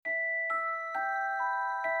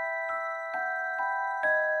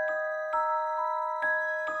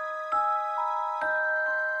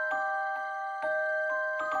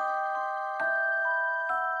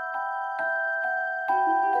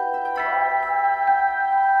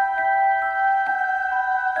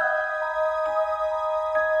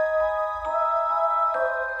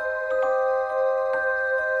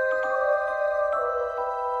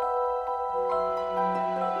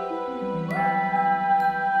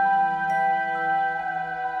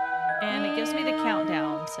gives me the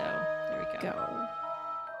countdown, so there we go. Go.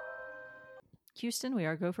 Houston, we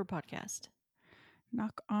are go for podcast.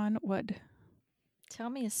 Knock on wood. Tell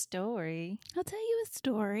me a story. I'll tell you a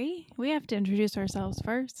story. We have to introduce ourselves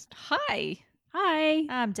first. Hi. Hi.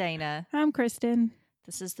 I'm Dana. I'm Kristen.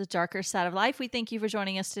 This is The Darker Side of Life. We thank you for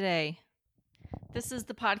joining us today. This is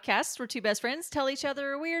the podcast where two best friends tell each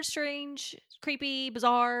other weird, strange, creepy,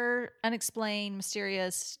 bizarre, unexplained,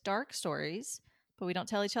 mysterious, dark stories, but we don't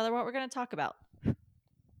tell each other what we're going to talk about.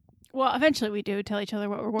 Well, eventually we do tell each other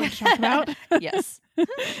what we're going to talk about. Yes.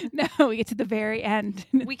 No, we get to the very end.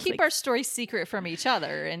 We keep our stories secret from each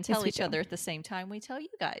other and tell each other at the same time we tell you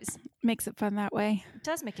guys. Makes it fun that way. It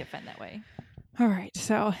does make it fun that way. All right.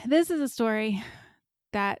 So this is a story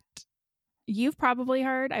that you've probably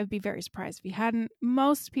heard. I would be very surprised if you hadn't.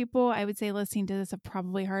 Most people, I would say, listening to this have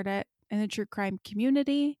probably heard it in the true crime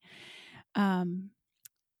community.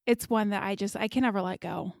 It's one that I can never let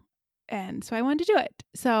go. And so I wanted to do it.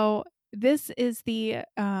 So this is the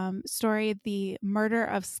story, The Murder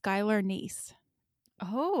of Skylar Neese.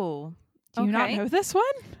 Oh. Do you not know this one?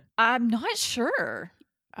 I'm not sure.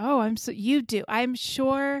 Oh, you do. I'm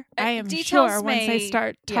sure. I am Details sure once I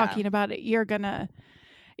start talking about it, you're gonna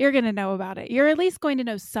know about it. You're at least going to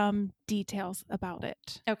know some details about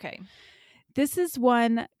it. Okay. This is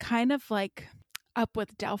one kind of like up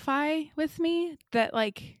with Delphi with me that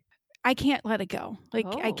like I can't let it go. Like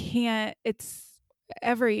I can't. It's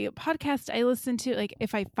every podcast I listen to. Like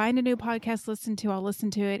if I find a new podcast to listen to, I'll listen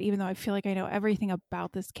to it, even though I feel like I know everything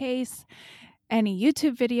about this case. Any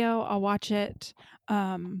YouTube video, I'll watch it.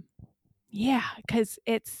 Because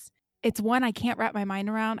it's one I can't wrap my mind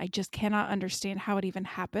around. I just cannot understand how it even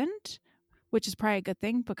happened, which is probably a good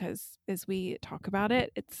thing because as we talk about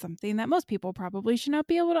it, it's something that most people probably should not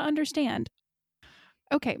be able to understand.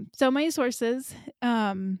 Okay, so my sources,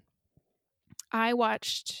 I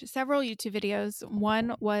watched several YouTube videos.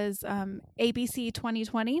 One was ABC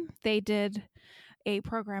 2020. They did a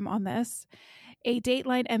program on this. A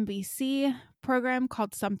Dateline NBC program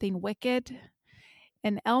called Something Wicked.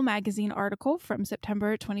 An Elle magazine article from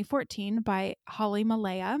September 2014 by Holly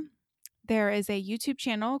Malaya. There is a YouTube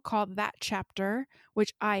channel called That Chapter,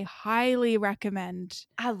 which I highly recommend.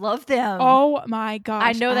 I love them. Oh my gosh.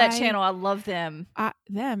 I know that channel. I love them.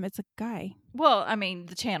 It's a guy. Well, I mean,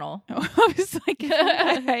 the channel. I was like,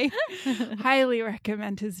 I highly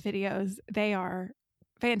recommend his videos. They are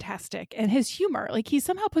fantastic. And his humor, like he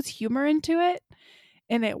somehow puts humor into it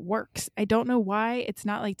and it works. I don't know why. It's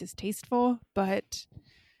not like distasteful, but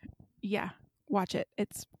yeah, watch it.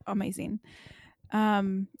 It's amazing.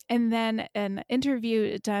 And then an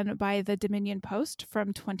interview done by the Dominion Post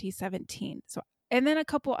from 2017. And then a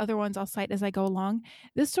couple other ones I'll cite as I go along.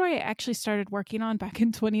 This story I actually started working on back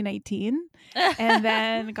in 2019 and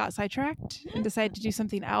then got sidetracked and decided to do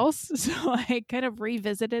something else. So I kind of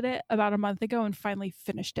revisited it about a month ago and finally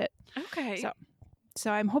finished it. Okay.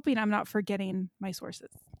 So I'm hoping I'm not forgetting my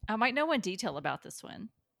sources. I might know one detail about this one.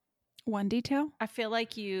 One detail? I feel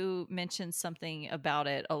like you mentioned something about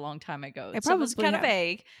it a long time ago. It was kind of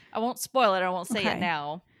vague. I won't spoil it. I won't say it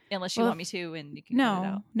now unless you want me to, and you can cut it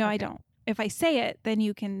out. No, okay. I don't. If I say it, then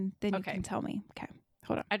you can you can tell me. Okay.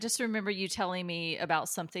 Hold on. I just remember you telling me about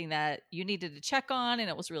something that you needed to check on and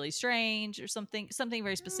it was really strange or something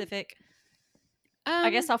very specific. I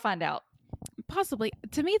guess I'll find out. Possibly.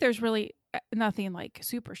 To me, there's really nothing like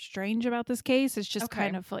super strange about this case. It's just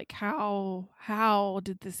kind of like how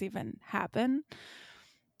did this even happen?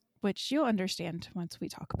 Which you'll understand once we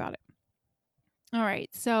talk about it. All right.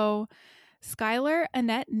 So Skylar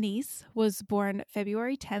Annette Neese was born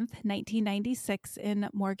February 10th, 1996 in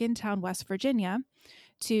Morgantown, West Virginia,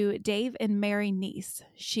 to Dave and Mary Neese.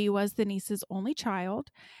 She was the Neese's only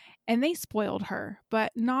child, and they spoiled her,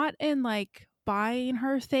 but not in like buying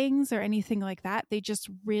her things or anything like that. They just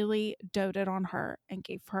really doted on her and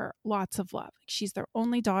gave her lots of love. She's their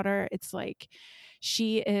only daughter. It's like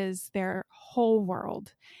she is their whole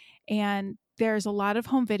world. And there's a lot of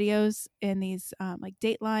home videos in these like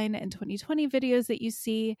Dateline and 2020 videos that you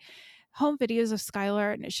see, home videos of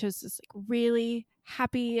Skylar, and it shows this like really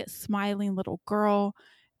happy, smiling little girl.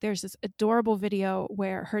 There's this adorable video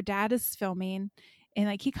where her dad is filming and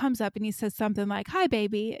like he comes up and he says something like, "Hi,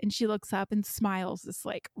 baby." And she looks up and smiles this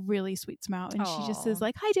like really sweet smile. And she just says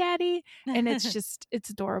like, "Hi, daddy." And it's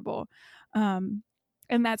adorable.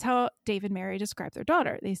 And that's how Dave and Mary describe their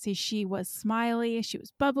daughter. They say she was smiley, she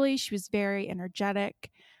was bubbly, she was very energetic,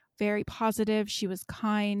 very positive. She was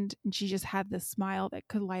kind, and she just had this smile that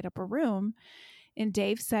could light up a room. And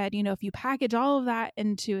Dave said, if you package all of that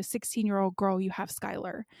into a 16-year-old girl, you have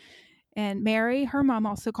Skylar. And Mary, her mom,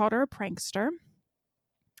 also called her a prankster.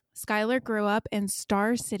 Skylar grew up in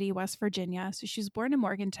Star City, West Virginia. So she was born in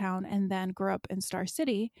Morgantown and then grew up in Star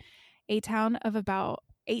City, a town of about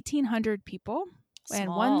 1,800 people and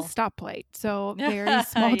one Small. stoplight. So very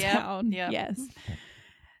small town. Yep. Yes.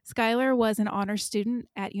 Skylar was an honor student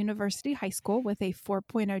at University High School with a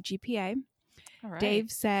 4.0 GPA. All right.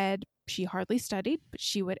 Dave said she hardly studied, but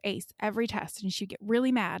she would ace every test and she'd get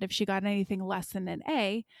really mad if she got anything less than an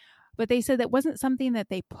A. But they said that wasn't something that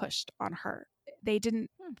they pushed on her. They didn't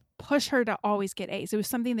push her to always get A's. It was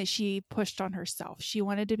something that she pushed on herself. She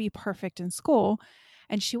wanted to be perfect in school,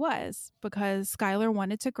 and she was, because Skylar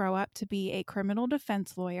wanted to grow up to be a criminal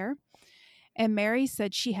defense lawyer. And Mary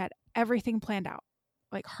said she had everything planned out,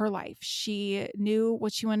 like her life. She knew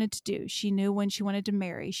what she wanted to do. She knew when she wanted to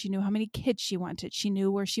marry. She knew how many kids she wanted. She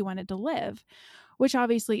knew where she wanted to live, which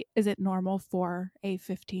obviously isn't normal for a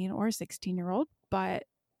 15 or 16-year-old, but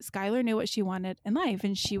Skylar knew what she wanted in life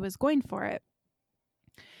and she was going for it.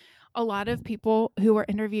 A lot of people who were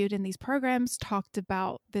interviewed in these programs talked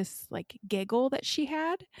about this like giggle that she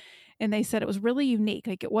had. And they said it was really unique.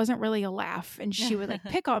 Like it wasn't really a laugh. And she would like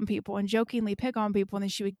pick on people and jokingly pick on people. And then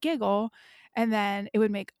she would giggle. And then it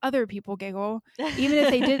would make other people giggle. Even if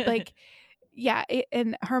they did like, yeah.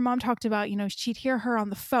 And her mom talked about, she'd hear her on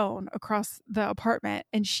the phone across the apartment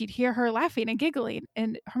and she'd hear her laughing and giggling.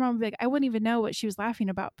 And her mom would be like, I wouldn't even know what she was laughing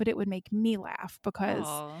about, but it would make me laugh because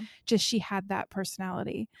just she had that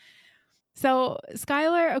personality. So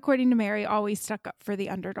Skylar, according to Mary, always stuck up for the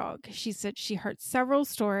underdog. She said she heard several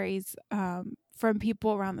stories from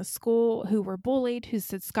people around the school who were bullied, who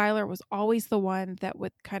said Skylar was always the one that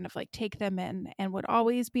would kind of like take them in and would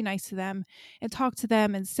always be nice to them and talk to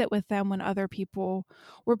them and sit with them when other people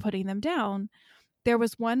were putting them down. There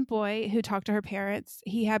was one boy who talked to her parents.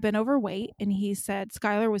 He had been overweight, and he said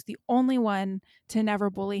Skylar was the only one to never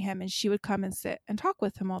bully him, and she would come and sit and talk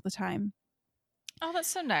with him all the time. Oh, that's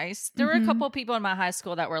so nice. There were a couple of people in my high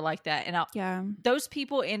school that were like that. And those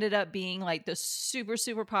people ended up being like the super,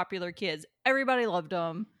 super popular kids. Everybody loved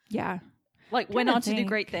them. Yeah. Like went on to do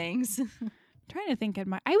great things. I'm trying to think I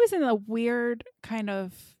was in a weird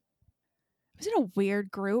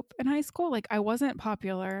group in high school. Like I wasn't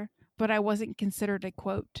popular, but I wasn't considered a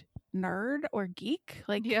quote nerd or geek.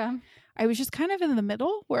 Like, yeah. I was just kind of in the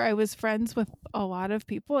middle where I was friends with a lot of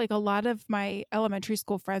people. Like a lot of my elementary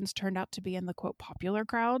school friends turned out to be in the quote popular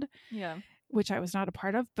crowd. Yeah. Which I was not a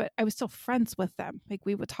part of, but I was still friends with them. Like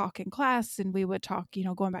we would talk in class and we would talk,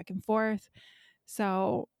 going back and forth.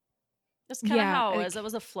 So that's kind of how it was. I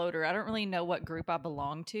was a floater. I don't really know what group I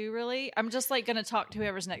belong to really. I'm just like going to talk to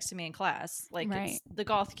whoever's next to me in class. Like it's the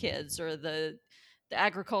goth kids or the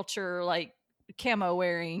agriculture, like camo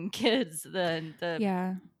wearing kids,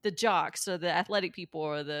 the jocks or the athletic people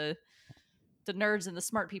or the nerds in the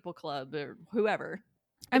smart people club or whoever.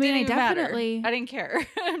 I mean, I didn't care.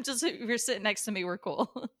 I'm just, if you're sitting next to me, we're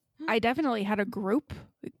cool. I definitely had a group.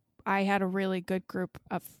 I had a really good group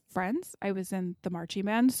of friends. I was in the marching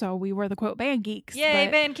band, so we were the quote band geeks. Yay,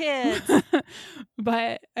 band kids.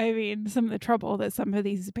 But I mean, some of the trouble that some of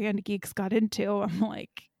these band geeks got into,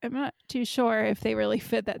 I'm not too sure if they really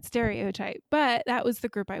fit that stereotype, but that was the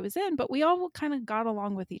group I was in. But we all kind of got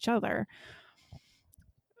along with each other.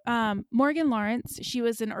 Morgan Lawrence, she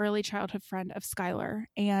was an early childhood friend of Skylar,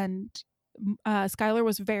 and Skylar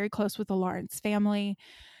was very close with the Lawrence family.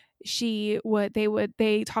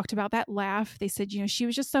 They talked about that laugh. They said, she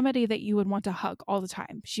was just somebody that you would want to hug all the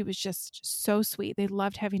time. She was just so sweet. They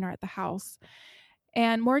loved having her at the house.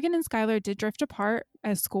 And Morgan and Skylar did drift apart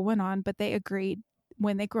as school went on, but they agreed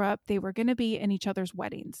when they grew up, they were going to be in each other's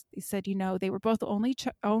weddings. They said, they were both only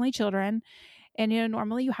children. And,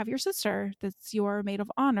 normally you have your sister that's your maid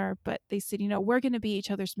of honor. But they said, we're going to be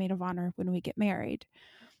each other's maid of honor when we get married.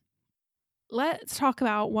 Let's talk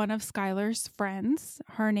about one of Skylar's friends.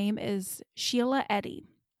 Her name is Sheila Eddy.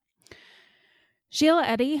 Sheila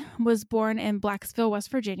Eddy was born in Blacksville,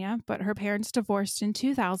 West Virginia, but her parents divorced in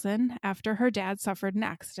 2000 after her dad suffered an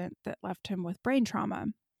accident that left him with brain trauma.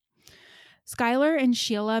 Skylar and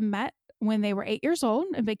Sheila met when they were 8 years old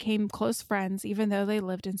and became close friends, even though they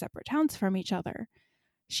lived in separate towns from each other.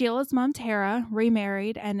 Sheila's mom, Tara,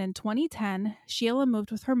 remarried, and in 2010, Sheila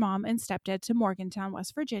moved with her mom and stepdad to Morgantown,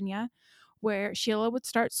 West Virginia, where Sheila would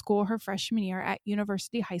start school her freshman year at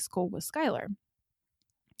University High School with Skylar.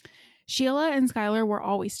 Sheila and Skylar were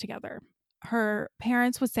always together. Her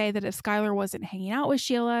parents would say that if Skylar wasn't hanging out with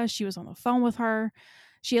Sheila, she was on the phone with her.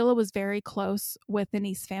 Sheila was very close with the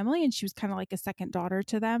Neese family, and she was kind of like a second daughter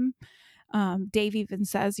to them. Dave even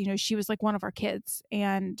says, she was like one of our kids,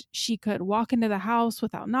 and she could walk into the house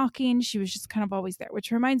without knocking. She was just kind of always there,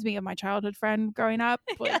 which reminds me of my childhood friend growing up,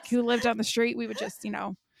 who lived down the street. We would just,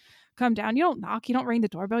 come down. You don't knock. You don't ring the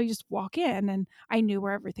doorbell. You just walk in. And I knew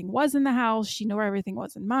where everything was in the house. She knew where everything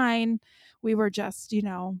was in mine. We were just,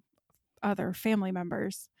 other family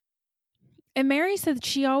members. And Mary said that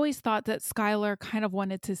she always thought that Skylar kind of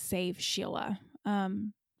wanted to save Sheila.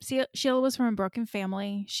 Sheila was from a broken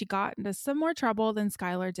family. She got into some more trouble than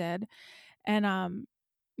Skylar did. And,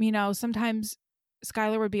 sometimes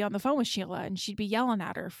Skylar would be on the phone with Sheila and she'd be yelling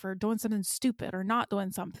at her for doing something stupid or not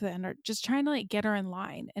doing something or just trying to get her in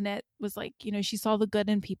line. And it was she saw the good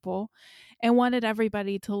in people and wanted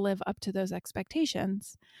everybody to live up to those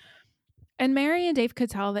expectations. And Mary and Dave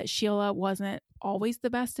could tell that Sheila wasn't always the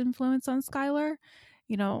best influence on Skylar.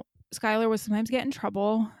 Skylar would sometimes get in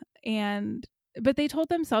trouble but they told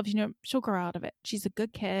themselves, she'll grow out of it. She's a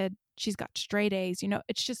good kid. She's got straight A's.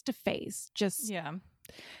 It's just a phase. Yeah.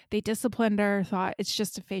 They disciplined her, thought it's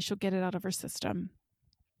just a phase. She'll get it out of her system.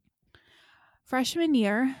 Freshman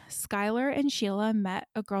year, Skylar and Sheila met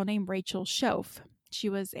a girl named Rachel Schoaf. She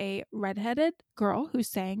was a redheaded girl who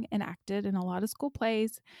sang and acted in a lot of school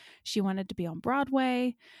plays. She wanted to be on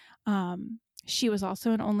Broadway. She was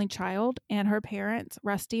also an only child, and her parents,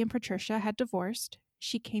 Rusty and Patricia, had divorced.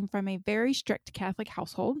 She came from a very strict Catholic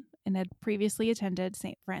household and had previously attended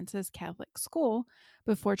St. Francis Catholic School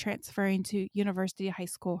before transferring to University High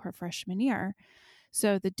School her freshman year.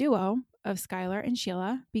 So the duo of Skylar and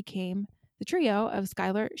Sheila became the trio of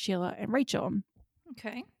Skylar, Sheila, and Rachel.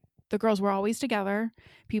 Okay. The girls were always together.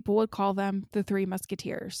 People would call them the Three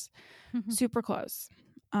Musketeers. Super close.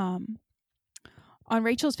 On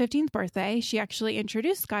Rachel's 15th birthday, she actually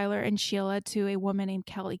introduced Skylar and Sheila to a woman named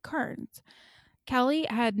Kelly Kearns. Kelly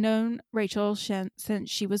had known Rachel since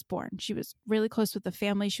she was born. She was really close with the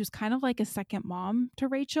family. She was kind of like a second mom to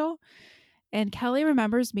Rachel. And Kelly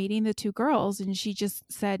remembers meeting the two girls, and she just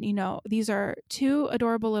said, these are two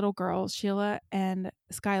adorable little girls, Sheila and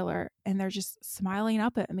Skylar, and they're just smiling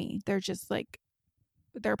up at me. They're just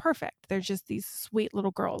they're perfect. They're just these sweet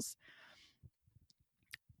little girls.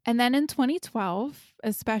 And then in 2012,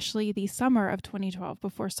 especially the summer of 2012,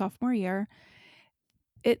 before sophomore year,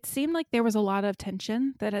 it seemed like there was a lot of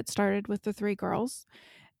tension that had started with the three girls,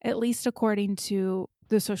 at least according to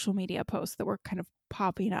the social media posts that were kind of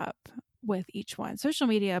popping up with each one. Social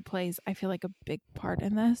media plays, I feel like, a big part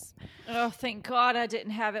in this. Oh, thank God I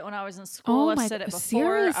didn't have it when I was in school. I've said it before.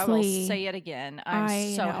 Seriously. I will say it again.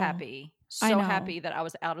 I'm so happy. I know. Happy that I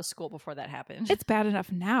was out of school before that happened. It's bad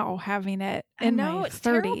enough now having it in my 30s.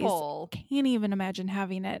 Terrible. Can't even imagine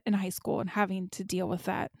having it in high school and having to deal with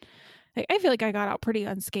that. I feel like I got out pretty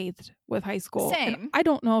unscathed with high school. Same. And I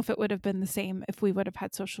don't know if it would have been the same if we would have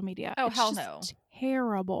had social media. Oh, it's hell just no.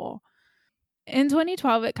 Terrible. In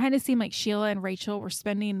 2012, it kind of seemed like Sheila and Rachel were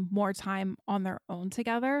spending more time on their own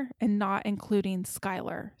together and not including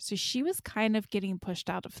Skylar. So she was kind of getting pushed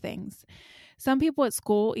out of things. Some people at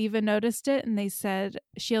school even noticed it, and they said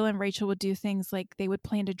Sheila and Rachel would do things like they would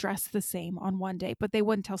plan to dress the same on one day, but they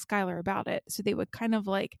wouldn't tell Skylar about it. So they would kind of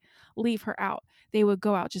leave her out. They would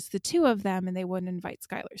go out just the two of them, and they wouldn't invite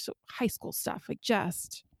Skylar. So high school stuff,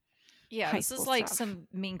 yeah, this is like some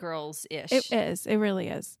Mean Girls-ish. It is. It really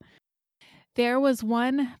is. There was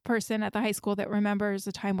one person at the high school that remembers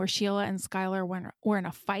a time where Sheila and Skylar were in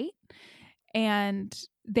a fight, and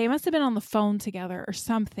they must have been on the phone together or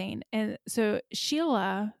something. And so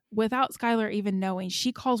Sheila, without Skylar even knowing,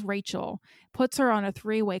 she calls Rachel, puts her on a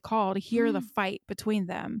three-way call to hear the fight between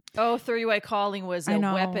them. Oh, three-way calling was a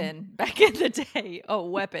weapon back in the day. Oh,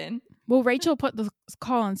 weapon. Well, Rachel put the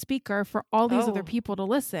call on speaker for all these other people to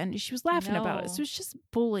listen. She was laughing about it. So it was just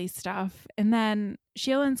bully stuff. And then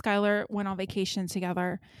Sheila and Skylar went on vacation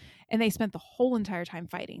together, and they spent the whole entire time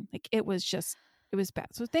fighting. It was bad.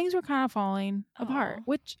 So things were kind of falling apart,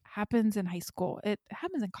 which happens in high school. It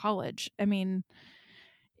happens in college. I mean,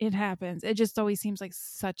 it happens. It just always seems like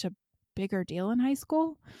such a bigger deal in high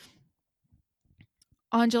school.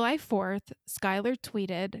 On July 4th, Skylar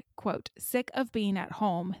tweeted, quote, "Sick of being at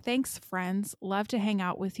home. Thanks, friends. Love to hang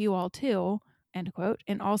out with you all too," end quote.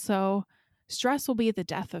 And also, stress will be the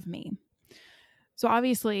death of me. So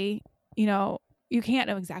obviously, you can't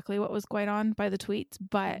know exactly what was going on by the tweets,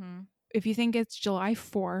 but if you think it's July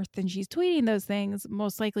 4th and she's tweeting those things,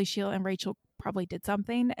 most likely Sheila and Rachel probably did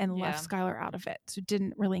something and left Skylar out of it. So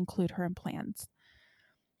didn't really include her in plans.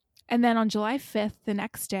 And then on July 5th, the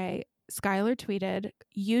next day, Skylar tweeted,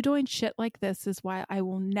 "You doing shit like this is why I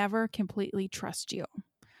will never completely trust you."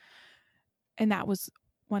 And that is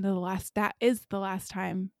the last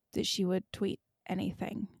time that she would tweet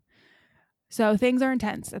anything. So things are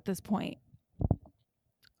intense at this point.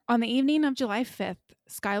 On the evening of July 5th,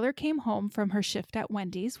 Skylar came home from her shift at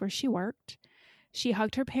Wendy's where she worked. She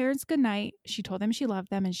hugged her parents goodnight. She told them she loved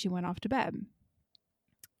them, and she went off to bed.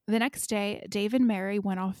 The next day, Dave and Mary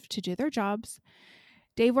went off to do their jobs.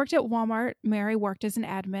 Dave worked at Walmart. Mary worked as an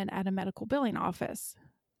admin at a medical billing office.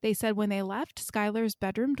 They said when they left, Skylar's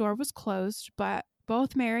bedroom door was closed, but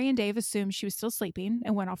both Mary and Dave assumed she was still sleeping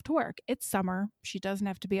and went off to work. It's summer. She doesn't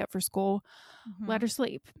have to be up for school. Let her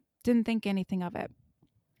sleep. Didn't think anything of it.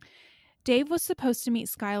 Dave was supposed to meet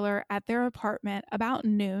Skylar at their apartment about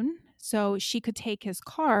noon so she could take his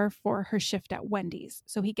car for her shift at Wendy's.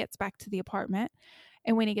 So he gets back to the apartment,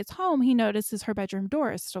 and when he gets home, he notices her bedroom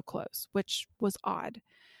door is still closed, which was odd.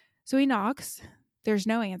 So he knocks. There's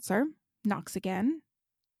no answer. Knocks again.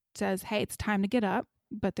 Says, hey, it's time to get up.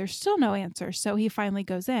 But there's still no answer. So he finally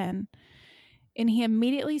goes in, and he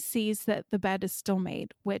immediately sees that the bed is still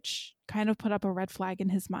made, which kind of put up a red flag in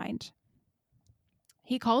his mind.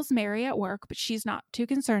 He calls Mary at work, but she's not too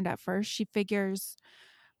concerned at first. She figures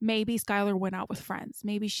maybe Skylar went out with friends.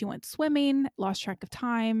 Maybe she went swimming, lost track of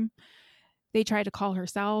time. They tried to call her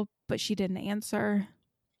cell, but she didn't answer.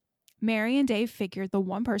 Mary and Dave figured the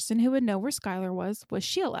one person who would know where Skylar was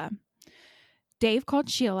Sheila. Dave called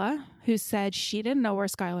Sheila, who said she didn't know where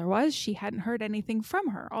Skylar was. She hadn't heard anything from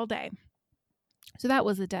her all day. So that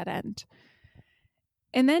was a dead end.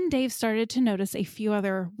 And then Dave started to notice a few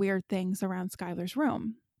other weird things around Skylar's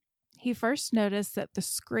room. He first noticed that the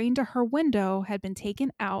screen to her window had been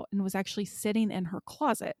taken out and was actually sitting in her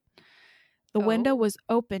closet. The window was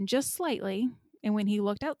open just slightly, and when he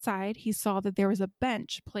looked outside, he saw that there was a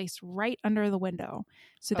bench placed right under the window.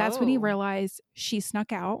 So that's when he realized she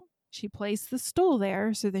snuck out. She placed the stool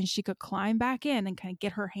there so then she could climb back in and kind of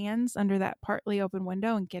get her hands under that partly open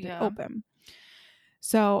window and get it open.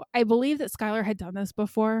 So I believe that Skylar had done this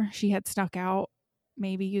before. She had snuck out,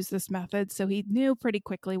 maybe used this method, so he knew pretty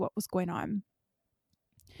quickly what was going on.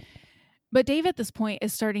 But Dave at this point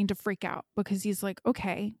is starting to freak out because he's like,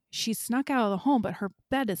 okay, she snuck out of the home, but her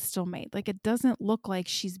bed is still made. Like, it doesn't look like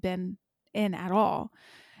she's been in at all.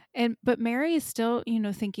 But Mary is still,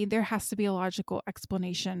 thinking there has to be a logical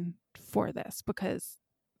explanation for this because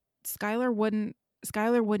Skylar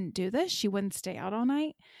wouldn't do this. She wouldn't stay out all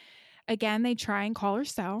night. Again, they try and call her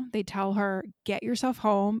cell. They tell her, get yourself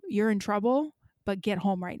home. You're in trouble, but get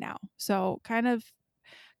home right now. So kind of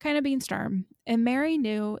being stern. And Mary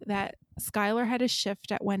knew that Skylar had a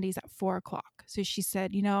shift at Wendy's at 4:00. So she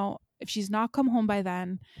said, if she's not come home by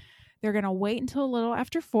then, they're going to wait until a little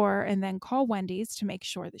after 4 and then call Wendy's to make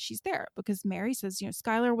sure that she's there. Because Mary says,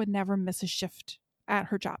 Skylar would never miss a shift at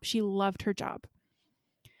her job. She loved her job.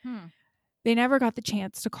 They never got the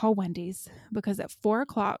chance to call Wendy's because at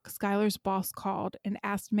 4:00, Skylar's boss called and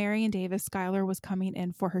asked Mary and Dave if Skylar was coming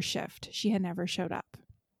in for her shift. She had never showed up.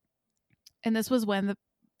 And this was when the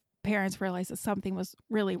parents realized that something was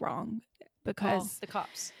really wrong because the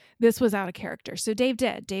cops. This was out of character. So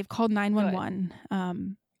Dave called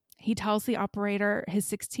 911. He tells the operator his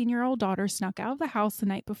 16-year-old daughter snuck out of the house the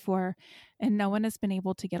night before and no one has been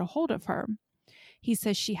able to get a hold of her. He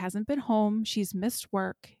says she hasn't been home. She's missed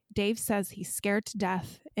work. Dave says he's scared to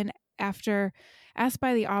death. And after asked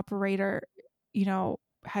by the operator,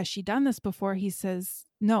 has she done this before? He says,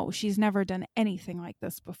 no, she's never done anything like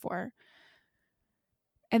this before.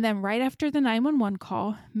 And then right after the 911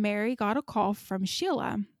 call, Mary got a call from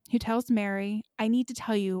Sheila, who tells Mary, I need to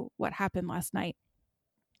tell you what happened last night.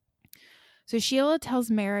 So Sheila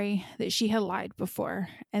tells Mary that she had lied before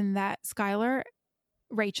and that Skylar,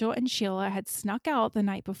 Rachel, and Sheila had snuck out the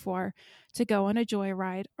night before to go on a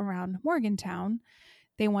joyride around Morgantown.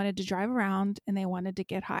 They wanted to drive around and they wanted to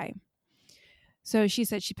get high. So she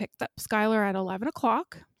said she picked up Skylar at 11:00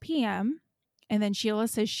 p.m. And then Sheila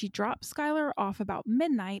says she dropped Skylar off about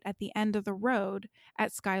midnight at the end of the road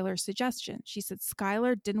at Skylar's suggestion. She said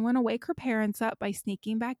Skylar didn't want to wake her parents up by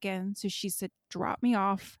sneaking back in. So she said, drop me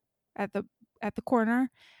off at the corner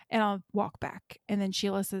and I'll walk back. And then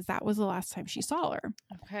Sheila says that was the last time she saw her.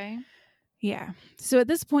 Okay. Yeah. So at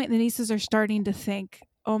this point, the nieces are starting to think,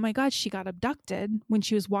 oh my God, she got abducted when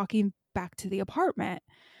she was walking back to the apartment.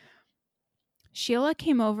 Sheila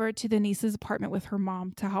came over to the niece's apartment with her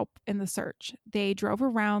mom to help in the search. They drove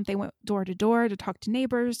around. They went door to door to talk to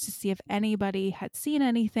neighbors to see if anybody had seen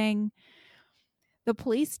anything. The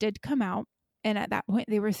police did come out. And at that point,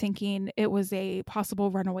 they were thinking it was a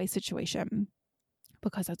possible runaway situation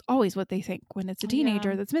because that's always what they think when it's a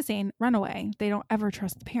teenager that's missing, runaway. They don't ever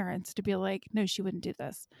trust the parents to be like, no, she wouldn't do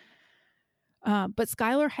this. But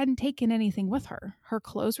Skylar hadn't taken anything with her. Her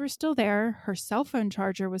clothes were still there. Her cell phone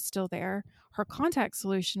charger was still there. Her contact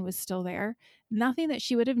solution was still there. Nothing that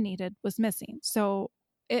she would have needed was missing. So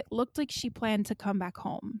it looked like she planned to come back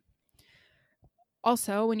home.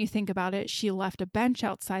 Also, when you think about it, she left a bench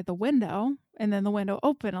outside the window and then the window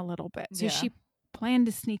opened a little bit. So she planned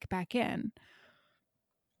to sneak back in.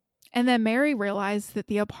 And then Mary realized that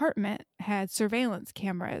the apartment had surveillance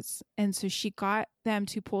cameras. And so she got them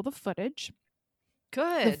to pull the footage.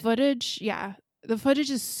 Good. The footage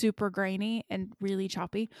is super grainy and really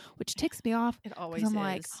choppy, which ticks me off. It always I'm is.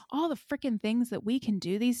 like, all the freaking things that we can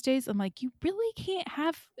do these days. I'm like, you really can't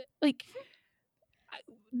have, like,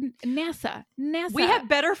 NASA. We have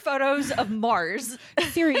better photos of Mars.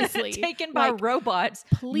 Seriously. Taken by robots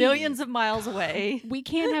millions of miles away. We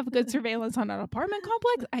can't have good surveillance on an apartment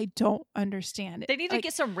complex. I don't understand it. They need to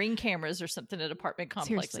get some ring cameras or something at apartment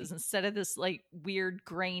complexes instead of this like weird,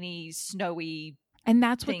 grainy, snowy. And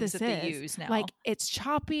that's what this is. They use now. Like, it's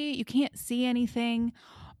choppy. You can't see anything.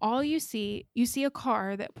 All you see a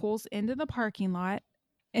car that pulls into the parking lot,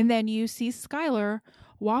 and then you see Skylar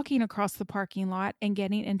walking across the parking lot and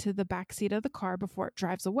getting into the back seat of the car before it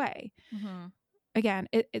drives away. Mm-hmm. Again,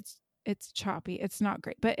 it's choppy. It's not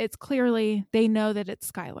great, but it's clearly, they know that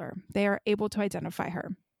it's Skylar. They are able to identify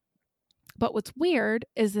her. But what's weird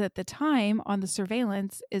is that the time on the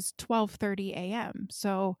surveillance is 12:30 a.m.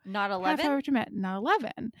 So not 11? Not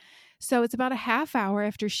 11. So it's about a half hour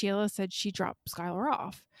after Sheila said she dropped Skylar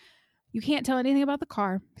off. You can't tell anything about the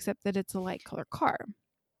car except that it's a light color car.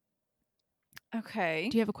 Okay.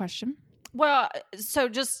 Do you have a question? Well, so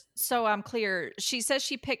just so I'm clear, she says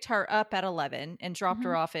she picked her up at 11 and dropped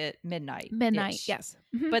her off at midnight. Yes.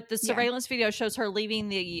 Mm-hmm. But the surveillance video shows her leaving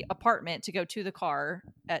the apartment to go to the car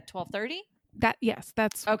at 12:30?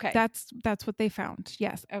 That's okay. That's what they found.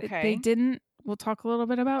 Yes. Okay. They didn't. We'll talk a little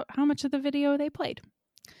bit about how much of the video they played.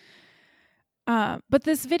 But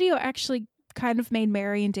this video actually kind of made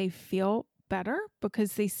Mary and Dave feel better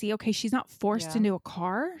because they see, okay, she's not forced into a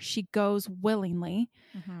car. She goes willingly.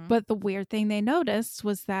 Mm-hmm. But the weird thing they noticed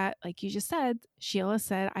was that, like you just said, Sheila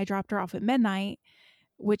said, I dropped her off at midnight,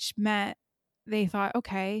 which meant they thought,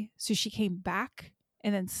 okay, so she came back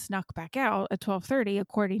and then snuck back out at 12:30,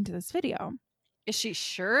 according to this video. Is she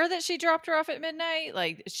sure that she dropped her off at midnight?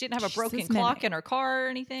 Like, she didn't have a broken clock in her car or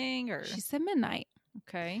anything? Or she said midnight.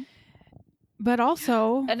 Okay. But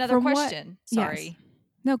also, another question. Sorry. Yes.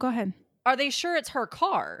 No, go ahead. Are they sure it's her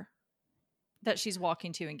car that she's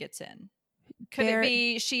walking to and gets in? Could it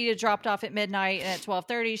be she had dropped off at midnight and at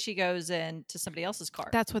 12:30 she goes in to somebody else's car?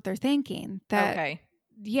 That's what they're thinking. Okay.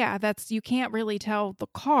 Yeah, you can't really tell the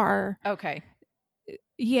car. Okay.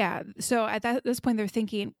 Yeah. So at this point they're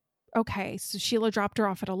thinking, okay, so Sheila dropped her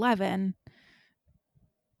off at 11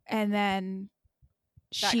 and then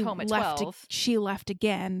she home at left 12. She left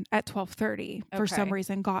again at 12:30 for some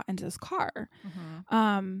reason, got into this car.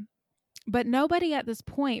 Mm-hmm. But nobody at this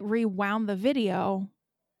point rewound the video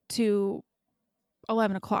to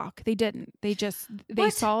 11 o'clock. They didn't. They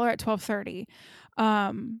saw her at 12:30.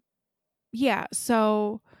 Yeah.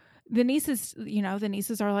 So the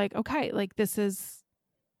nieces are like, okay, like this is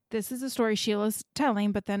a story Sheila's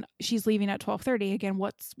telling, but then she's leaving at 12:30 again.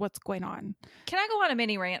 What's going on? Can I go on a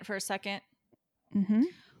mini rant for a second? Mm-hmm.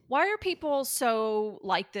 Why are people so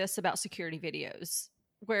like this about security videos?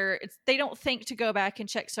 Where they don't think to go back and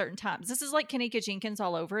check certain times. This is like Kanika Jenkins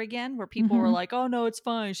all over again, where people were like, oh no, it's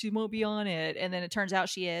fine, she won't be on it. And then it turns out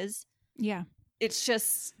she is. Yeah. It's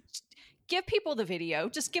just, give people the video.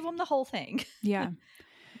 Just give them the whole thing. Yeah.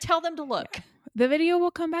 Tell them to look. Yeah. The video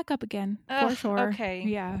will come back up again for sure. Okay.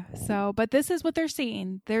 Yeah. So, but this is what they're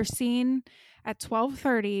seeing. They're seeing at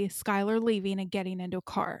 12:30, Skylar leaving and getting into a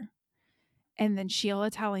car. And then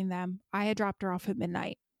Sheila telling them, I had dropped her off at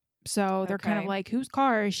midnight. So they're kind of like, whose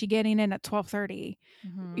car is she getting in at 12:30?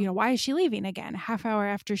 Mm-hmm. Why is she leaving again? Half hour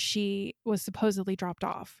after she was supposedly dropped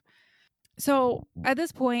off. So at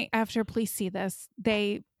this point, after police see this,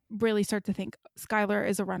 they really start to think Skylar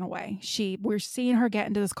is a runaway. We're seeing her get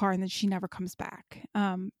into this car and then she never comes back.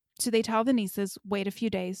 So they tell the nieces, wait a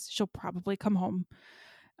few days. She'll probably come home.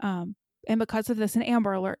 And because of this, an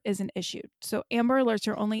Amber Alert isn't issued. So Amber Alerts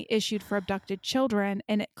are only issued for abducted children,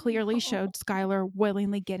 and it clearly showed Skylar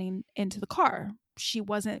willingly getting into the car. She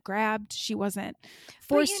wasn't grabbed. She wasn't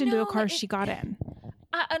forced into a car. She got in.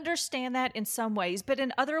 I understand that in some ways, but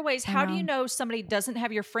in other ways, how do you know somebody doesn't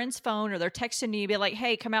have your friend's phone or they're texting you, be like,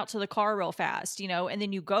 hey, come out to the car real fast, and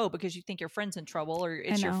then you go because you think your friend's in trouble or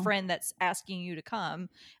it's your friend that's asking you to come.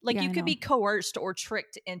 Like, you could be coerced or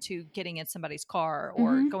tricked into getting in somebody's car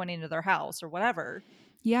or going into their house or whatever.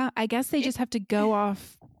 Yeah, I guess they just have to go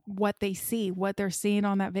off what they see. What they're seeing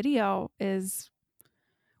on that video is,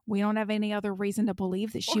 we don't have any other reason to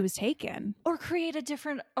believe that she was taken. Or create a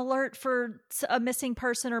different alert for a missing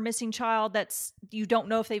person or missing child that's, you don't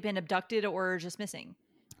know if they've been abducted or just missing.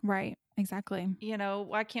 Right. Exactly.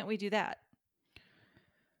 Why can't we do that?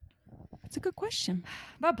 That's a good question.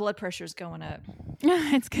 My blood pressure's going up.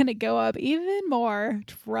 It's going to go up even more.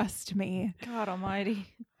 Trust me. God almighty.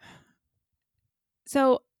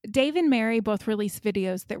 So Dave and Mary both released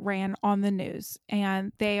videos that ran on the news,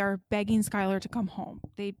 and they are begging Skylar to come home.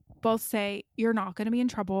 They both say, "You're not going to be in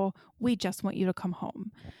trouble. We just want you to come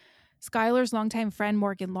home." Skylar's longtime friend,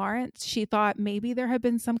 Morgan Lawrence, she thought maybe there had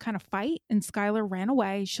been some kind of fight and Skylar ran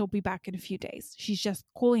away. She'll be back in a few days. She's just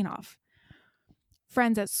cooling off.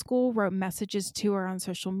 Friends at school wrote messages to her on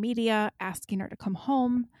social media asking her to come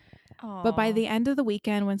home. Aww. But by the end of the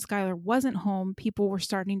weekend, when Skylar wasn't home, people were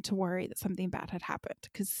starting to worry that something bad had happened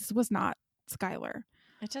because this was not Skylar.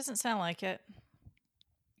 It doesn't sound like it.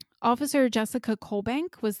 Officer Jessica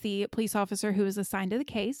Colbank was the police officer who was assigned to the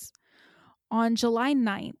case. On July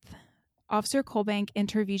 9th, Officer Colbank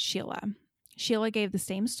interviewed Sheila. Sheila gave the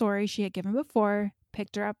same story she had given before,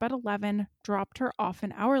 picked her up at 11, dropped her off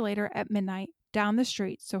an hour later at midnight down the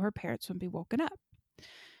street so her parents wouldn't be woken up.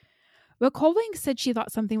 But Colbank said she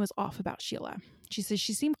thought something was off about Sheila. She said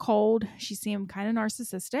she seemed cold, she seemed kind of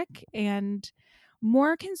narcissistic, and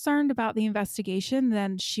more concerned about the investigation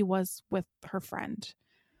than she was with her friend.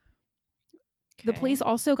 Okay. The police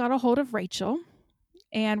also got a hold of Rachel,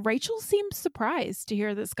 and Rachel seemed surprised to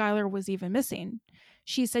hear that Skylar was even missing.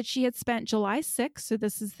 She said she had spent July 6th, so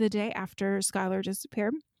this is the day after Skylar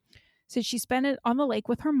disappeared. So she spent it on the lake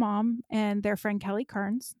with her mom and their friend Kelly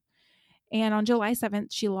Kearns. And on July 7th,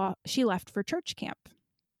 she left for church camp.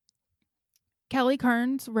 Kelly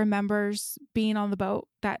Kearns remembers being on the boat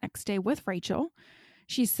that next day with Rachel.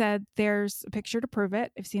 She said there's a picture to prove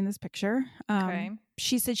it. I've seen this picture. Okay.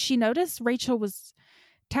 She said she noticed Rachel was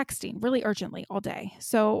texting really urgently all day.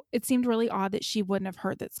 So it seemed really odd that she wouldn't have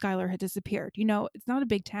heard that Skylar had disappeared. You know, it's not a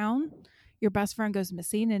big town. Your best friend goes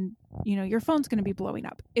missing and, you know, your phone's going to be blowing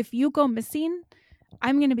up. If you go missing,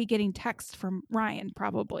 I'm going to be getting texts from Ryan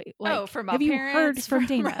probably. Like, from my have you parents? heard from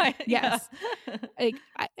Dana? Ryan, yes. Yeah. Like,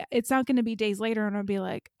 it's not going to be days later and I'll be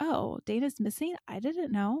like, oh, Dana's missing? I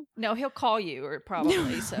didn't know. No, he'll call you or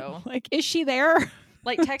probably so. Like, is she there?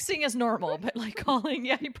 Like texting is normal, but like calling,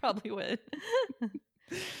 yeah, he probably would.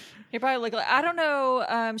 He probably like, I don't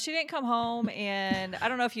know. She didn't come home, and I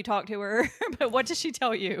don't know if you talked to her, but what did she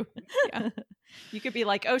tell you? Yeah. You could be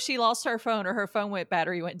like, oh, she lost her phone, or her phone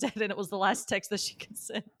battery went dead, and it was the last text that she could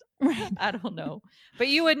send. Right. I don't know, but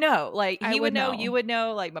you would know. Like he would know. know. You would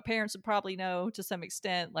know. Like my parents would probably know to some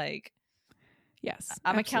extent. Like, yes,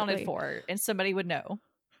 I'm absolutely. accounted for, and somebody would know.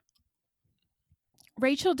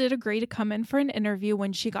 Rachel did agree to come in for an interview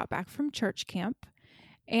when she got back from church camp.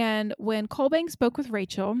 And when Colbank spoke with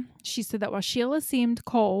Rachel, she said that while Sheila seemed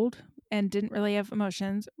cold and didn't really have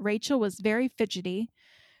emotions, Rachel was very fidgety,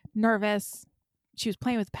 nervous. She was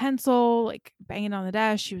playing with pencil, like banging on the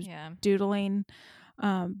desk. She was doodling.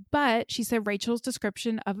 But she said Rachel's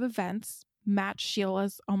description of events matched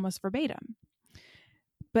Sheila's almost verbatim.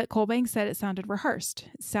 But Colbank said it sounded rehearsed.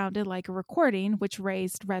 It sounded like a recording, which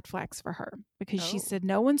raised red flags for her because she said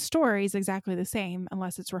no one's story is exactly the same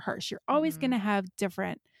unless it's rehearsed. You're always going to have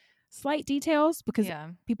different slight details because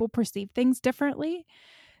people perceive things differently.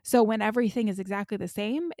 So when everything is exactly the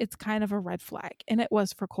same, it's kind of a red flag. And it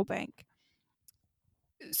was for Colbank.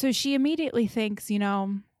 So she immediately thinks, you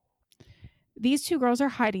know, these two girls are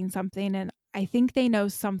hiding something. And I think they know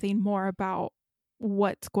something more about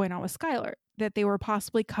what's going on with Skylar, that they were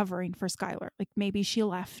possibly covering for Skylar. Like maybe she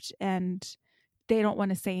left and they don't want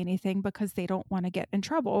to say anything because they don't want to get in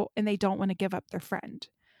trouble and they don't want to give up their friend.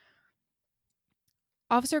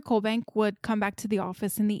 Officer Colbank would come back to the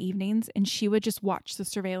office in the evenings and she would just watch the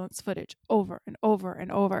surveillance footage over and over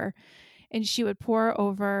and over. And she would pore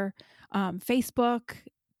over Facebook,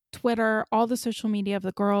 Twitter, all the social media of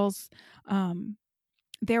the girls.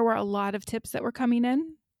 There were a lot of tips that were coming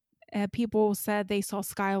in. People said they saw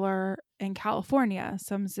Skylar in California.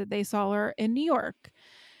 Some said they saw her in New York.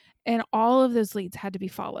 And all of those leads had to be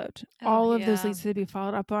followed. All of those leads had to be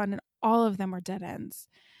followed up on, and all of them were dead ends.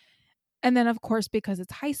 And then, of course, because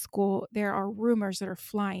it's high school, there are rumors that are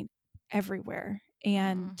flying everywhere.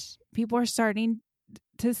 And people are starting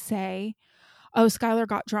to say, oh, Skylar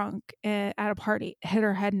got drunk at a party, hit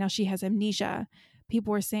her head, now she has amnesia.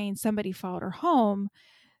 People were saying somebody followed her home.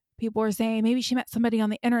 People were saying maybe she met somebody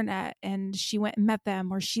on the internet and she went and met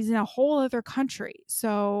them, or she's in a whole other country.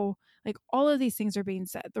 So like all of these things are being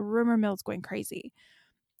said. The rumor mill's going crazy.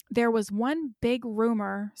 There was one big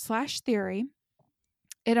rumor / theory.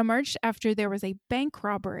 It emerged after there was a bank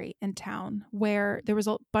robbery in town where there was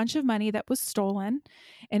a bunch of money that was stolen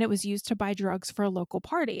and it was used to buy drugs for a local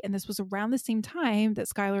party. And this was around the same time that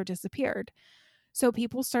Skylar disappeared. So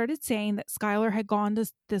people started saying that Skylar had gone to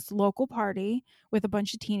this local party with a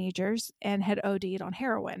bunch of teenagers and had OD'd on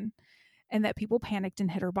heroin, and that people panicked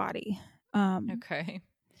and hid her body. Okay.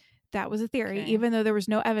 That was a theory, even though there was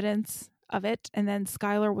no evidence of it. And then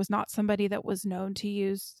Skylar was not somebody that was known to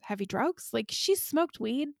use heavy drugs. Like, she smoked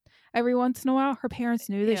weed every once in a while. Her parents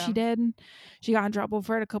knew that she did. She got in trouble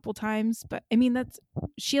for it a couple times. But I mean, that's,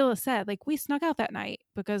 Sheila said, like, we snuck out that night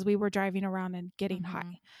because we were driving around and getting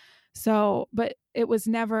high. So, but it was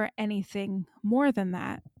never anything more than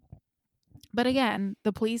that. But again,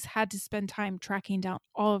 the police had to spend time tracking down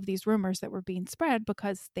all of these rumors that were being spread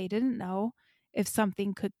because they didn't know if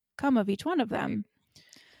something could come of each one of them. Right.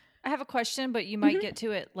 I have a question, but you might get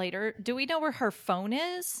to it later. Do we know where her phone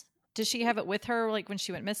is? Does she have it with her, like when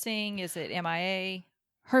she went missing? Is it MIA?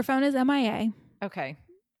 Her phone is MIA. Okay.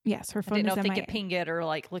 Yes, her phone is MIA. I didn't know if they could ping it or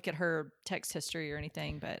like look at her text history or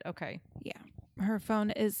anything, but okay. Yeah. Her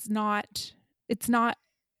phone is not, it's not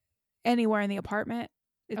anywhere in the apartment.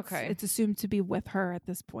 It's assumed to be with her at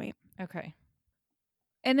this point. Okay.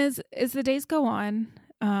 And as the days go on,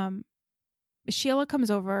 Sheila comes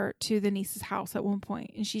over to the Neese's house at one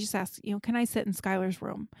point, and she just asks, can I sit in Skylar's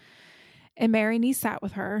room? And Mary Neese sat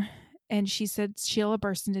with her, and she said Sheila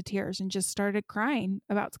burst into tears and just started crying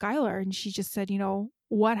about Skylar. And she just said,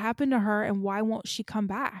 what happened to her and why won't she come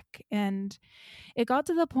back? And it got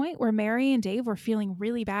to the point where Mary and Dave were feeling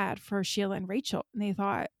really bad for Sheila and Rachel. And they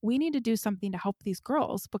thought, we need to do something to help these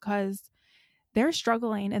girls because they're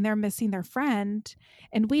struggling and they're missing their friend.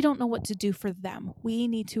 And we don't know what to do for them. We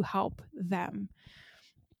need to help them.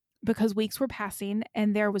 Because weeks were passing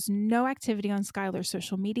and there was no activity on Skylar's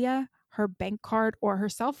social media, her bank card, or her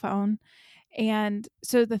cell phone. And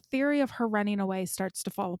so the theory of her running away starts to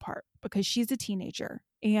fall apart because she's a teenager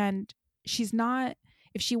and she's not,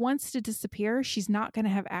 if she wants to disappear, she's not going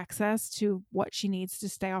to have access to what she needs to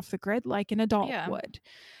stay off the grid like an adult would.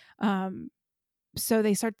 So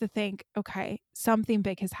they start to think, okay, something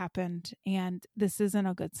big has happened and this isn't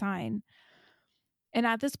a good sign. And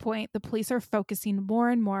at this point, the police are focusing more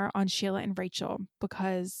and more on Sheila and Rachel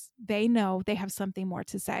because they know they have something more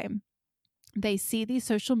to say. They see these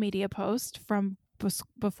social media posts from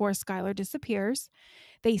before Skylar disappears.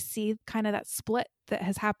 They see kind of that split that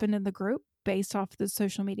has happened in the group based off the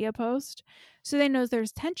social media post. So they know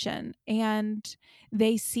there's tension. And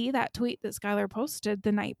they see that tweet that Skylar posted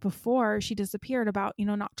the night before she disappeared about,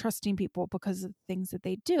 not trusting people because of things that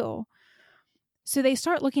they do. So they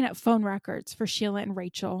start looking at phone records for Sheila and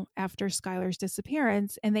Rachel after Skylar's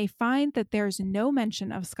disappearance, and they find that there's no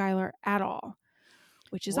mention of Skylar at all.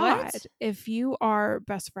 Which is odd. If you are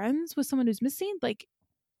best friends with someone who's missing, like,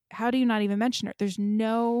 how do you not even mention her? There's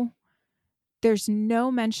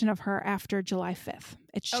no mention of her after July 5th.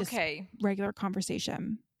 It's just regular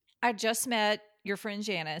conversation. I just met your friend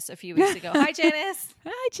Janice a few weeks ago. Hi, Janice.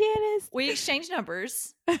 Hi, Janice. We exchanged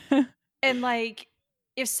numbers. And like,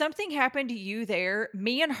 if something happened to you there,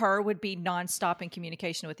 me and her would be nonstop in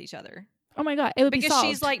communication with each other. Oh my God, it would be solved. Because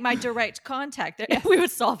she's like my direct contact. Yes. We would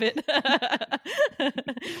solve it.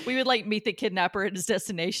 We would like meet the kidnapper at his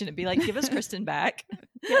destination and be like, give us Kristen back.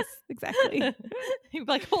 Yes, exactly. He'd be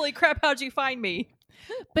like, holy crap, how'd you find me?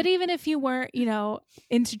 But even if you weren't,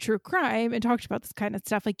 into true crime and talked about this kind of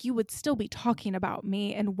stuff, like, you would still be talking about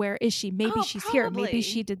me and where is she? Maybe she's here. Maybe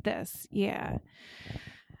she did this. Yeah.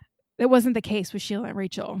 It wasn't the case with Sheila and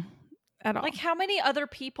Rachel. At all. Like, how many other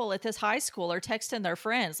people at this high school are texting their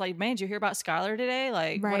friends? Like, man, did you hear about Skylar today?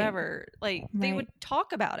 Like, whatever. Like, they would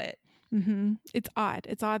talk about it. Mm-hmm. It's odd.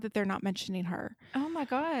 It's odd that they're not mentioning her. Oh, my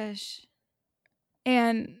gosh.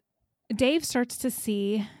 And Dave starts to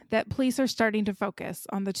see that police are starting to focus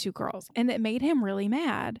on the two girls. And it made him really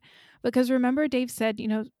mad. Because remember, Dave said,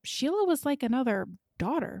 Sheila was like another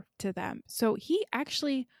daughter to them. So he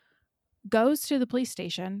actually goes to the police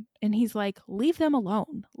station and he's like, leave them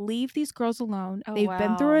alone. Leave these girls alone. They've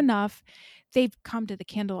been through enough. They've come to the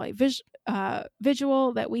candlelight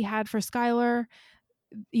vigil that we had for Skylar.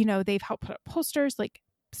 They've helped put up posters. Like,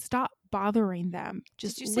 stop bothering them.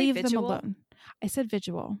 Just leave them alone. I said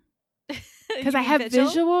visual. Because I have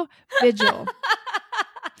visual.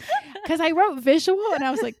 Because I wrote visual and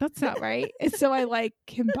I was like, that's not right. And so I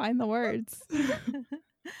combine the words.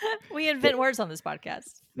 We invent words on this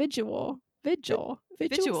podcast. Vigil. Visual.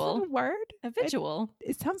 A word? A visual.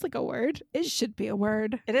 It sounds like a word. It should be a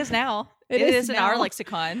word. It is now. It is in our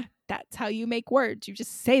lexicon. That's how you make words. You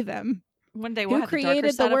just say them. One day we'll Who have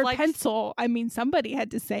created the word pencil? I mean, somebody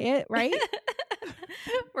had to say it, right?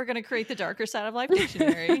 We're going to create the darker side of life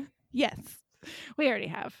dictionary. Yes. We already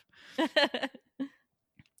have.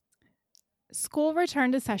 School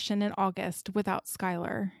returned to session in August without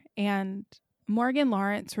Skylar, and Morgan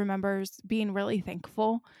Lawrence remembers being really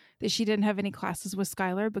thankful that she didn't have any classes with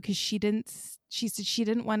Skylar because she said she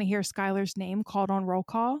didn't want to hear Skylar's name called on roll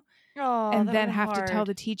call and then have to tell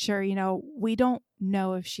the teacher, we don't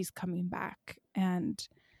know if she's coming back. And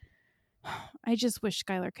I just wish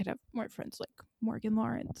Skylar could have more friends like Morgan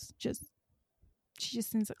Lawrence. She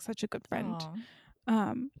just seems like such a good friend.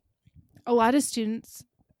 A lot of students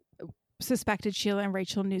suspected Sheila and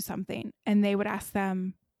Rachel knew something, and they would ask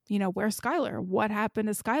them, where's Skylar? What happened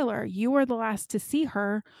to Skylar? You were the last to see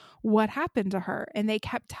her. What happened to her? And they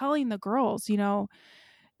kept telling the girls, you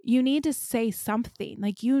need to say something.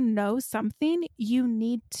 Like, something.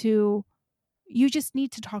 You just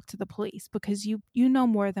need to talk to the police because you know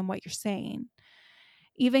more than what you're saying.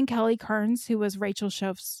 Even Kelly Kearns, who was Rachel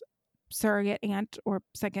Schoaf's surrogate aunt or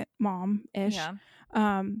second mom-ish,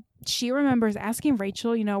 she remembers asking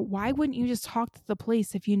Rachel, why wouldn't you just talk to the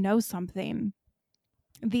police if you know something?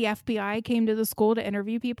 The FBI came to the school to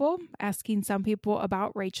interview people, asking some people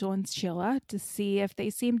about Rachel and Sheila to see if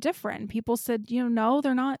they seemed different. People said, no,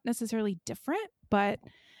 they're not necessarily different, but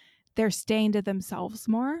they're staying to themselves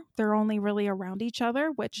more. They're only really around each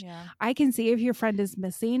other, which I can see if your friend is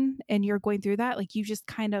missing and you're going through that, like you just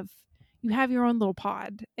you have your own little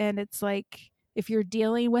pod. And it's like, if you're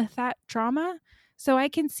dealing with that trauma, so I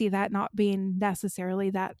can see that not being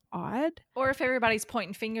necessarily that odd. Or if everybody's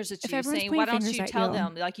pointing fingers at you saying, why don't you tell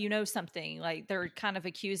them, like, something, like they're kind of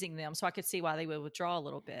accusing them. So I could see why they would withdraw a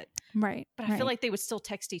little bit. Right. But I feel like they would still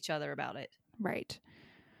text each other about it. Right.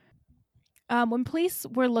 When police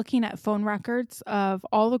were looking at phone records of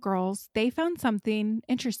all the girls, they found something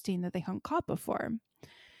interesting that they hadn't caught before.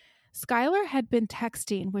 Skylar had been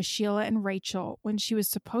texting with Sheila and Rachel when she was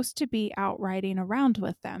supposed to be out riding around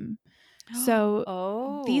with them.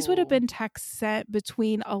 So these would have been texts sent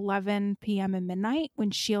between 11 p.m. and midnight when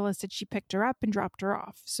Sheila said she picked her up and dropped her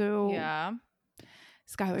off. So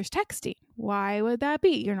Skylar's texting. Why would that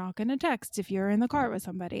be? You're not going to text if you're in the car with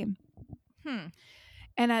somebody.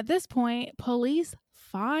 And at this point, police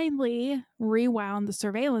finally rewound the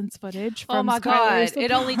surveillance footage from Skylar's apartment.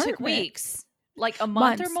 It only took weeks. Like a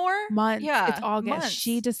month or more? Months. Yeah. It's August. Months.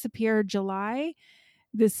 She disappeared July.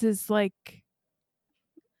 This is like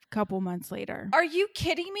a couple months later. Are you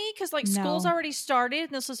kidding me? Because school's already started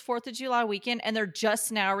and this was 4th of July weekend and they're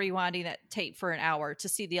just now rewinding that tape for an hour to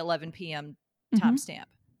see the 11 p.m. timestamp.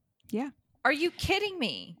 Yeah. Are you kidding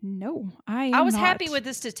me? No, I was happy with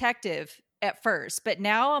this detective at first, but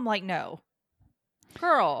now I'm like, no.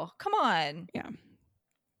 Girl, come on. Yeah.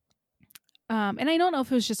 And I don't know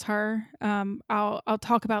if it was just her. I'll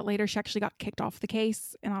talk about later. She actually got kicked off the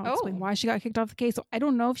case, and I'll explain why she got kicked off the case. So I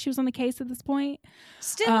don't know if she was on the case at this point.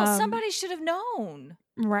 Still, somebody should have known.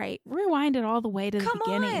 Right. Rewind it all the way to the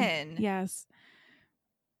beginning. Come on. Yes.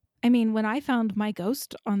 I mean, when I found my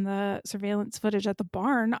ghost on the surveillance footage at the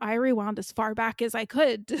barn, I rewound as far back as I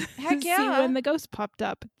could to see when the ghost popped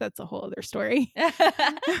up. That's a whole other story.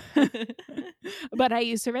 But I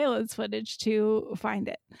used surveillance footage to find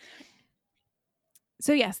it.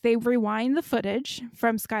 So yes, they rewind the footage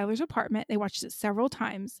from Skylar's apartment. They watched it several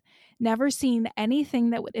times, never seen anything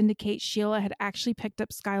that would indicate Sheila had actually picked up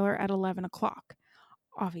Skylar at 11 o'clock.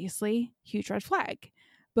 Obviously, huge red flag.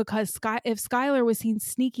 Because if Skylar was seen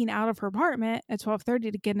sneaking out of her apartment at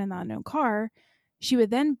 12:30 to get in the unknown car, she would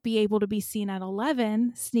then be able to be seen at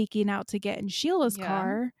 11 sneaking out to get in Sheila's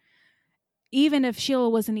car, even if Sheila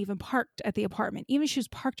wasn't even parked at the apartment. Even if she was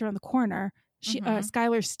parked around the corner,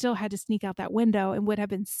 Skylar still had to sneak out that window and would have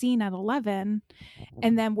been seen at 11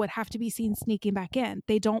 and then would have to be seen sneaking back in.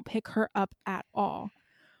 They don't pick her up at all.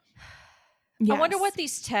 Yes. I wonder what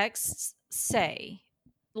these texts say.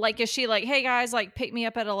 Like, is she like, hey guys, like pick me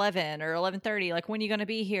up at 11 or 11:30? Like, when are you going to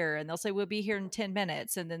be here? And they'll say, we'll be here in 10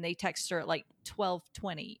 minutes. And then they text her at like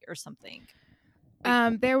 12:20 or something.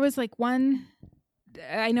 There was like one,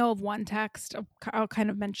 I know of one text. I'll kind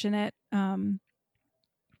of mention it.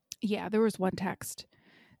 Yeah, there was one text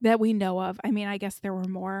that we know of. I mean, I guess there were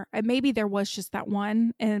more. Maybe there was just that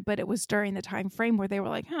one, but it was during the time frame where they were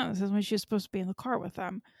like, this is when she was supposed to be in the car with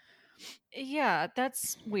them. Yeah,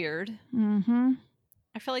 that's weird. Mm-hmm.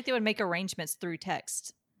 I feel like they would make arrangements through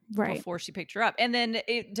text before she picked her up. And then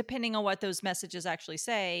depending on what those messages actually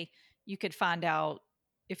say, you could find out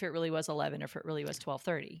if it really was 11 or if it really was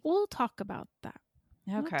 12:30. We'll talk about that.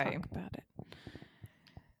 Okay. We'll talk about it.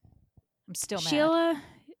 I'm still mad.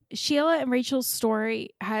 Sheila and Rachel's story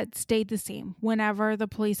had stayed the same whenever the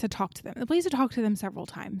police had talked to them. The police had talked to them several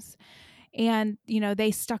times. And,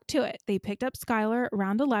 they stuck to it. They picked up Skylar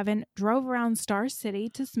around 11, drove around Star City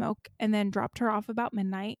to smoke, and then dropped her off about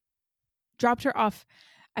midnight. Dropped her off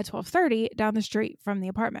at 12:30 down the street from the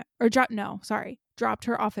apartment. Dropped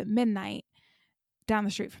her off at midnight down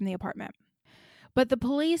the street from the apartment. But the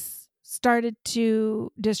police started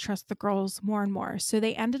to distrust the girls more and more. So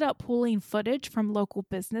they ended up pulling footage from local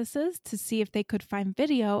businesses to see if they could find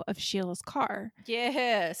video of Sheila's car.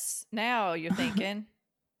 Yes. Now you're thinking.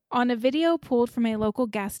 On a video pulled from a local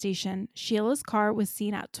gas station, Sheila's car was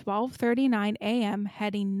seen at 12:39 a.m.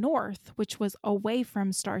 heading north, which was away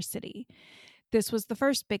from Star City. This was the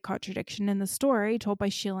first big contradiction in the story told by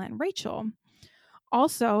Sheila and Rachel.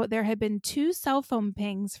 Also, there had been 2 cell phone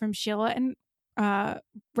pings from Sheila and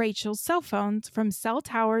Rachel's cell phones from cell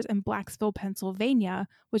towers in Blacksville, Pennsylvania,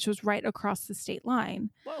 which was right across the state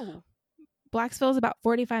line. Whoa. Blacksville is about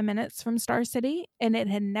 45 minutes from Star City, and it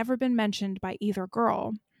had never been mentioned by either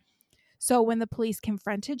girl. So when the police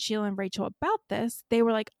confronted Sheila and Rachel about this, they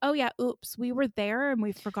were like, oh yeah, oops, we were there and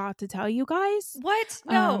we forgot to tell you guys. What?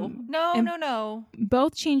 No.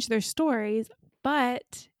 Both changed their stories,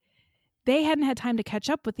 but they hadn't had time to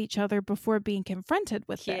catch up with each other before being confronted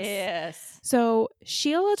with this. Yes. So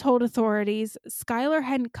Sheila told authorities Skylar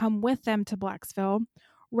hadn't come with them to Blacksville.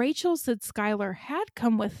 Rachel said Skylar had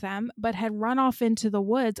come with them, but had run off into the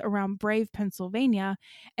woods around Brave, Pennsylvania,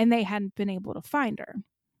 and they hadn't been able to find her.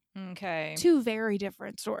 Okay. 2 very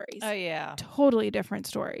different stories. Oh, yeah. Totally different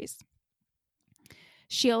stories.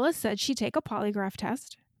 Sheila said she'd take a polygraph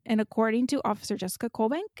test, and according to Officer Jessica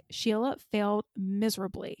Colbank, Sheila failed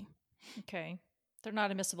miserably. Okay. They're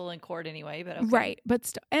not admissible in court anyway, but okay. Right.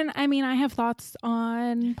 But and I mean, I have thoughts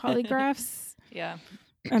on polygraphs. Yeah.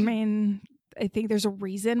 I mean, I think there's a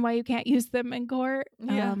reason why you can't use them in court.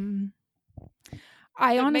 Yeah.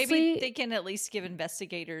 I honestly, maybe they can at least give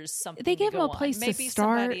investigators something. They give them a place to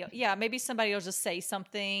start. Maybe somebody will just say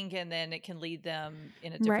something, and then it can lead them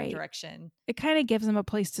in a different direction. It kind of gives them a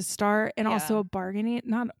place to start, and also a bargaining,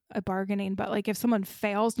 not a bargaining, but like if someone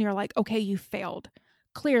fails, and you're like, okay, you failed.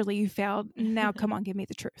 Clearly, you failed. Now, come on, give me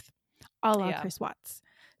the truth. A la Chris Watts.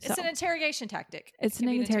 So, it's an interrogation tactic. It's an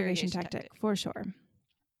interrogation tactic for sure.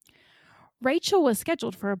 Rachel was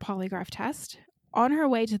scheduled for a polygraph test. On her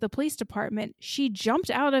way to the police department, she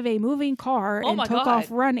jumped out of a moving car and took off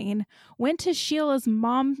running, went to Sheila's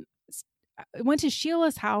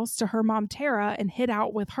house to her mom, Tara, and hid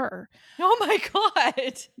out with her. Oh my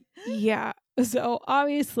God. Yeah. So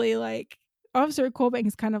obviously, like, Officer Colbank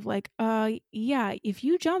is kind of like, yeah, if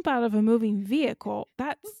you jump out of a moving vehicle,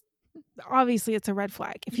 that's obviously it's a red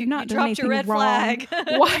flag. If you've not done anything wrong, flag.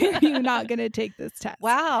 Why are you not going to take this test?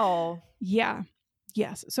 Wow. Yeah.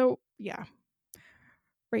 Yes. So yeah.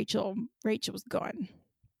 Rachel was gone.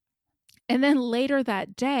 And then later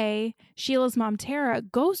that day, Sheila's mom, Tara,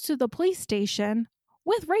 goes to the police station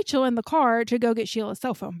with Rachel in the car to go get Sheila's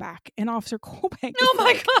cell phone back. And Officer Colbank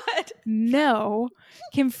God. No,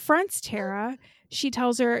 confronts Tara. She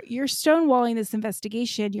tells her, you're stonewalling this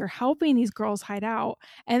investigation. You're helping these girls hide out.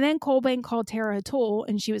 And then Colbank called Tara a tool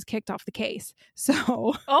and she was kicked off the case.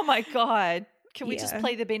 So. Oh my God. Can we just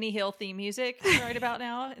play the Benny Hill theme music right about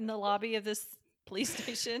now in the lobby of this police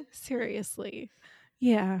station? Seriously.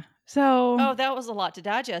 Yeah. So. Oh, that was a lot to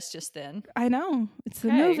digest just then. I know. It's a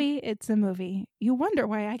movie. It's a movie. You wonder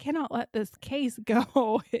why I cannot let this case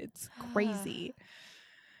go. It's crazy.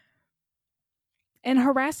 And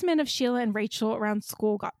harassment of Sheila and Rachel around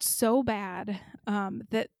school got so bad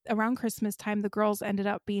that around Christmas time, the girls ended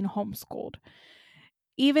up being homeschooled.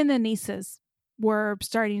 Even the nieces were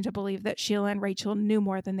starting to believe that Sheila and Rachel knew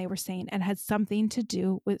more than they were saying and had something to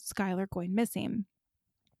do with Skylar going missing.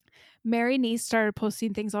 Mary Neese started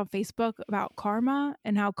posting things on Facebook about karma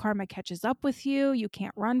and how karma catches up with you. You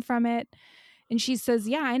can't run from it. And she says,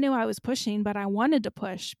 yeah, I knew I was pushing, but I wanted to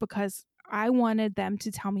push because I wanted them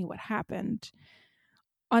to tell me what happened.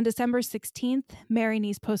 On December 16th, Mary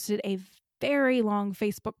Neese posted a very long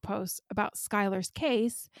Facebook post about Skylar's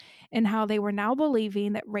case and how they were now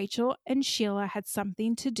believing that Rachel and Sheila had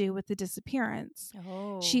something to do with the disappearance.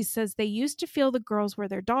 Oh. She says they used to feel the girls were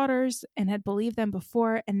their daughters and had believed them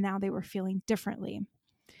before, and now they were feeling differently.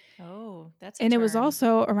 Oh, that's and it was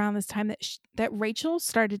also around this time that Rachel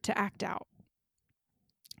started to act out.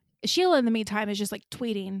 Sheila, in the meantime, is just like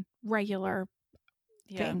tweeting regular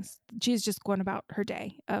things. She's just going about her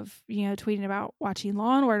day of, tweeting about watching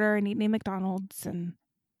Law and Order and eating McDonald's, and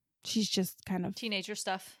she's just kind of teenager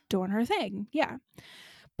stuff, doing her thing. Yeah.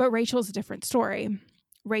 But Rachel's a different story.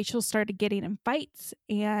 Rachel started getting in fights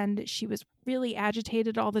and she was really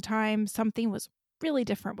agitated all the time. Something was really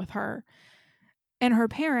different with her. And her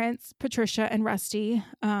parents, Patricia and Rusty,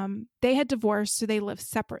 they had divorced, so they lived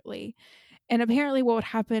separately. And apparently what would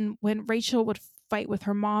happen when Rachel would fight with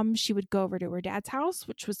her mom, she would go over to her dad's house,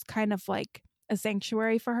 which was kind of like a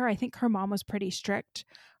sanctuary for her. I think her mom was pretty strict.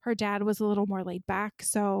 Her dad was a little more laid back.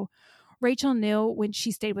 So Rachel knew when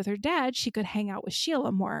she stayed with her dad, she could hang out with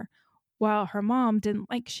Sheila more, while her mom didn't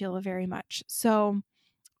like Sheila very much. So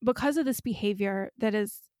because of this behavior that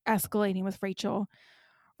is escalating with Rachel,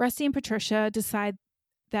 Rusty and Patricia decide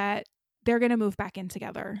that they're going to move back in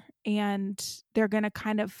together, and they're going to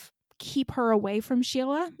kind of keep her away from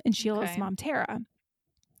Sheila and Sheila's mom, Tara.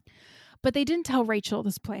 But they didn't tell Rachel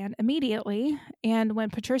this plan immediately. And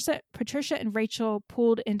when Patricia and Rachel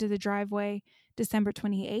pulled into the driveway December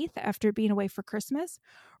 28th after being away for Christmas,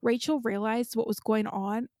 Rachel realized what was going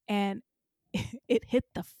on, and it hit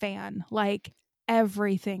the fan. Like,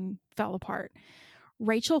 everything fell apart.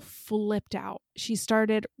 Rachel flipped out. She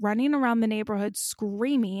started running around the neighborhood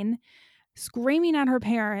screaming at her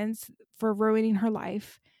parents for ruining her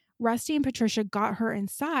life. Rusty and Patricia got her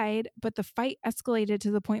inside, but the fight escalated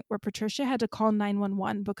to the point where Patricia had to call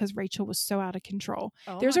 911 because Rachel was so out of control.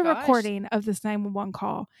 There's a recording of this 911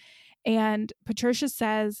 call, and Patricia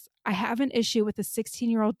says, "I have an issue with a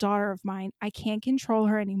 16-year-old daughter of mine. I can't control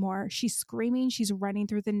her anymore. She's screaming. She's running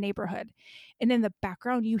through the neighborhood." And in the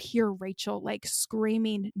background, you hear Rachel like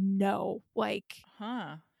screaming, "No," like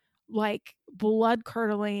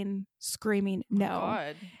blood-curdling, screaming, "No."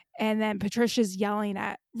 God. And then Patricia's yelling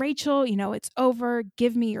at Rachel, "It's over.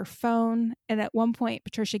 Give me your phone." And at one point,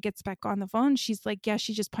 Patricia gets back on the phone. She's like, "Yeah,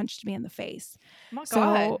 she just punched me in the face." Oh my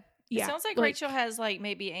God. Yeah, it sounds like Rachel has like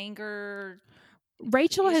maybe anger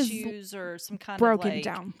issues or some kind broken of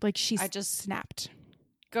down. Like she's just snapped.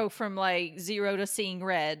 Go from like 0 to seeing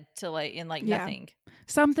red to like in like nothing.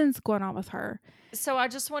 Something's going on with her. So I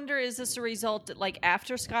just wonder, is this a result like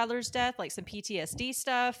after Skylar's death, like some PTSD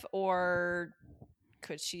stuff, or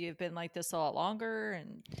could she have been like this a lot longer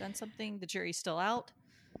and done something? The jury's still out.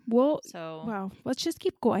 Well, let's just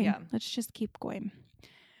keep going. Yeah. Let's just keep going.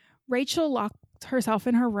 Rachel locked herself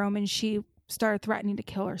in her room and she started threatening to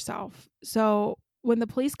kill herself. So when the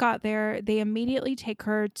police got there, they immediately take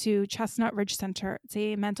her to Chestnut Ridge Center. It's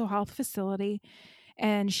a mental health facility,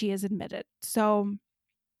 and she is admitted. So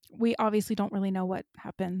we obviously don't really know what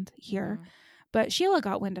happened here. Mm-hmm. But Sheila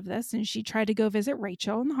got wind of this, and she tried to go visit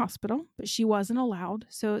Rachel in the hospital, but she wasn't allowed.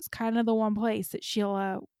 So it's kind of the one place that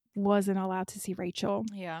Sheila wasn't allowed to see Rachel.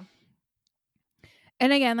 Yeah.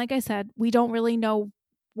 And again, like I said, we don't really know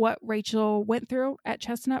what Rachel went through at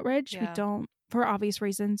Chestnut Ridge. Yeah. We don't, for obvious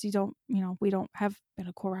reasons, we don't have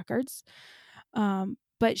medical records.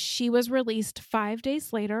 But she was released 5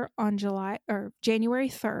 days later on January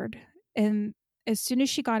 3rd. And as soon as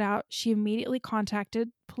she got out, she immediately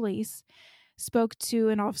contacted police, spoke to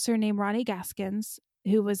an officer named Ronnie Gaskins,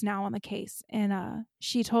 who was now on the case. And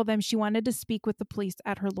she told them she wanted to speak with the police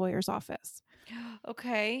at her lawyer's office.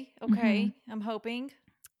 Okay. Mm-hmm. I'm hoping.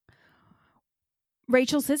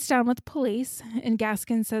 Rachel sits down with police, and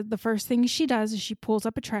Gaskin said the first thing she does is she pulls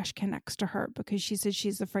up a trash can next to her because she said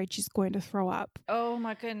she's afraid she's going to throw up. Oh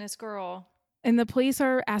my goodness, girl. And the police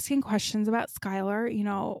are asking questions about Skylar.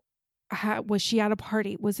 Was she at a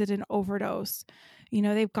party? Was it an overdose?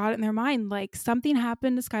 They've got it in their mind, like something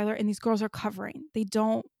happened to Skylar, and these girls are covering.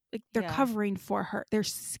 They're covering for her. They're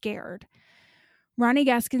scared. Ronnie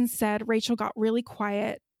Gaskin said Rachel got really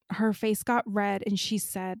quiet. Her face got red, and she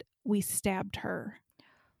said, "We stabbed her."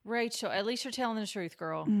 Rachel, at least you're telling the truth,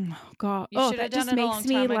 girl. Oh, God. That just makes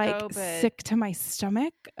me sick to my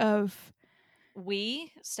stomach of...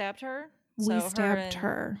 We stabbed her? We stabbed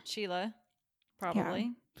her. Sheila, probably. Yeah.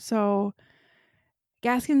 So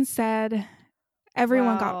Gaskin said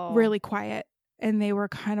everyone got really quiet, and they were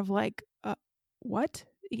kind of like, what?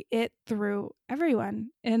 It threw everyone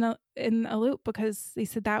in a loop because they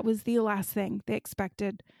said that was the last thing they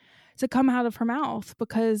expected to come out of her mouth,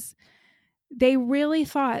 because they really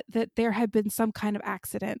thought that there had been some kind of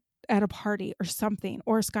accident at a party or something,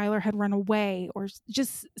 or Skylar had run away or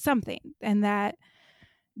just something, and that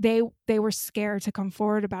they were scared to come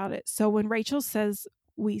forward about it. So when Rachel says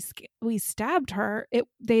we stabbed her,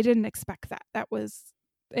 they didn't expect that. That was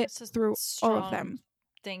it through all of them.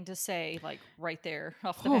 Thing to say, like right there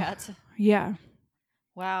off the bat. Yeah.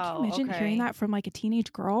 Wow. Can you imagine hearing that from like a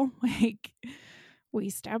teenage girl? Like, we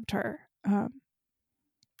stabbed her.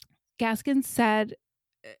 Gaskin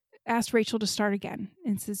asked Rachel to start again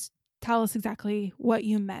and says, "Tell us exactly what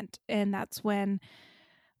you meant." And that's when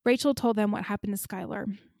Rachel told them what happened to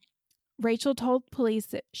Skylar. Rachel told police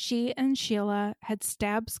that she and Sheila had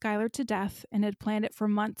stabbed Skylar to death and had planned it for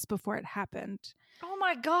months before it happened. Oh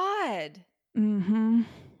my God. Mm-hmm.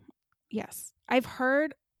 Yes. I've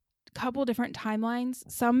heard a couple different timelines.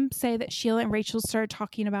 Some say that Sheila and Rachel started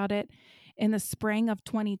talking about it in the spring of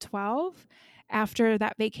 2012, after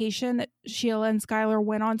that vacation that Sheila and Skylar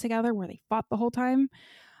went on together where they fought the whole time.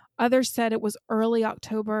 Others said it was early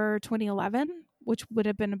October 2011, which would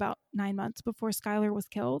have been about 9 months before Skylar was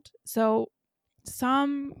killed. So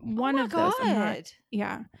one of those.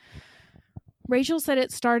 Yeah. Rachel said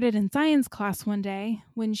it started in science class one day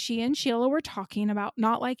when she and Sheila were talking about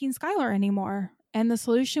not liking Skylar anymore. and the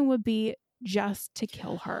solution would be just to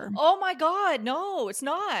kill her. Oh my God, no, it's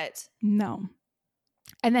not. No.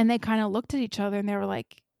 And then they kind of looked at each other and they were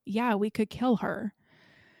like, yeah, we could kill her.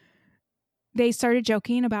 They started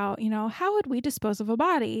joking about, how would we dispose of a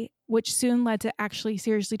body, which soon led to actually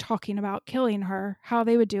seriously talking about killing her, how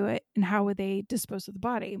they would do it, and how would they dispose of the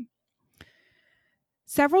body.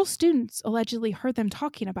 Several students allegedly heard them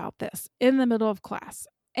talking about this in the middle of class,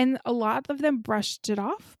 and a lot of them brushed it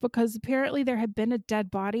off because apparently there had been a dead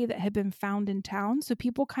body that had been found in town. So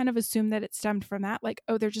people kind of assumed that it stemmed from that. Like,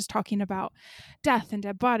 oh, they're just talking about death and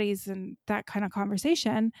dead bodies and that kind of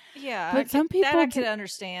conversation. Yeah. But some people... I can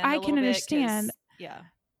understand. I can understand. Yeah.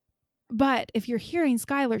 But if you're hearing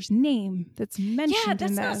Skylar's name that's mentioned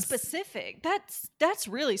that's in this... not specific. That's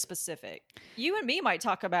really specific. You and me might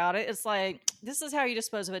talk about it. It's like, this is how you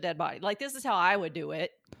dispose of a dead body. Like, this is how I would do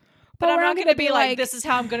it. But I'm not going to be like, this is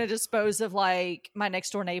how I'm going to dispose of, like, my next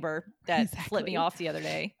door neighbor that flipped me off the other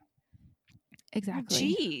day.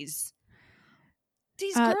 Exactly. Jeez.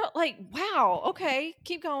 These girls, like, wow. Okay.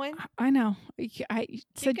 Keep going. I know. I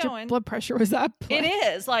said your blood pressure was up. It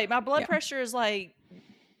is. Like, my blood pressure is, like,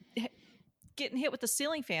 getting hit with the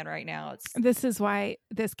ceiling fan right now. This is why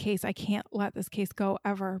this case, I can't let this case go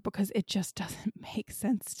ever because it just doesn't make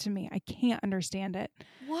sense to me. I can't understand it.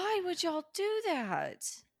 Why would y'all do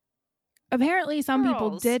that? Apparently, some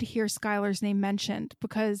people did hear Skylar's name mentioned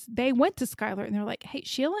because they went to Skylar and they're like, hey,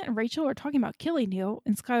 Sheila and Rachel are talking about killing you.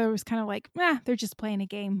 And Skylar was kind of like, they're just playing a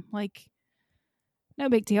game. Like, no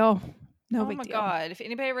big deal. No big deal. Oh, my God. If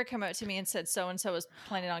anybody ever come up to me and said so-and-so is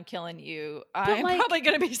planning on killing you, I'm probably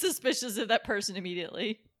going to be suspicious of that person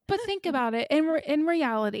immediately. But think about it. In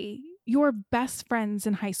reality, your best friends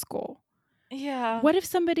in high school. Yeah. What if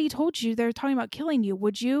somebody told you they're talking about killing you?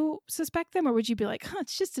 Would you suspect them or would you be like,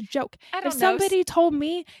 it's just a joke? If somebody told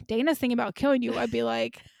me Dana's thinking about killing you, I'd be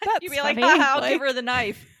like, that's You'd be funny. Like, I'll give her the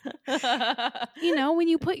knife. When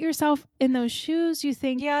you put yourself in those shoes, you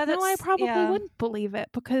think, no, I probably wouldn't believe it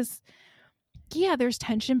because, there's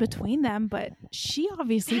tension between them, but she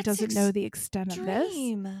obviously doesn't know the extent of this.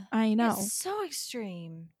 I know. It's so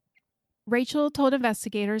extreme. Rachel told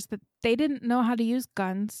investigators that they didn't know how to use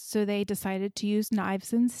guns, so they decided to use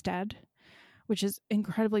knives instead, which is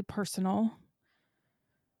incredibly personal.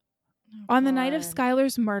 On the night of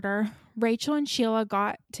Skylar's murder, Rachel and Sheila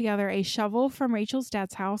got together a shovel from Rachel's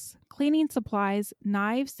dad's house, cleaning supplies,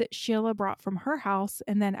 knives that Sheila brought from her house,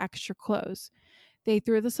 and then extra clothes. They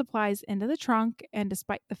threw the supplies into the trunk, and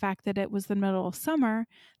despite the fact that it was the middle of summer,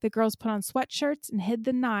 the girls put on sweatshirts and hid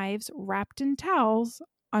the knives wrapped in towels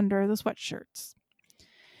under the sweatshirts.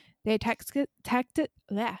 They texted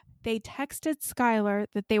Skylar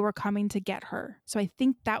that they were coming to get her. So I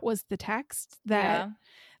think that was the text that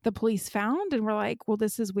the police found and were like, well,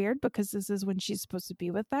 this is weird because this is when she's supposed to be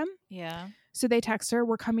with them. Yeah. So they text her,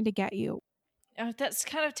 we're coming to get you. Oh, that's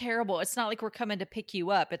kind of terrible. It's not like we're coming to pick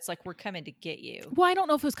you up. It's like we're coming to get you. Well, I don't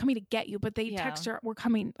know if it was coming to get you, but they text her, we're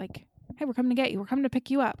coming, like, hey, we're coming to get you. We're coming to pick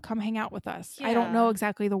you up. Come hang out with us. Yeah. I don't know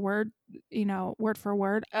exactly the word, word for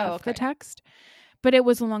word of the text, but it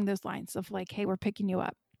was along those lines of like, hey, we're picking you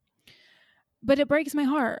up. But it breaks my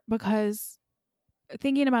heart because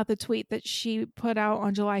thinking about the tweet that she put out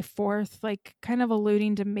on July 4th, like kind of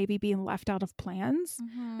alluding to maybe being left out of plans,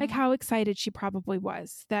 like how excited she probably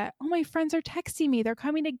was that, oh, my friends are texting me. They're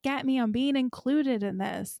coming to get me. I'm being included in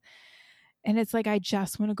this. And it's like, I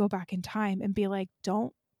just want to go back in time and be like,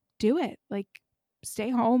 don't do it. Like,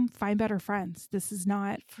 stay home, find better friends. This is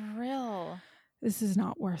not for real. This is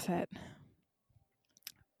not worth it.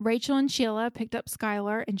 Rachel and Sheila picked up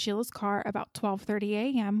Skylar in Sheila's car about 12:30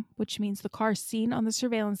 a.m., which means the car seen on the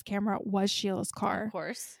surveillance camera was Sheila's car. Of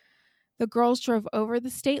course. The girls drove over the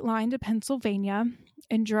state line to Pennsylvania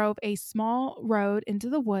and drove a small road into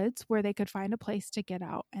the woods where they could find a place to get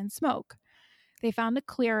out and smoke. They found a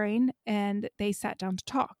clearing and they sat down to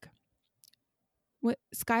talk.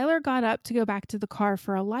 Skylar got up to go back to the car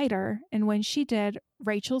for a lighter, and when she did,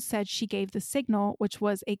 Rachel said she gave the signal, which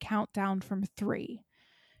was a countdown from 3.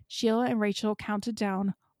 Sheila and Rachel counted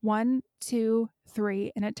down 1, 2,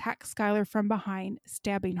 3 and attacked Skylar from behind,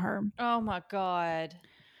 stabbing her. Oh my God.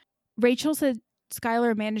 Rachel said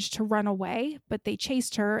Skylar managed to run away, but they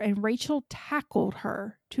chased her and Rachel tackled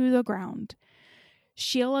her to the ground.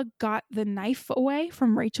 Sheila got the knife away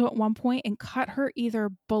from Rachel at one point and cut her either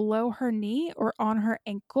below her knee or on her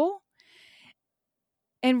ankle.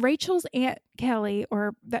 And Rachel's Aunt Kelly,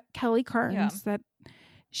 or that Kelly Kearns, that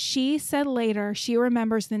she said later she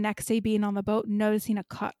remembers the next day being on the boat and noticing a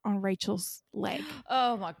cut on Rachel's leg.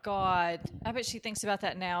 Oh my God. I bet she thinks about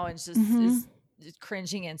that now and just is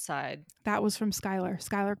cringing inside. That was from Skylar.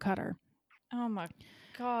 Skylar cut her. Oh my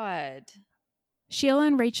God. Sheila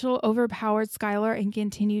and Rachel overpowered Skylar and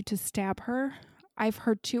continued to stab her. I've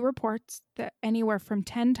heard 2 reports that anywhere from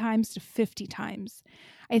 10 times to 50 times.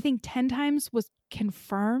 I think 10 times was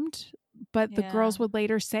confirmed, but the girls would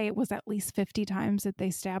later say it was at least 50 times that they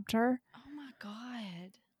stabbed her. Oh my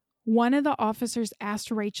God. One of the officers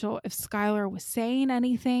asked Rachel if Skylar was saying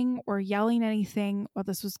anything or yelling anything while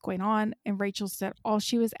this was going on, and Rachel said all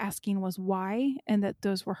she was asking was why, and that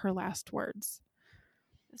those were her last words.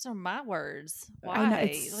 Those are my words. Why? I know,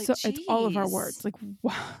 it's all of our words. Like,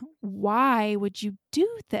 why would you do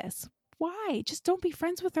this? Why? Just don't be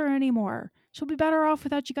friends with her anymore. She'll be better off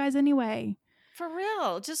without you guys anyway. For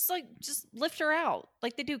real. Just lift her out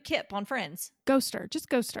like they do Kip on Friends. Ghost her. Just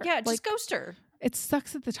ghost her. Yeah, just ghost her. It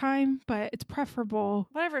sucks at the time, but it's preferable.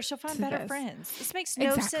 Whatever. She'll find better friends. This makes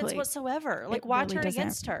no sense whatsoever. Like, why turn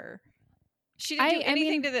against her? She didn't do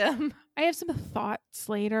anything to them. I have some thoughts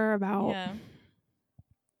later about... Yeah.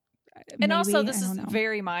 And also, this is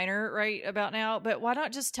very minor right about now, but why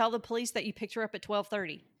not just tell the police that you picked her up at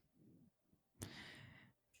 12:30?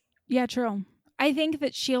 Yeah, true. I think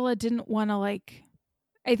that Sheila didn't want to, like,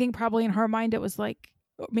 I think probably in her mind it was like,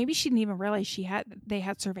 maybe she didn't even realize they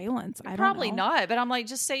had surveillance. I don't know. Probably not, but I'm like,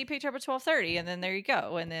 just say you picked her up at 12:30 and then there you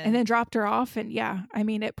go. And then dropped her off. And yeah, I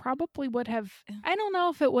mean, it probably would have, I don't know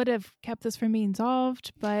if it would have kept this from being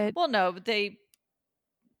solved, but. Well, no, but maybe.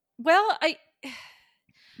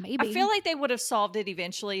 I feel like they would have solved it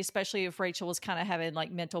eventually, especially if Rachel was kind of having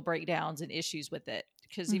like mental breakdowns and issues with it,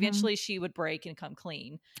 because eventually she would break and come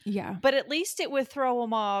clean. Yeah. But at least it would throw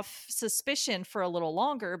them off suspicion for a little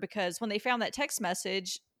longer, because when they found that text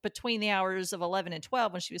message between the hours of 11 and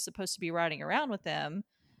 12, when she was supposed to be riding around with them.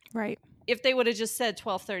 Right. If they would have just said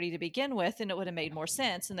 12:30 to begin with, then it would have made more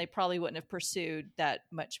sense and they probably wouldn't have pursued that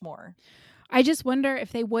much more. I just wonder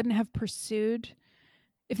if they wouldn't have pursued,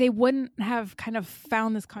 if they wouldn't have kind of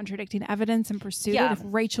found this contradicting evidence and pursued it, if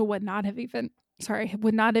Rachel would not have even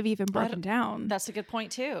broken down. That's a good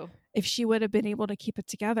point too. If she would have been able to keep it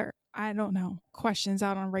together. I don't know. Questions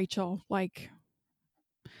out on Rachel. Like,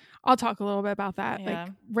 I'll talk a little bit about that. Yeah.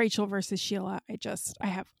 Like Rachel versus Sheila. I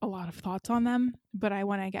have a lot of thoughts on them, but I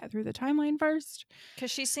want to get through the timeline first. Because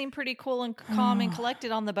she seemed pretty cool and calm and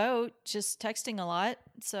collected on the boat, just texting a lot.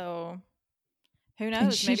 So who knows?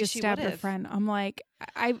 And she just stabbed her friend. I'm like,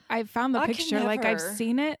 I found the picture. Like, I've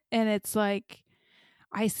seen it, and it's like,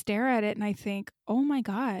 I stare at it and I think, oh my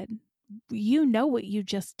God, you know what you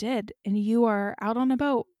just did, and you are out on a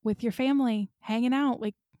boat with your family hanging out.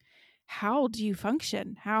 Like, how do you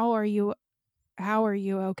function? How are you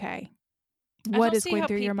okay? What is going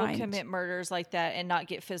through your mind? I don't see how people commit murders like that and not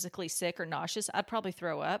get physically sick or nauseous. I'd probably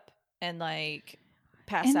throw up and like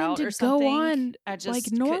pass out or something. Go on I just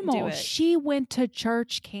like normal. Do it. She went to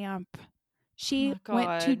church camp. She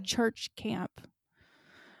went to church camp,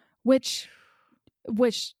 which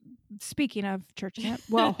speaking of church camp,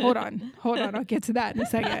 well, hold on, I'll get to that in a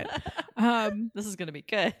second. This is going to be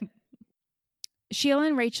good. Sheila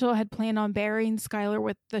and Rachel had planned on burying Skylar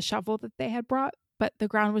with the shovel that they had brought, but the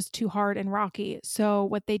ground was too hard and rocky. So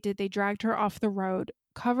what they did, they dragged her off the road,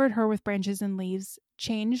 covered her with branches and leaves,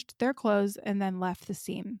 changed their clothes, and then left the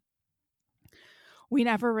scene. We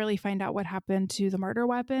never really find out what happened to the murder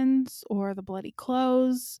weapons or the bloody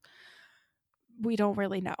clothes. We don't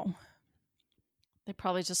really know. They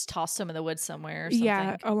probably just tossed them in the woods somewhere or something.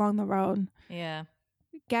 Yeah, along the road. Yeah.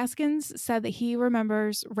 Gaskins said that he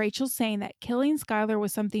remembers Rachel saying that killing Skylar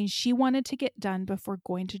was something she wanted to get done before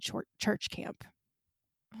going to church camp.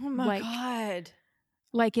 Oh my God.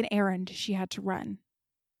 Like an errand she had to run.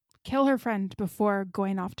 Kill her friend before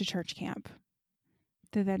going off to church camp.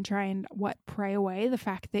 To then try and, pray away the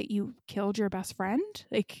fact that you killed your best friend?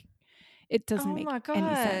 Like, it doesn't make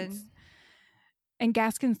any sense. And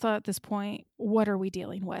Gaskins thought at this point, what are we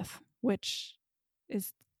dealing with? Which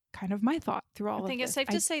is kind of my thought through all of this. I think it's safe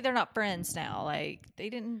to say they're not friends now. Like, they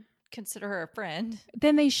didn't consider her a friend.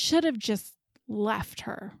 Then they should have just left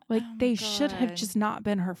her. Like, they should have just not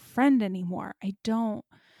been her friend anymore.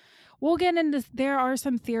 We'll get into, there are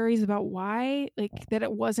some theories about why, like, that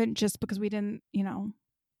it wasn't just because we didn't,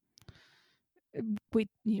 we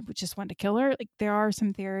just wanted to kill her. Like, there are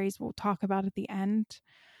some theories we'll talk about at the end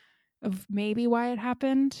of maybe why it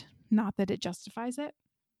happened. Not that it justifies it.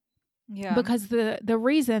 Yeah. Because the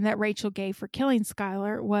reason that Rachel gave for killing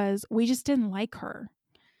Skylar was we just didn't like her.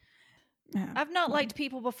 I've not liked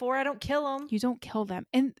people before. I don't kill them. You don't kill them.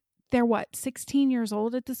 And they're 16 years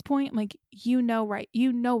old at this point? Like,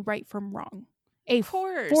 right from wrong. Of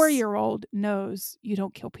course. 4-year-old knows you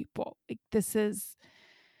don't kill people. Like,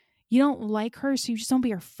 you don't like her, so you just don't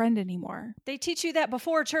be her friend anymore. They teach you that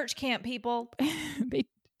before church camp, people. They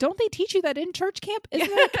don't they teach you that in church camp? Isn't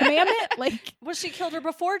that a commandment? Like, well, she killed her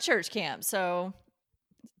before church camp, so.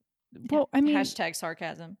 Well, I mean, hashtag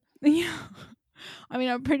sarcasm. Yeah. I mean,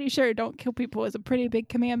 I'm pretty sure don't kill people is a pretty big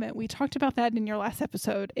commandment. We talked about that in your last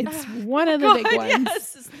episode. It's one of the big ones.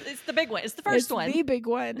 Yes, it's the big one. It's the first one. The big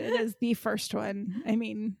one. It is the first one. I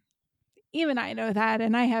mean, even I know that,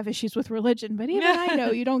 and I have issues with religion, but even I know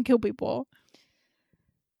you don't kill people.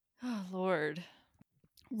 Oh, Lord.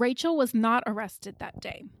 Rachel was not arrested that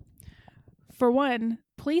day. For one,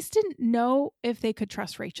 police didn't know if they could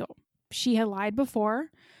trust Rachel. She had lied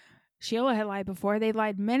before. Sheila had lied before. They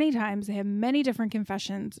lied many times. They had many different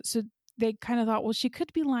confessions. So they kind of thought, well, she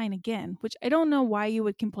could be lying again, which I don't know why you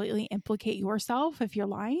would completely implicate yourself if you're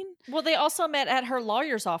lying. Well, they also met at her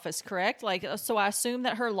lawyer's office, correct? Like, so I assume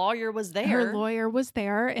that her lawyer was there. Her lawyer was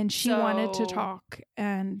there, and she wanted to talk.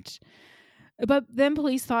 But then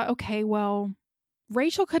police thought, okay, well,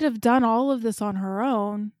 Rachel could have done all of this on her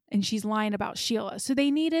own, and she's lying about Sheila. So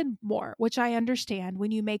they needed more, which I understand.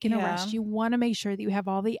 When you make an arrest, you want to make sure that you have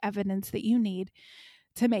all the evidence that you need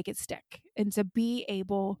to make it stick and to be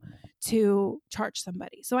able to charge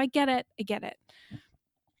somebody. So I get it.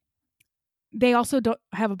 They also don't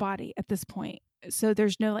have a body at this point. So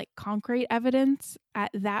there's no like concrete evidence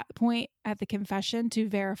at that point at the confession to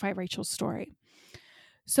verify Rachel's story.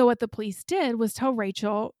 So what the police did was tell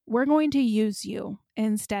Rachel, we're going to use you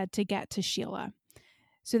instead to get to Sheila.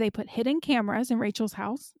 So they put hidden cameras in Rachel's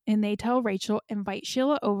house, and they tell Rachel, invite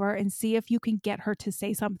Sheila over and see if you can get her to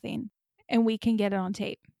say something, and we can get it on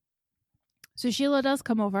tape. So Sheila does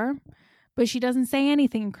come over, but she doesn't say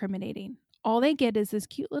anything incriminating. All they get is this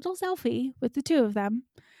cute little selfie with the two of them.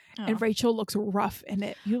 Oh. And Rachel looks rough in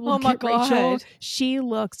it. You look at Rachel.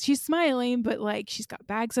 She's smiling, but like she's got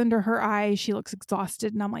bags under her eyes. She looks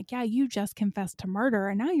exhausted. And I'm like, yeah, you just confessed to murder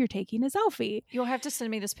and now you're taking a selfie. You'll have to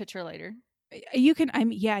send me this picture later. You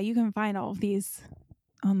can, you can find all of these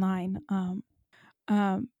online.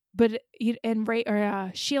 But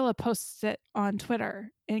Sheila posts it on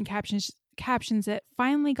Twitter and captions it,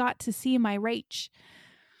 finally got to see my Rach.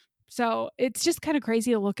 So it's just kind of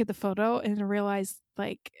crazy to look at the photo and to realize,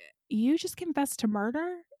 like, you just confessed to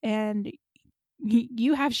murder and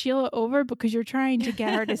you have Sheila over because you're trying to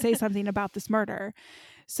get her to say something about this murder.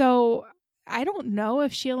 So I don't know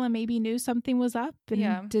if Sheila maybe knew something was up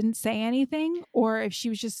and didn't say anything, or if she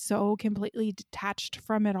was just so completely detached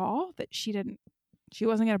from it all that she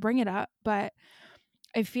wasn't going to bring it up. But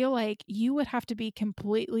I feel like you would have to be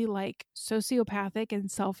completely like sociopathic and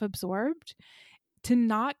self-absorbed to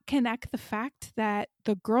not connect the fact that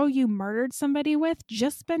the girl you murdered somebody with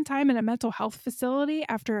just spent time in a mental health facility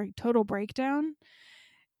after a total breakdown.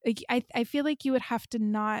 Like, I feel like you would have to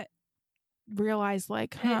not realize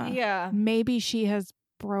like, maybe she has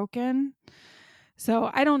broken.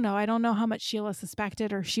 So I don't know. I don't know how much Sheila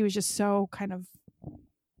suspected, or she was just so kind of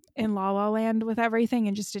in La La Land with everything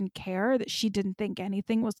and just didn't care, that she didn't think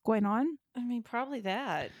anything was going on. I mean, probably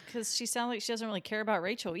that, because she sounds like she doesn't really care about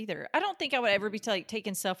Rachel either. I don't think I would ever be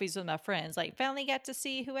taking selfies with my friends. Like, finally got to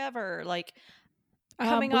see whoever. Like,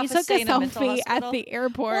 coming off of staying in a mental hospital at the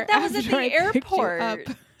airport. Well, that was at the airport.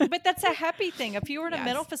 But that's a happy thing. If you were in a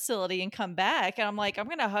mental facility and come back, and I'm like, I'm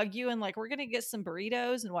going to hug you and like we're going to get some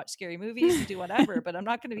burritos and watch scary movies and do whatever. But I'm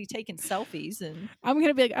not going to be taking selfies. And I'm going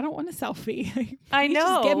to be like, I don't want a selfie. I know.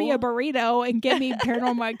 Just give me a burrito and give me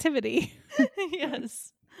Paranormal Activity.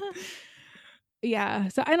 Yes. Yeah.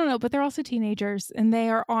 So I don't know, but they're also teenagers and they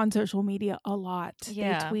are on social media a lot.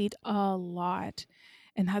 Yeah. They tweet a lot.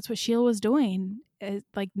 And that's what Sheila was doing.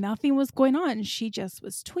 Like nothing was going on. She just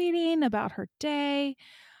was tweeting about her day.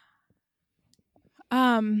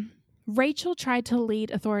 Rachel tried to lead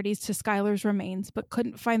authorities to Skylar's remains, but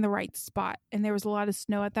couldn't find the right spot. And there was a lot of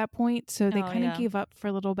snow at that point. So they kind of gave up for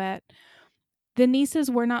a little bit. The Neeses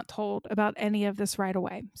were not told about any of this right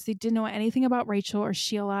away. So they didn't know anything about Rachel or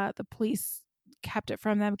Sheila. The police kept it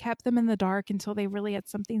from them, kept them in the dark until they really had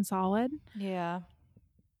something solid. Yeah.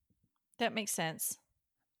 That makes sense.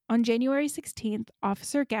 On January 16th,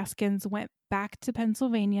 Officer Gaskins went back to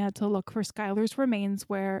Pennsylvania to look for Skylar's remains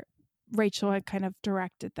where Rachel had kind of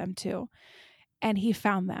directed them to, and he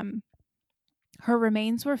found them. Her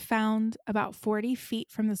remains were found about 40 feet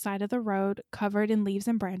from the side of the road, covered in leaves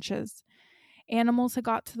and branches. Animals had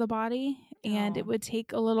got to the body, and it would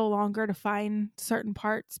take a little longer to find certain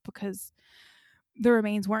parts because the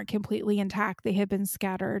remains weren't completely intact. They had been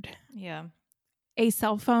scattered. Yeah. A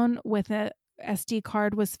cell phone with a SD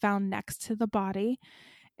card was found next to the body,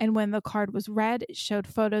 and when the card was read, it showed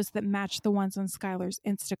photos that matched the ones on Skylar's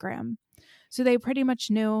Instagram. So they pretty much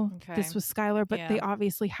knew this was Skylar, but they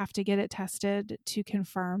obviously have to get it tested to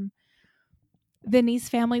confirm. The Neese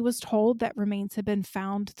family was told that remains had been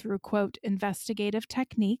found through, quote, investigative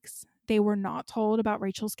techniques. They were not told about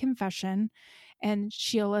Rachel's confession and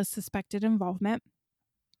Sheila's suspected involvement.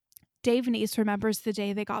 Dave Neese remembers the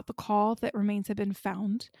day they got the call that remains had been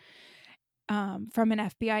found from an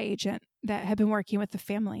FBI agent that had been working with the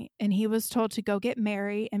family. And he was told to go get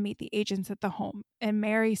Mary and meet the agents at the home. And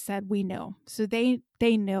Mary said, we know. So they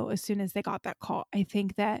knew as soon as they got that call. I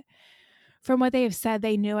think that from what they have said,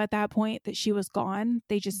 they knew at that point that she was gone.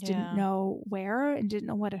 They just didn't know where and didn't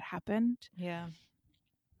know what had happened. Yeah.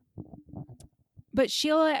 But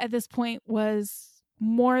Sheila at this point was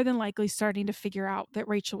more than likely starting to figure out that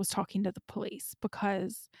Rachel was talking to the police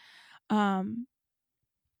because in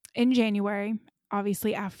January,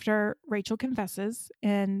 obviously after Rachel confesses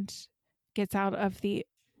and gets out of the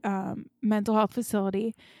mental health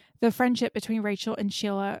facility, the friendship between Rachel and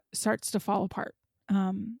Sheila starts to fall apart.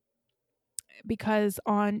 Because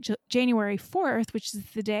on January 4th, which is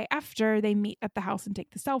the day after they meet at the house and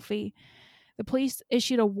take the selfie, the police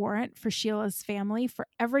issued a warrant for Sheila's family for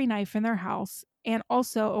every knife in their house and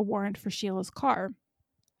also a warrant for Sheila's car.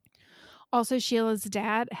 Also, Sheila's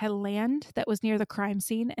dad had land that was near the crime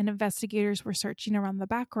scene, and investigators were searching around the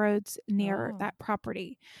back roads near that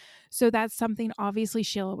property. So that's something obviously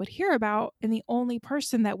Sheila would hear about, and the only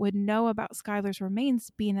person that would know about Skylar's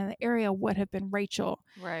remains being in the area would have been Rachel.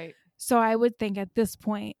 Right. So I would think at this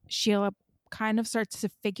point, Sheila kind of starts to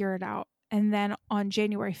figure it out. And then on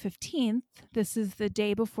January 15th, this is the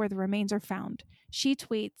day before the remains are found, she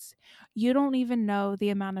tweets, "You don't even know the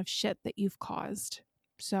amount of shit that you've caused."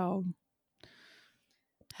 So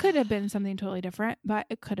could have been something totally different, but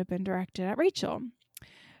it could have been directed at Rachel,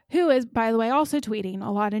 who is, by the way, also tweeting a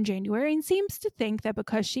lot in January and seems to think that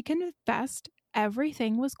because she confessed,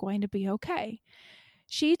 everything was going to be okay.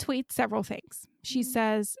 She tweets several things. She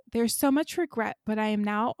says, "There's so much regret, but I am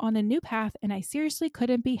now on a new path and I seriously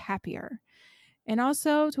couldn't be happier." And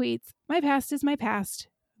also tweets, "My past is my past.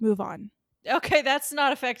 Move on." Okay, that's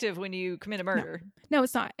not effective when you commit a murder. No,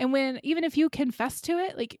 it's not. And even if you confess to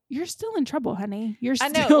it, like, you're still in trouble, honey. You're I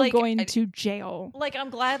know, still like, going to jail. Like, I'm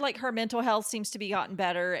glad like her mental health seems to be gotten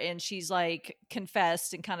better and she's like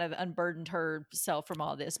confessed and kind of unburdened herself from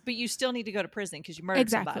all this. But you still need to go to prison because you murdered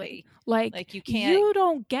somebody. Like you can't. You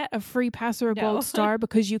don't get a free pass or a gold star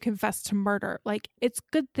because you confess to murder. Like, it's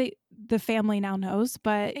good that the family now knows,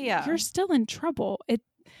 but you're still in trouble.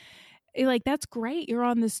 Like, that's great. You're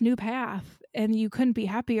on this new path and you couldn't be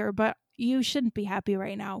happier, but you shouldn't be happy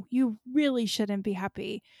right now. You really shouldn't be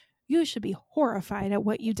happy. You should be horrified at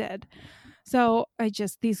what you did. So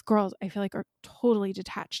these girls, I feel like, are totally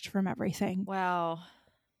detached from everything. Wow.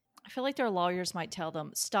 I feel like their lawyers might tell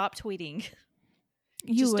them, stop tweeting.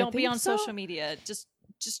 Just don't be on social media. Just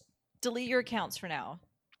delete your accounts for now.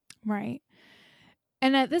 Right.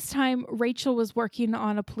 And at this time, Rachel was working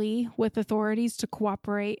on a plea with authorities to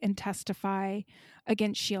cooperate and testify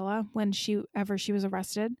against Sheila whenever she was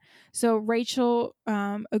arrested. So Rachel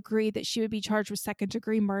agreed that she would be charged with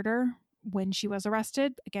second-degree murder when she was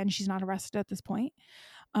arrested. Again, she's not arrested at this point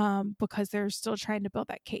because they're still trying to build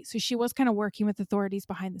that case. So she was kind of working with authorities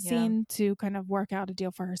behind the scene to kind of work out a deal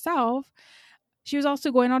for herself. She was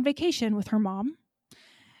also going on vacation with her mom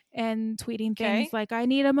and tweeting things like, "I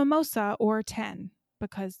need a mimosa or 10.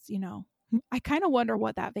 Because, I kind of wonder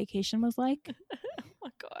what that vacation was like. Oh my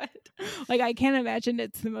God. Like, I can't imagine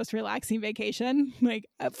it's the most relaxing vacation. Like,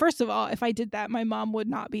 first of all, if I did that, my mom would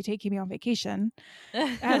not be taking me on vacation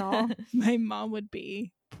at all. My mom would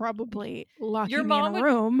be probably locking me in a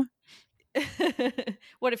room.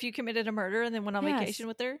 What if you committed a murder and then went on vacation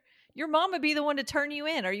with her? Your mom would be the one to turn you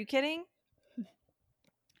in. Are you kidding?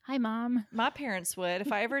 Hi, Mom. My parents would.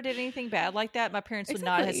 If I ever did anything bad like that, my parents would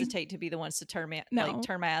not hesitate to be the ones to turn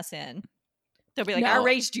my ass in. They'll be like, "I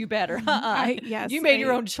raised you better. You made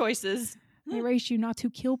your own choices. I raised you not to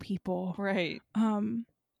kill people." Right.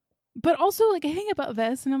 But also, like, I think about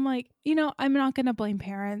this and I'm like, I'm not going to blame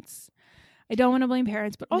parents. I don't want to blame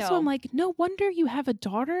parents. But also I'm like, no wonder you have a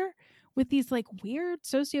daughter with these like weird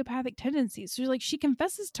sociopathic tendencies. So like, she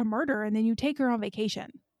confesses to murder and then you take her on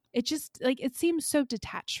vacation. It just, like, it seems so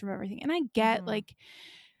detached from everything. And I get, like,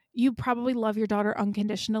 you probably love your daughter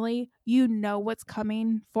unconditionally. You know what's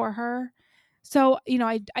coming for her. So,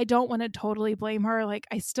 I don't want to totally blame her. Like,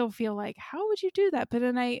 I still feel like, how would you do that? But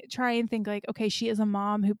then I try and think, like, okay, she is a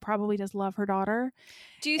mom who probably does love her daughter.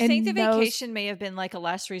 Do you think the vacation may have been like a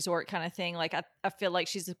last resort kind of thing? Like, I feel like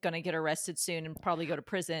she's going to get arrested soon and probably go to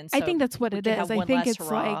prison. So I think that's what it is. I think it's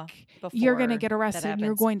like, you're going to get arrested and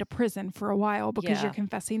you're going to prison for a while because you're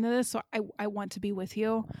confessing to this. So I want to be with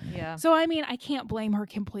you. Yeah. So, I mean, I can't blame her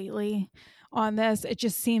completely on this. It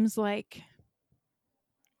just seems like,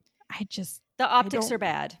 the optics are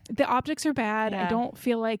bad. The optics are bad. Yeah. I don't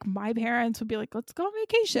feel like my parents would be like, let's go on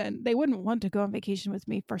vacation. They wouldn't want to go on vacation with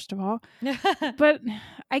me, first of all. But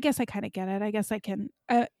I guess I kind of get it. I guess I can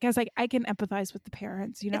empathize with the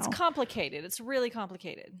parents, It's complicated. It's really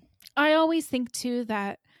complicated. I always think too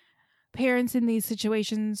that parents in these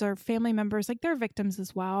situations or family members, like, they're victims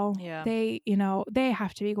as well. Yeah. They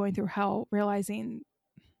have to be going through hell realizing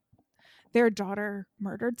their daughter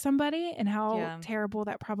murdered somebody and how terrible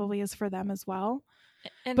that probably is for them as well.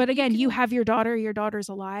 But again, you have your daughter's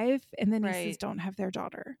alive, and the nieces don't have their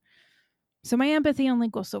daughter. So my empathy only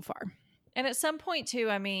goes so far. And at some point too,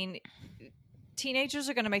 I mean, teenagers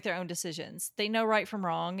are going to make their own decisions. They know right from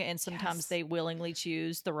wrong, and sometimes they willingly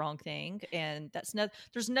choose the wrong thing, and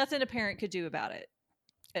there's nothing a parent could do about it.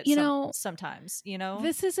 Sometimes,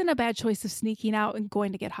 this isn't a bad choice of sneaking out and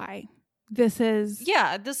going to get high. This is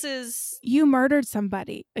you murdered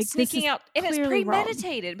somebody, like, sneaking out, and it's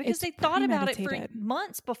premeditated because they thought about it for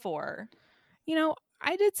months before.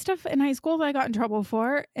 I did stuff in high school that I got in trouble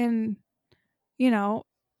for, and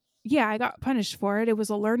I got punished for it. It was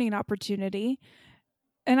a learning opportunity,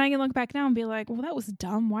 and I can look back now and be like, well, that was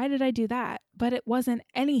dumb. Why did I do that? But it wasn't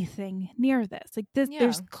anything near this. Like this,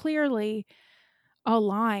 there's clearly a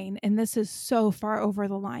line, and this is so far over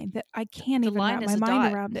the line that I can't even wrap my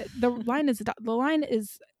mind around it. The line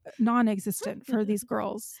is non-existent for these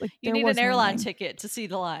girls. Like, you need an airline ticket to see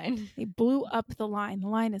the line. They blew up the line. The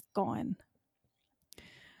line is gone.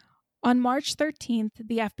 On March 13th,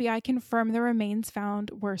 the FBI confirmed the remains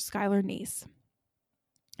found were Skylar Neese.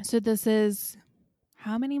 So this is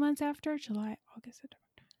how many months after? July, August, September.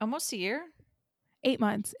 Almost a year. 8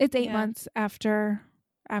 months. It's 8 months after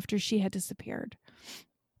she had disappeared.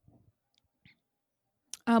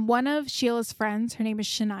 One of Sheila's friends, her name is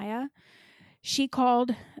Shania, she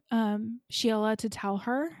called Sheila to tell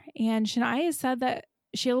her, and Shania said that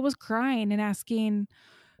Sheila was crying and asking,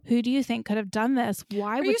 who do you think could have done this?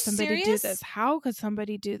 Why would somebody do this? How could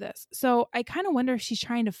somebody do this? So I kind of wonder if she's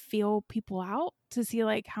trying to feel people out to see,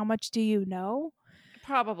 like, how much do you know?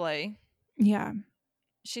 Probably. Yeah.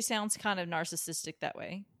 She sounds kind of narcissistic that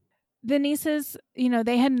way. The nieces,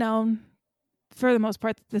 they had known for the most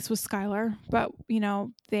part that this was Skylar, but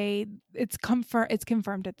it's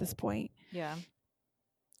confirmed at this point. Yeah.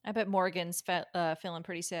 I bet Morgan's feeling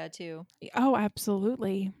pretty sad too. Oh,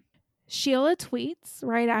 absolutely. Sheila tweets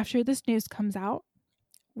right after this news comes out,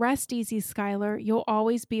 "Rest easy, Skylar. You'll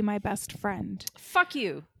always be my best friend." Fuck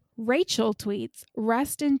you. Rachel tweets,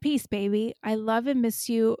 "Rest in peace, baby. I love and miss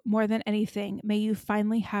you more than anything. May you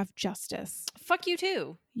finally have justice." Fuck you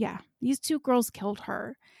too. Yeah. These two girls killed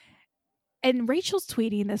her. And Rachel's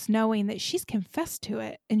tweeting this knowing that she's confessed to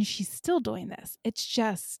it and she's still doing this. It's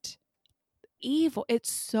just evil.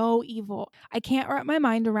 It's so evil. I can't wrap my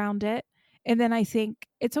mind around it. And then I think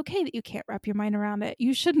it's okay that you can't wrap your mind around it.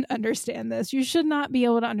 You shouldn't understand this. You should not be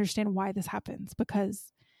able to understand why this happens,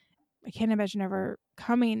 because I can't imagine ever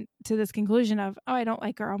coming to this conclusion of, oh, I don't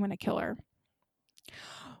like her, I'm going to kill her.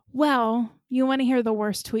 Well, you want to hear the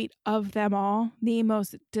worst tweet of them all? The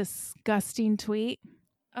most disgusting tweet?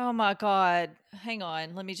 Oh my God. Hang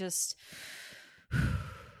on. Let me just...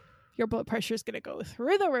 Your blood pressure is going to go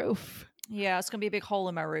through the roof. Yeah, it's going to be a big hole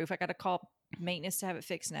in my roof. I got to call maintenance to have it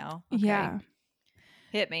fixed now. Okay. Yeah.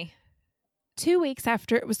 Hit me. 2 weeks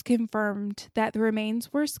after it was confirmed that the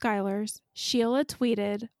remains were Skylar's, Sheila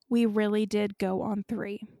tweeted, "We really did go on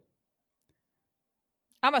 3."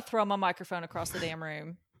 I'm going to throw my microphone across the damn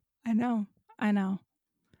room. I know.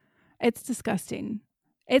 It's disgusting.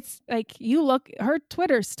 It's like, her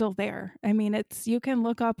Twitter's still there. I mean, you can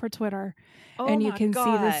look up her Twitter and you can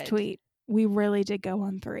see this tweet. "We really did go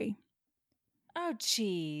on 3." Oh,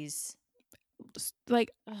 jeez.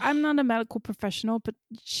 Like, I'm not a medical professional, but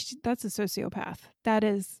that's a sociopath. That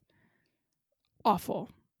is awful.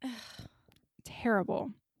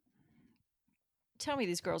 Terrible. Tell me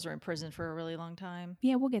these girls were in prison for a really long time.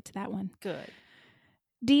 Yeah, we'll get to that one. Good.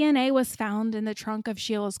 DNA was found in the trunk of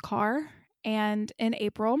Sheila's car, and in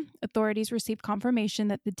April, authorities received confirmation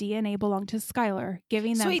that the DNA belonged to Skylar,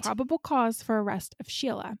 giving them probable cause for arrest of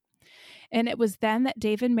Sheila. And it was then that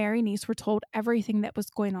Dave and Mary Neese were told everything that was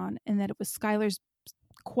going on, and that it was Skylar's,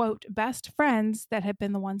 quote, best friends that had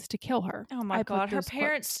been the ones to kill her. Oh my God. Her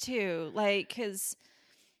parents too. Like, because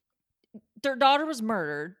their daughter was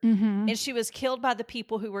murdered, and she was killed by the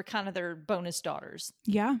people who were kind of their bonus daughters.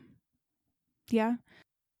 Yeah. Yeah.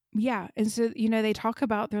 Yeah. And so, they talk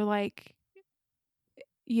about, they're like,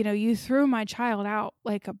 you threw my child out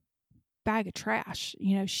like a bag of trash.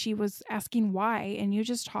 She was asking why, and you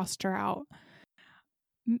just tossed her out.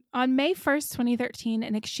 On May 1st, 2013,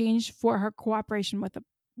 in exchange for her cooperation with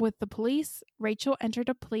with the police, Rachel entered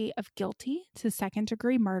a plea of guilty to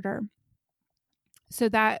second-degree murder. So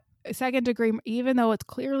that second-degree, even though it's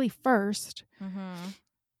clearly first,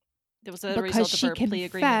 It was a because result of she her plea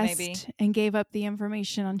agreement, maybe, confessed and gave up the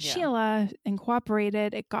information on Sheila and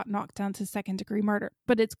cooperated, it got knocked down to second-degree murder.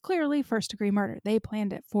 But it's clearly first-degree murder. They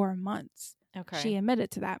planned it for months. Okay. She admitted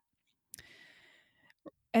to that.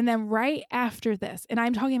 And then right after this, and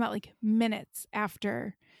I'm talking about like minutes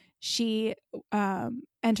after she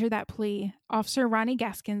entered that plea, Officer Ronnie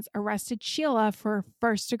Gaskins arrested Sheila for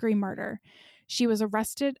first-degree murder. She was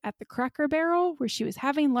arrested at the Cracker Barrel where she was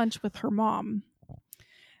having lunch with her mom.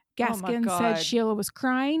 Gaskins said Sheila was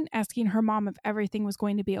crying, asking her mom if everything was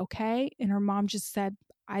going to be okay. And her mom just said,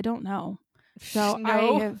 I don't know. So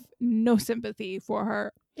I have no sympathy for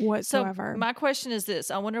her whatsoever. So my question is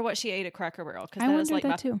this. I wonder what she ate at Cracker Barrel, because that is like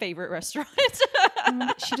my favorite restaurant.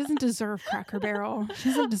 She doesn't deserve Cracker Barrel. She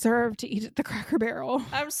doesn't deserve to eat at the Cracker Barrel.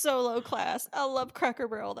 I'm so low class. I love Cracker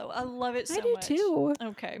Barrel, though. I love it so much. I do too.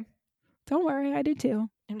 Okay. Don't worry, I do too.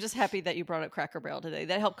 I'm just happy that you brought up Cracker Barrel today.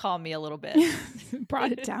 That helped calm me a little bit.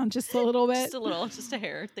 Brought it down just a little bit. Just a little, just a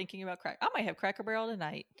hair, thinking about I might have Cracker Barrel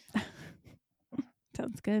tonight.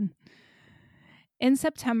 Sounds good. In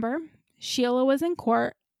September, Sheila was in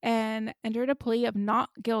court and entered a plea of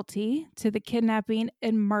not guilty to the kidnapping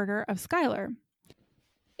and murder of Skylar.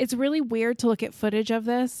 It's really weird to look at footage of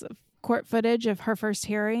this, court footage of her first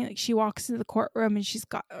hearing. Like, she walks into the courtroom and she's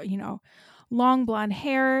got, long blonde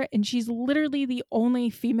hair, and she's literally the only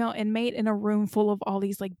female inmate in a room full of all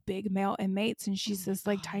these like big male inmates, and she's this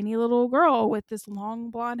like tiny little girl with this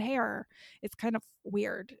long blonde hair. It's kind of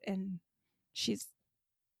weird, and she's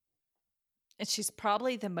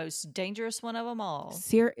probably the most dangerous one of them all.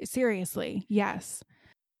 Seriously, yes.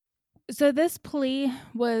 So this plea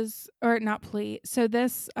was, or not plea, so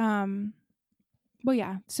this so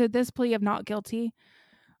this plea of not guilty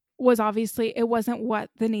was obviously, it wasn't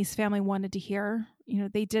what the Neese family wanted to hear.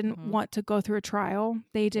 They didn't want to go through a trial.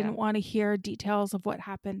 They didn't want to hear details of what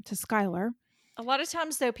happened to Skylar. A lot of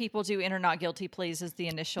times, though, people do enter not guilty pleas as the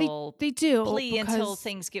initial they do plea until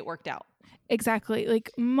things get worked out. Exactly.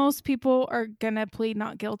 Like, most people are going to plead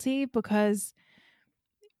not guilty because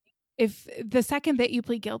if the second that you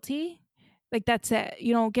plead guilty, like, that's it.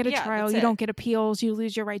 You don't get a trial. You don't get appeals. You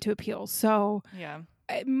lose your right to appeal. So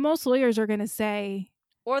most lawyers are going to say,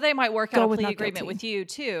 or they might work out a plea agreement with you,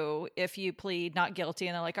 too, if you plead not guilty.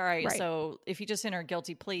 And they're like, all right, so if you just enter a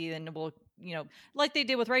guilty plea, then we'll, like they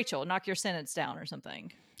did with Rachel, knock your sentence down or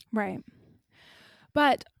something. Right.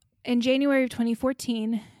 But in January of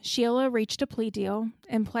 2014, Sheila reached a plea deal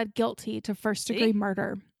and pled guilty to first-degree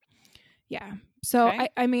murder. Yeah. So,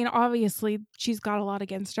 I mean, obviously, she's got a lot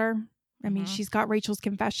against her. I mean, she's got Rachel's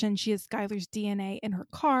confession. She has Skylar's DNA in her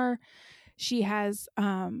car. She has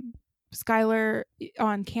Skylar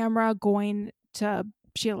on camera going to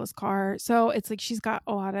Sheila's car. So it's like she's got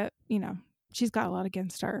a lot of, she's got a lot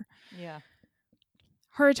against her. Yeah.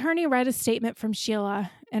 Her attorney read a statement from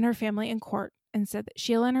Sheila and her family in court and said that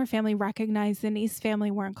Sheila and her family recognized the Neese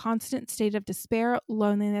family were in constant state of despair,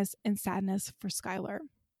 loneliness, and sadness for Skylar.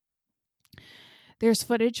 There's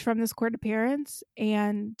footage from this court appearance,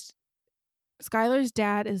 and Skylar's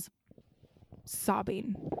dad is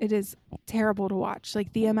sobbing. It is terrible to watch.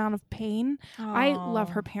 Like, the amount of pain. Aww. I love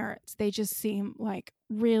her parents. They just seem like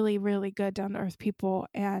really, really good, down to earth people.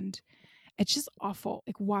 And it's just awful,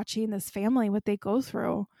 like, watching this family, what they go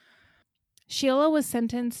through. Sheila was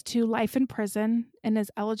sentenced to life in prison and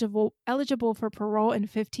is eligible for parole in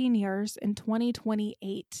 15 years in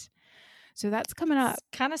 2028. So that's coming up.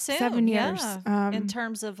 Kind of soon. 7 years. Yeah. In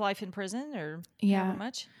terms of life in prison, or how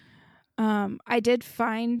much? I did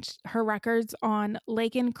find her records on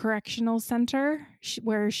Lakin Correctional Center,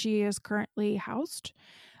 where she is currently housed.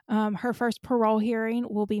 Her first parole hearing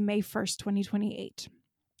will be May 1st, 2028.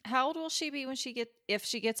 How old will she be when if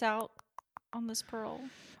she gets out on this parole?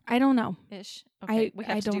 I don't know. Ish. Okay.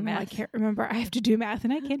 I don't know. I can't remember. I have to do math,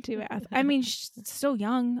 and I can't do math. I mean, she's still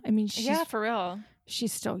young. I mean, for real.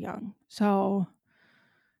 She's still young. So,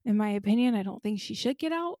 in my opinion, I don't think she should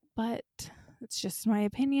get out, but it's just my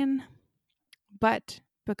opinion. But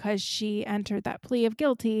because she entered that plea of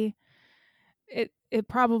guilty, it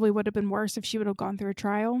probably would have been worse if she would have gone through a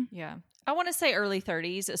trial. Yeah. I want to say early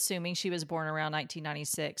 30s, assuming she was born around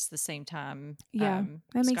 1996, the same time that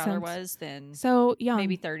makes Skylar sense. was. Then so young,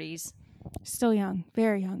 maybe 30s. Still young,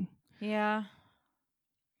 very young. Yeah.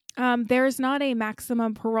 There is not a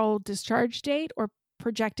maximum parole discharge date or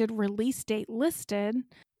projected release date listed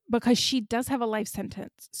because she does have a life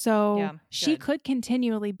sentence. So she could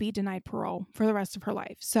continually be denied parole for the rest of her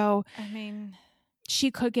life. So, I mean, she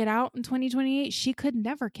could get out in 2028. She could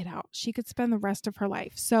never get out. She could spend the rest of her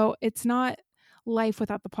life. So it's not life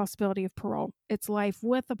without the possibility of parole. It's life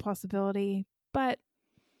with the possibility, but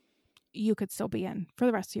you could still be in for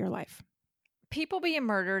the rest of your life. People being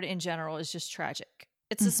murdered in general is just tragic.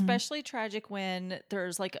 It's especially tragic when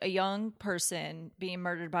there's like a young person being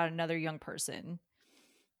murdered by another young person,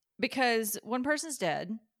 because one person's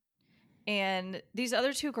dead and these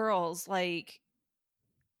other two girls, like,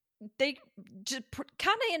 they just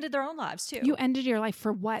kind of ended their own lives too. You ended your life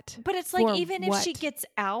for what? But it's like, even if she gets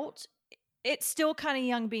out, it's still kind of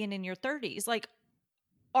young being in your 30s. Like,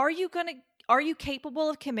 are you capable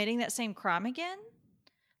of committing that same crime again?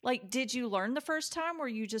 Like, did you learn the first time? Were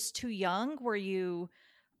you just too young?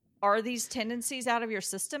 Are these tendencies out of your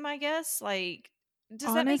system, I guess? Like,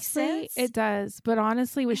 does that make sense? It does. But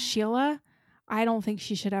honestly, with Sheila, I don't think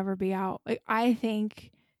she should ever be out. Like, I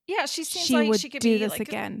think she seems like she could do be this like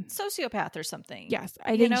again. A sociopath or something. Yes,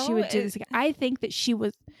 I think she would do this again. I think that she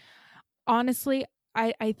was, honestly,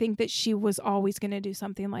 I think that she was always going to do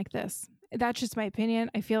something like this. That's just my opinion.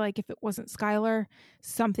 I feel like if it wasn't Skylar,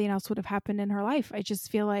 something else would have happened in her life. I just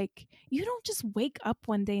feel like you don't just wake up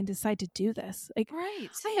one day and decide to do this. Like, right.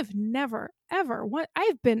 I have never, ever,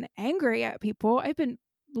 I've been angry at people. I've been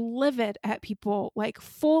livid at people, like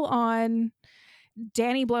full on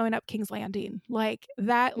Danny blowing up King's Landing. Like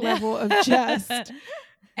that level of just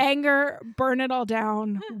anger, burn it all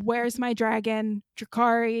down. Where's my dragon?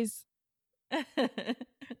 Dracarys.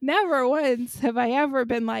 Never once have I ever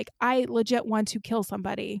been like, I legit want to kill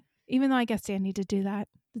somebody. Even though I guess Danny did do that.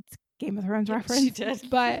 It's Game of Thrones reference. She did.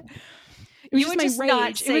 But it was you would just my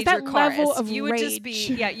rage. It was that level of you would rage.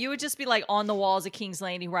 You would just be like on the walls of King's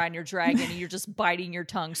Landing riding your dragon, and you're just biting your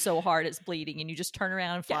tongue so hard it's bleeding, and you just turn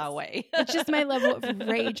around and fly away. It's just my level of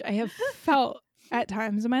rage I have felt at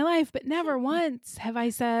times in my life, but never once have I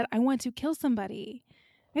said, I want to kill somebody.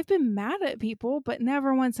 I've been mad at people, but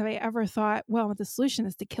never once have I ever thought, well, the solution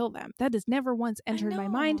is to kill them. That has never once entered my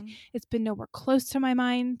mind. It's been nowhere close to my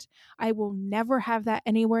mind. I will never have that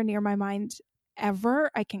anywhere near my mind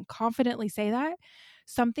ever. I can confidently say that.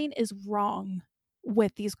 Something is wrong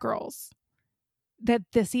with these girls that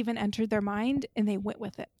this even entered their mind and they went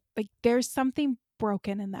with it. Like, there's something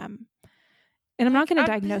broken in them. And I'm not going to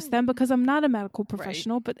diagnose them because I'm not a medical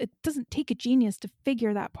professional, right. But it doesn't take a genius to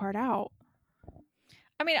figure that part out.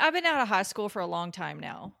 I mean, I've been out of high school for a long time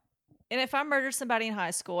now. And if I murdered somebody in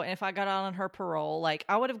high school and if I got out on her parole, like,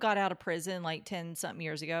 I would have got out of prison like 10 something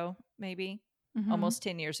years ago, maybe almost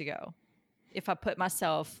 10 years ago, if I put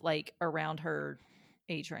myself like around her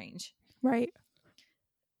age range. Right.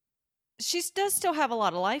 She does still have a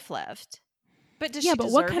lot of life left. But does she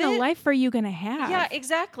but what kind of life are you going to have? Yeah,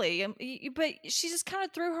 exactly. But she just kind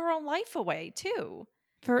of threw her own life away too.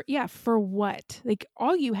 For what? Like,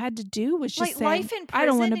 all you had to do was just like say, life in prison, I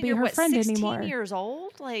don't want to be her friend 16 anymore. 16 years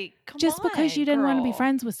old? Like, come just on, because you didn't girl. want to be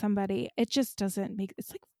friends with somebody, it just doesn't make,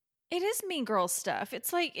 it's like, it is Mean Girls stuff.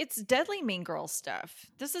 It's like, it's deadly Mean Girls stuff.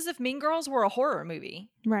 This is if Mean Girls were a horror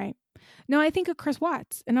movie. Right. No, I think of Chris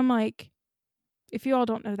Watts, and I'm like, if you all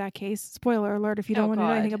don't know that case, spoiler alert if you don't want to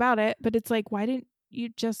know anything about it, but it's like, why didn't you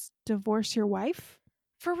just divorce your wife?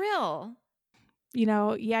 For real. You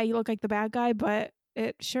know, yeah, you look like the bad guy, but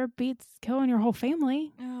it sure beats killing your whole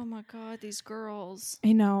family. Oh my God, these girls.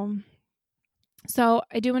 I know. So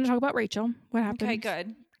I do want to talk about Rachel. What happened? Okay,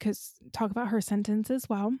 good. Because talk about her sentence as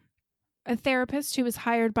well. A therapist who was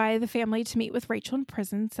hired by the family to meet with Rachel in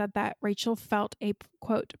prison said that Rachel felt a,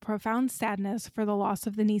 quote, profound sadness for the loss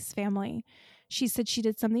of the Neese family. She said she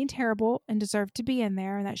did something terrible and deserved to be in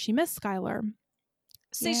there and that she missed Skylar.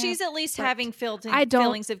 See, she's at least having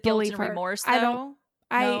feelings of guilt and remorse, though.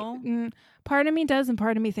 Part of me does and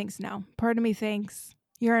part of me thinks no. Part of me thinks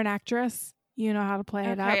you're an actress. You know how to play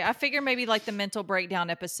it up. Okay, I figure maybe like the mental breakdown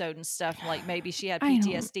episode and stuff, like maybe she had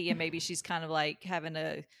PTSD and maybe she's kind of like having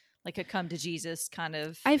a come to Jesus kind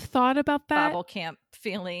of. I've thought about that. Bible camp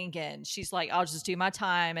feeling, and she's like, I'll just do my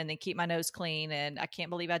time and then keep my nose clean, and I can't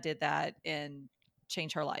believe I did that, and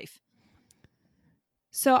change her life.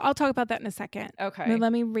 So I'll talk about that in a second. Okay. But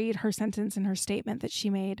let me read her sentence and her statement that she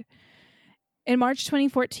made. In March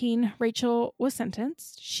 2014, Rachel was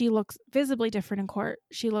sentenced. She looks visibly different in court.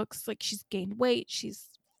 She looks like she's gained weight.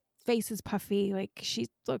 She's face is puffy. Like, she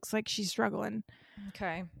looks like she's struggling.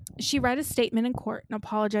 Okay. She read a statement in court and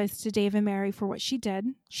apologized to Dave and Mary for what she did.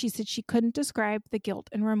 She said she couldn't describe the guilt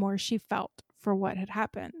and remorse she felt for what had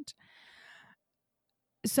happened.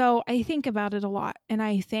 So I think about it a lot, and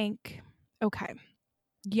I think, okay,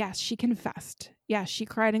 yes, she confessed. Yes, she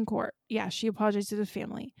cried in court. Yes, she apologized to the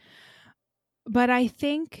family. But I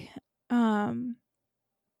think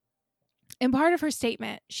in part of her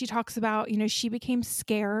statement, she talks about, she became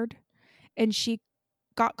scared and she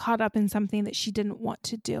got caught up in something that she didn't want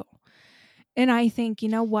to do. And I think, you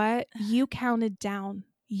know what? You counted down.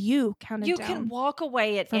 You can walk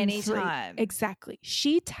away at any 3. time. Exactly.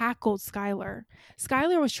 She tackled Skylar.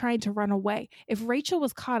 Skylar was trying to run away. If Rachel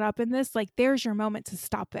was caught up in this, like, there's your moment to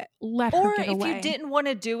stop it. Let her get away. Or if you didn't want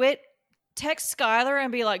to do it, text Skylar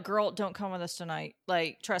and be like, girl, don't come with us tonight.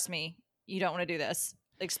 Like, trust me, you don't want to do this.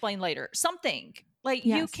 Explain later. Something. Like,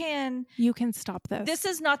 yes. You can stop this. This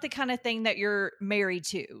is not the kind of thing that you're married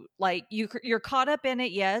to. Like, you're caught up in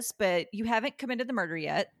it, yes, but you haven't committed the murder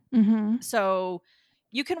yet. Mm-hmm. So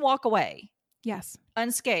you can walk away. Yes.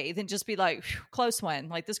 Unscathed and just be like, close one.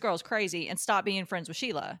 Like, this girl's crazy, and stop being friends with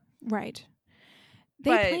Sheila. Right.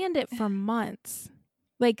 They planned it for months.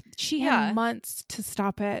 Like, she had months to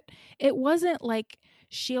stop it. It wasn't like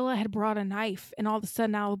Sheila had brought a knife and all of a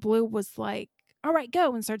sudden out of the blue was like, all right,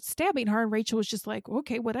 go, and started stabbing her. And Rachel was just like,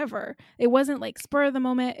 okay, whatever. It wasn't like spur of the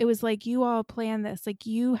moment. It was like, you all planned this. Like,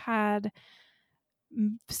 you had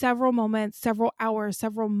several moments, several hours,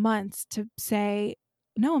 several months to say,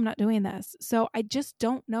 no, I'm not doing this. So I just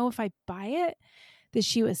don't know if I buy it that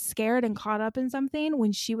she was scared and caught up in something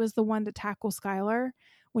when she was the one to tackle Skylar,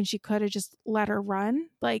 when she could have just let her run.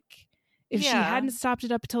 Like, if she hadn't stopped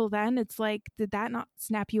it up till then, it's like, did that not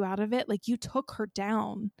snap you out of it? Like, you took her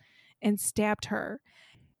down and stabbed her.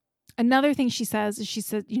 Another thing she says is, she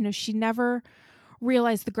said, she never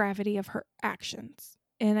realized the gravity of her actions.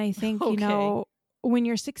 And I think, when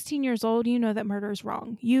you're 16 years old, you know that murder is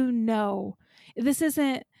wrong. This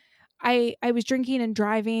isn't, I was drinking and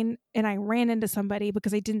driving and I ran into somebody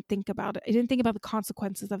because I didn't think about it. I didn't think about the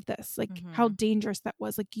consequences of this, like how dangerous that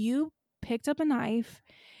was. Like, you picked up a knife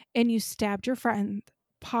and you stabbed your friend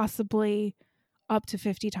possibly up to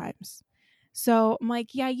 50 times. So I'm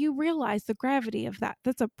like, yeah, you realize the gravity of that.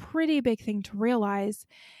 That's a pretty big thing to realize.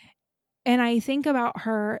 And I think about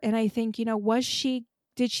her and I think,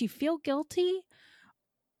 did she feel guilty?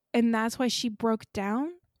 And that's why she broke down?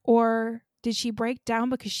 Or did she break down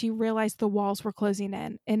because she realized the walls were closing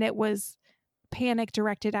in and it was panic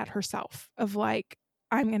directed at herself of like,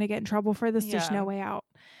 I'm going to get in trouble for this. There's no way out.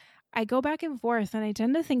 I go back and forth and I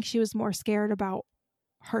tend to think she was more scared about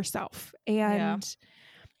herself. And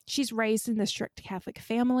she's raised in this strict Catholic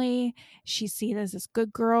family. She's seen as this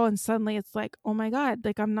good girl. And suddenly it's like, oh my God,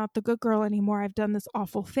 like, I'm not the good girl anymore. I've done this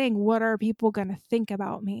awful thing. What are people going to think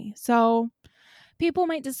about me? So people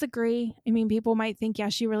might disagree. I mean, people might think, yeah,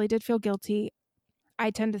 she really did feel guilty.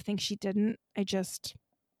 I tend to think she didn't. I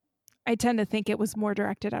tend to think it was more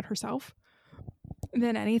directed at herself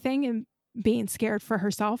than anything and being scared for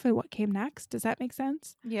herself and what came next. Does that make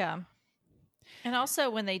sense? Yeah. And also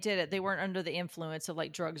when they did it, they weren't under the influence of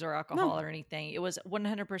like drugs or alcohol or anything. It was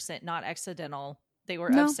 100% not accidental. They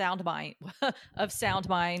were of sound mind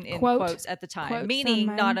in quotes at the time,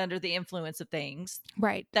 meaning not under the influence of things.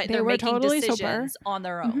 Right. That they're making totally decisions sober on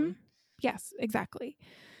their own. Mm-hmm. Yes, exactly.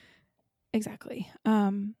 Exactly.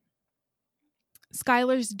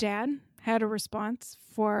 Skylar's dad had a response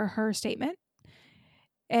for her statement.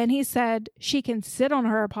 And he said she can sit on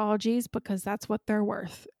her apologies because that's what they're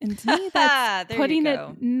worth. And to me, that's putting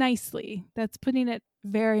it nicely. That's putting it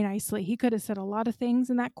very nicely. He could have said a lot of things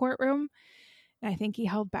in that courtroom. And I think he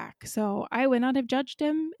held back. So I would not have judged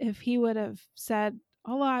him if he would have said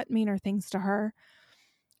a lot meaner things to her.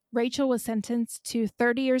 Rachel was sentenced to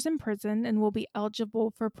 30 years in prison and will be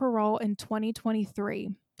eligible for parole in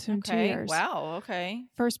 2023. So in 2 years. Wow. Okay.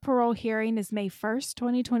 First parole hearing is May 1st,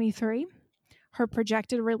 2023. Her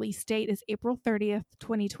projected release date is April 30th,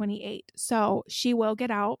 2028. So she will get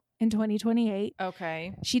out in 2028.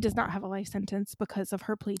 Okay. She does not have a life sentence because of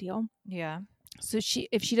her plea deal. Yeah. So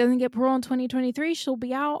if she doesn't get parole in 2023, she'll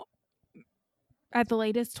be out at the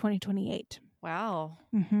latest 2028. Wow.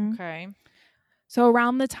 Mm-hmm. Okay. So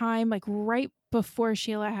around the time, like right before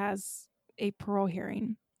Sheila has a parole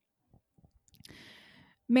hearing,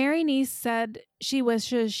 Mary Neese said she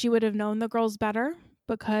wishes she would have known the girls better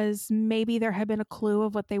because maybe there had been a clue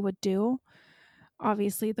of what they would do.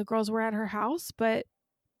 Obviously, the girls were at her house, but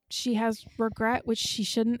she has regret, which she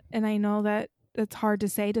shouldn't. And I know that it's hard to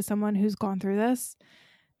say to someone who's gone through this,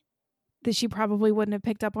 that she probably wouldn't have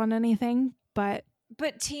picked up on anything. But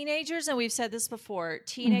teenagers, and we've said this before,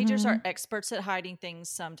 teenagers are experts at hiding things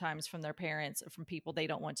sometimes from their parents or from people they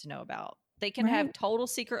don't want to know about. They can have total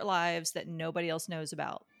secret lives that nobody else knows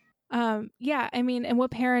about. Yeah, I mean, and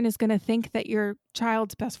what parent is going to think that your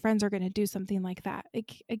child's best friends are going to do something like that?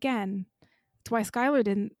 Again, that's why Skylar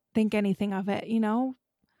didn't think anything of it, you know?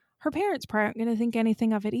 Her parents probably aren't going to think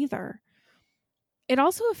anything of it either. it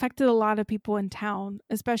also affected a lot of people in town,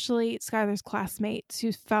 especially Skylar's classmates,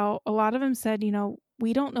 who felt, a lot of them said,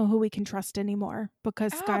 we don't know who we can trust anymore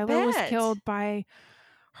because Oh, I Skylar was bet. killed by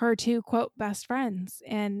her two, quote, best friends,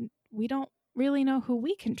 and we don't really know who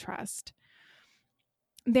we can trust.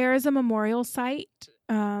 There is a memorial site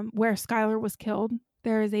where Skylar was killed.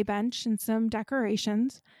 There is a bench and some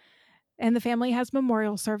decorations, and the family has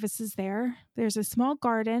memorial services there. There's a small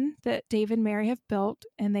garden that Dave and Mary have built,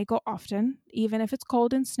 and they go often, even if it's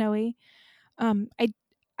cold and snowy. I'm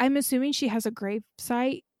assuming she has a grave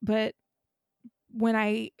site, but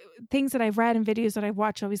things that I've read and videos that I've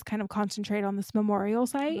watched always kind of concentrate on this memorial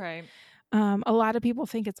site. Right. A lot of people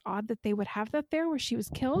think it's odd that they would have that there where she was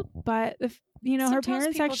killed, but if her Sometimes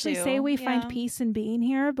parents people actually do, say we yeah. find peace in being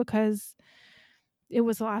here because it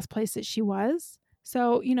was the last place that she was.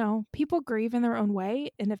 So, people grieve in their own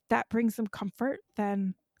way, and if that brings them comfort,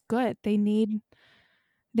 then good. They need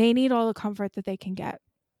all the comfort that they can get.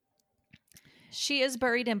 She is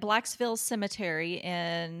buried in Blacksville Cemetery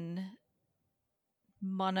in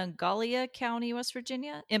Monongalia County, West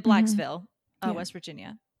Virginia. In Blacksville, Yeah. West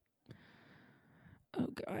Virginia. Oh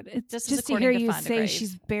God! It's This is just to according hear to you Find a say Grave.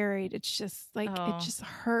 she's buried. It's just like Oh. it just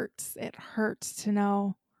hurts. It hurts to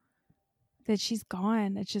know that she's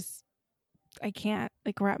gone. It just, I can't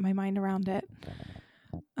wrap my mind around it.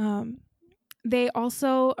 Her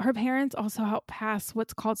parents also helped pass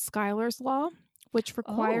what's called Skylar's Law, which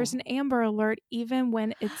requires an Amber Alert even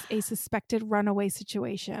when it's a suspected runaway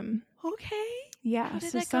situation. Okay. Yeah, How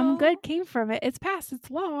did so that some go? good came from it. It's passed. It's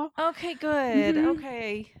law. Okay, good. Mhm.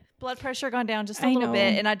 Okay. Blood pressure gone down just a I little know.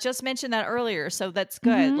 bit. And I just mentioned that earlier, so that's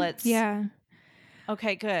good. Yeah.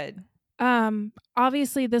 Okay, good.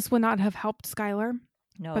 Obviously this would not have helped Skylar.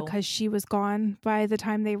 No. Because she was gone by the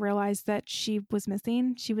time they realized that she was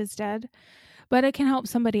missing. She was dead. But it can help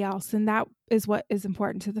somebody else, and that is what is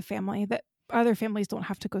important to the family, that other families don't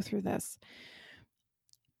have to go through this.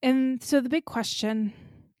 And so the big question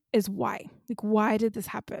is why? Why did this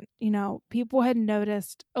happen? People had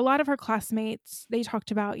noticed, a lot of her classmates, they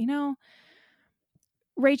talked about,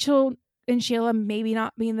 Rachel and Sheila maybe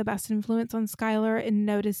not being the best influence on Skylar, and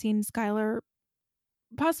noticing Skylar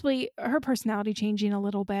possibly her personality changing a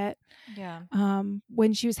little bit. Yeah.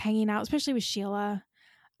 When she was hanging out, especially with Sheila,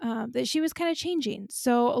 that she was kind of changing.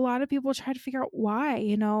 So a lot of people try to figure out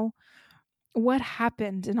why, what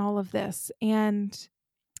happened in all of this. And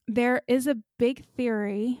there is a big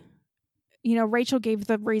theory. Rachel gave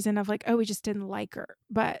the reason of we just didn't like her.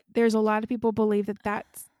 But there's a lot of people believe that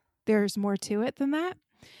there's more to it than that.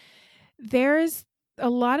 There's a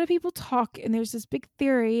lot of people talk, and there's this big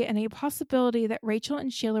theory and a possibility that Rachel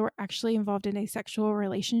and Sheila were actually involved in a sexual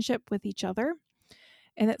relationship with each other,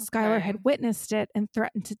 and that Skylar had witnessed it and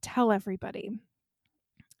threatened to tell everybody.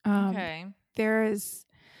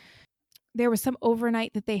 There was some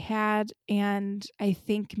overnight that they had, and I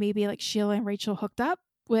think maybe Sheila and Rachel hooked up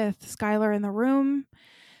with Skylar in the room.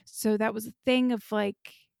 So that was a thing of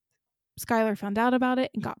Skylar found out about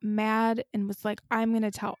it and got mad and was like, I'm going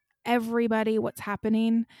to tell everybody what's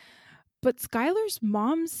happening. But Skylar's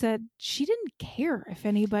mom said she didn't care if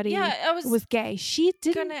anybody was gay. She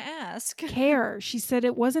didn't care. She said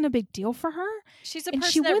it wasn't a big deal for her. She's a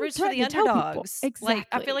person that roots for the underdogs. Exactly.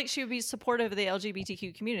 I feel like she would be supportive of the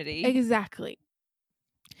LGBTQ community. Exactly.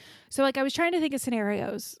 So I was trying to think of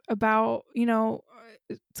scenarios about,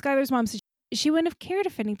 Skylar's mom said she wouldn't have cared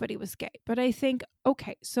if anybody was gay. But I think,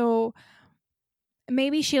 okay, so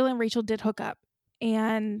maybe Sheila and Rachel did hook up,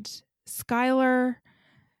 and Skylar,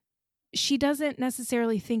 she doesn't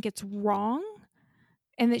necessarily think it's wrong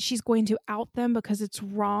and that she's going to out them because it's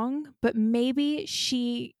wrong, but maybe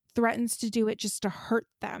she threatens to do it just to hurt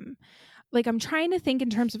them. I'm trying to think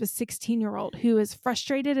in terms of a 16-year-old who is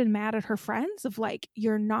frustrated and mad at her friends of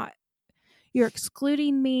you're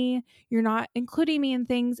excluding me, you're not including me in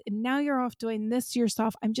things, and now you're off doing this to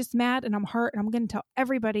yourself. I'm just mad and I'm hurt, and I'm going to tell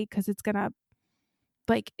everybody because it's going to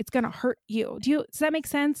hurt you. Does that make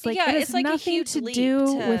sense? It has nothing to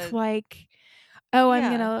do with I'm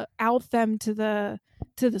going to out them to the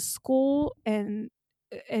school and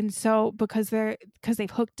so because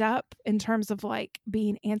they've hooked up in terms of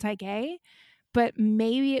being anti-gay, but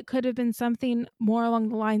maybe it could have been something more along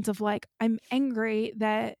the lines of I'm angry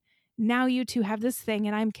that now you two have this thing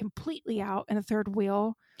and I'm completely out in a third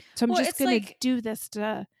wheel. So I'm just going to do this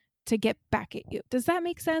to get back at you. Does that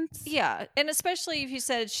make sense? Yeah. And especially if you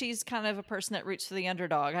said she's kind of a person that roots for the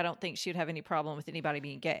underdog, I don't think she would have any problem with anybody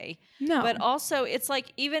being gay. No. But also it's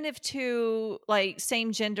even if two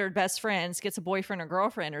same gendered best friends gets a boyfriend or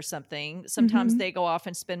girlfriend or something, sometimes they go off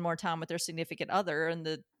and spend more time with their significant other, and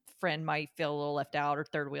the friend might feel a little left out or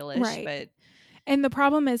third wheel-ish. Right. But And the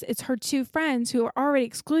problem is it's her two friends who are already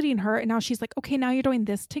excluding her. And now she's like, okay, now you're doing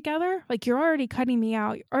this together. Like, you're already cutting me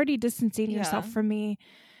out. You're already distancing yourself from me.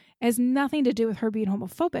 It has nothing to do with her being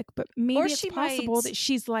homophobic, but maybe it's possible that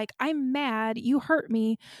she's like, I'm mad. You hurt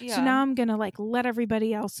me. Yeah. So now I'm going to like let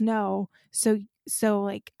everybody else know. So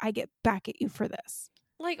like I get back at you for this.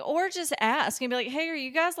 Like, or just ask and be like, hey, are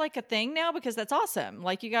you guys like a thing now? Because that's awesome.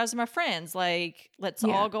 Like, you guys are my friends. Like, let's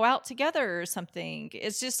all go out together or something.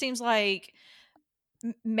 It just seems like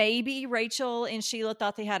maybe Rachel and Sheila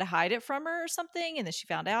thought they had to hide it from her or something. And then she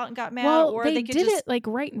found out and got mad. Well, or they could did just it like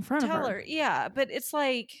right in front of her. Yeah. But it's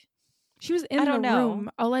like, she was in the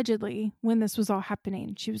room allegedly when this was all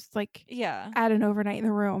happening. She was like, at an overnight in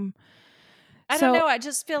the room. I don't know. I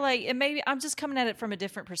just feel like maybe I'm just coming at it from a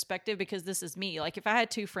different perspective because this is me. Like, if I had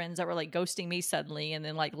two friends that were like ghosting me suddenly, and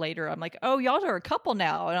then like later I'm like, oh, y'all are a couple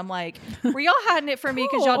now. And I'm like, were y'all hiding it from me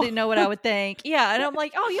because y'all didn't know what I would think? Yeah. And I'm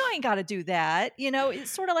like, oh, y'all ain't got to do that. You know, it's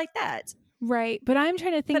sort of like that. Right. But I'm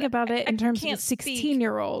trying to think about it in terms of a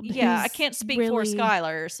 16-year-old. Yeah. I can't speak for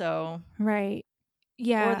Skylar. So. Right.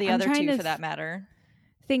 Yeah. Or the other two for that matter.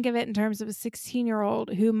 Think of it in terms of a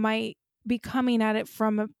 16-year-old who might be coming at it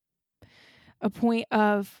from a point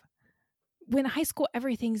of when high school,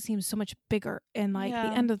 everything seems so much bigger and like the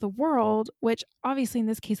end of the world, which obviously in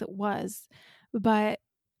this case it was, but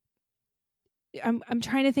I'm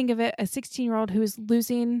trying to think of it, a 16-year-old who's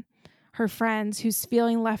losing her friends, who's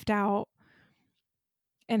feeling left out,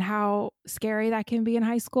 and how scary that can be in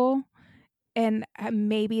high school. And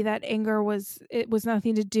maybe that anger was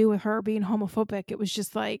nothing to do with her being homophobic. It was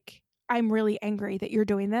just like, I'm really angry that you're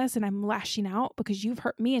doing this and I'm lashing out because you've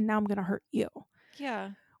hurt me and now I'm going to hurt you. Yeah.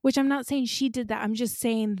 Which I'm not saying she did that. I'm just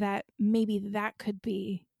saying that maybe that could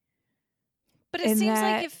be. But it seems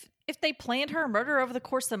like if they planned her murder over the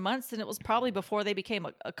course of months, then it was probably before they became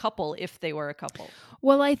a couple, if they were a couple.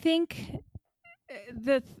 Well, I think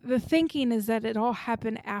the thinking is that it all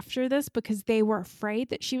happened after this because they were afraid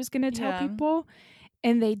that she was going to tell people.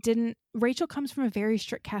 And they didn't. Rachel comes from a very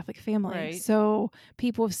strict Catholic family. Right. So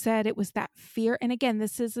people have said it was that fear. And again,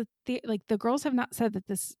 this is like the girls have not said that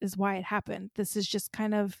this is why it happened. This is just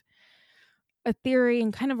kind of a theory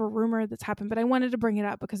and kind of a rumor that's happened. But I wanted to bring it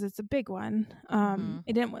up because it's a big one. I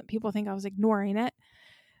didn't want people to think I was ignoring it.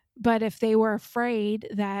 But if they were afraid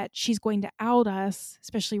that she's going to out us,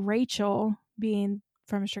 especially Rachel being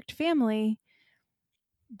from a strict family,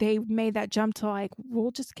 they made that jump to like, we'll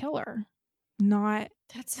just kill her. Not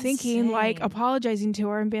thinking insane. Like apologizing to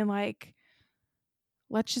her and being like,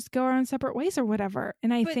 let's just go our own separate ways or whatever.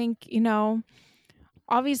 And I think,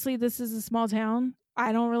 obviously this is a small town.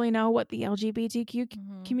 I don't really know what the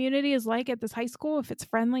LGBTQ community is like at this high school, if it's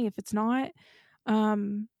friendly, if it's not. I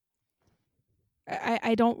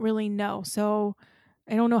don't really know. So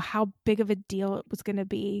I don't know how big of a deal it was going to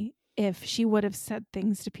be if she would have said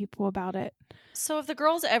things to people about it. So if the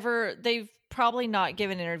girls they've probably not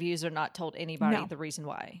given interviews or not told anybody the reason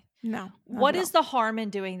why. No. What is the harm in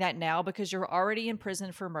doing that now? Because you're already in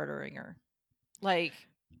prison for murdering her. Like,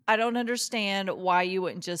 I don't understand why you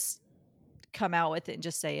wouldn't just come out with it and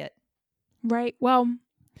just say it. Right. Well,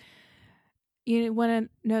 you want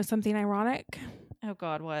to know something ironic? Oh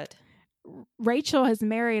God, what? Rachel has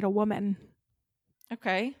married a woman.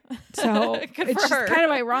 Okay. So it's just kind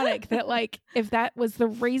of ironic that like, if that was the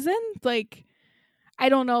reason, like, I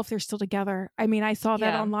don't know if they're still together. I mean, I saw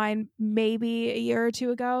that online maybe a year or two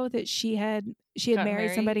ago that she had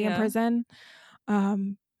married somebody in prison.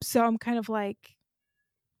 So I'm kind of like,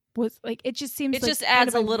 it just seems it just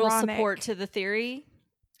adds a little support to the theory.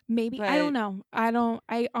 Maybe. I don't know.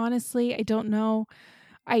 I honestly don't know.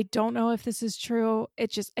 I don't know if this is true.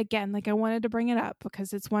 It's just, again, like I wanted to bring it up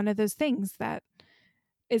because it's one of those things that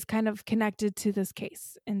is kind of connected to this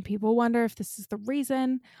case. And people wonder if this is the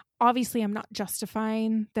reason. Obviously, I'm not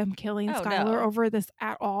justifying them killing Skylar over this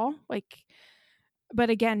at all. Like, but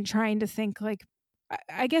again, trying to think like,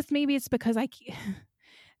 I guess maybe it's because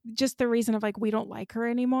just the reason of like, we don't like her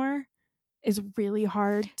anymore is really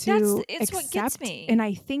hard to accept. What gets me. And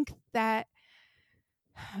I think that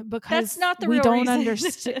because that's not the we real don't reason.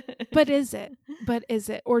 Understand. But is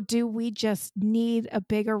it? Or do we just need a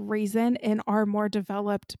bigger reason in our more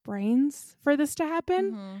developed brains for this to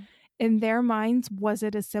happen? Mm-hmm. In their minds, was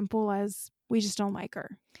it as simple as we just don't like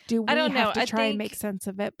her? Do we have to try and make sense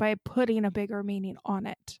of it by putting a bigger meaning on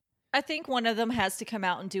it? I think one of them has to come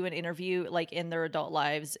out and do an interview like in their adult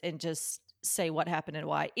lives and just say what happened and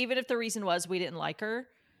why. Even if the reason was we didn't like her,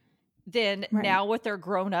 then now with their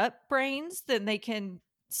grown up brains, then they can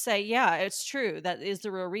say, yeah, it's true. That is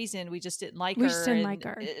the real reason. We just didn't like her. We just didn't like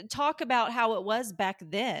her. Talk about how it was back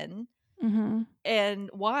then. Mm-hmm. And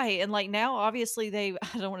why? And like now, obviously they've,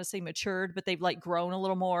 I don't want to say matured, but they've like grown a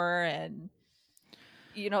little more, and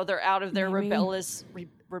they're out of their Maybe.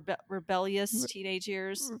 rebellious teenage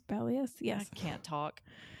years. Rebellious, I yes. can't talk.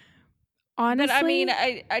 Honestly, But I mean,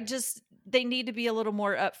 I just, they need to be a little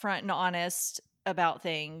more upfront and honest about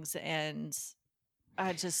things. And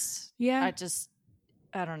I just, yeah.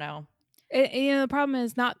 I don't know. The problem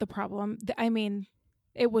is not the problem. I mean,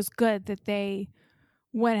 it was good that they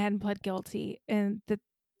went ahead and pled guilty and that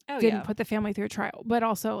didn't put the family through a trial. But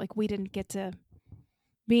also, like, we didn't get to,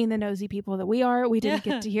 being the nosy people that we are, we didn't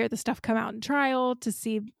get to hear the stuff come out in trial, to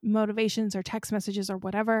see motivations or text messages or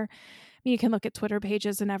whatever. I mean, you can look at Twitter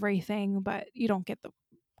pages and everything, but you don't get the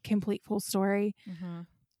complete full story. Mm-hmm.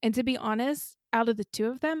 And to be honest, out of the two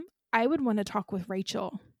of them, I would want to talk with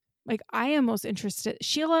Rachel. Like, I am most interested.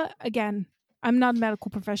 Sheila, again, I'm not a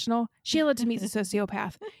medical professional. Sheila, to me, is a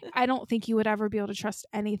sociopath. I don't think you would ever be able to trust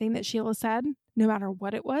anything that Sheila said, no matter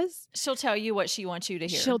what it was. She'll tell you what she wants you to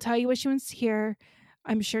hear. She'll tell you what she wants to hear.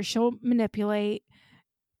 I'm sure she'll manipulate.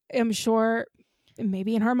 I'm sure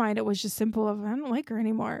maybe in her mind it was just simple of, I don't like her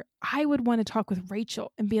anymore. I would want to talk with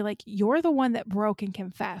Rachel and be like, you're the one that broke and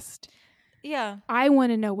confessed. Yeah. I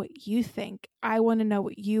want to know what you think. I want to know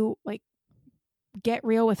what you, like, get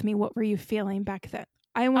real with me. What were you feeling back then?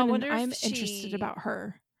 I'm interested about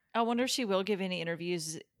her. I wonder if she will give any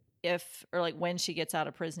interviews when she gets out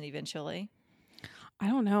of prison eventually. I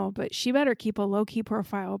don't know, but she better keep a low-key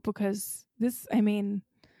profile, because this, I mean,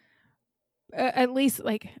 at least,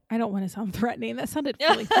 like, I don't want to sound threatening. That sounded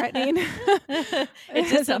really threatening. It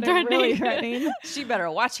just sounded really threatening. She better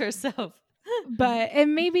watch herself.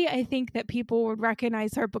 And maybe I think that people would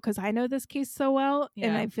recognize her because I know this case so well,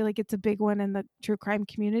 and I feel like it's a big one in the true crime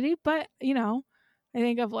community. But, I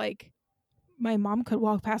think of, like, my mom could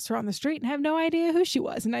walk past her on the street and have no idea who she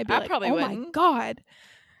was. And I'd be like, oh my God.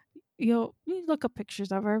 You look up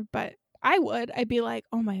pictures of her, but I'd be like,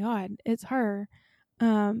 oh my God, it's her.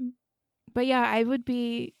 But yeah, I would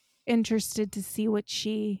be interested to see what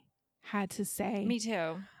she had to say. Me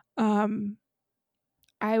too.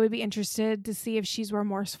 I would be interested to see if she's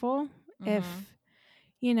remorseful. Mm-hmm. If,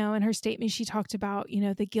 in her statement, she talked about,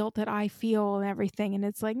 the guilt that I feel and everything. And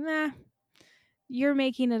it's like, nah, you're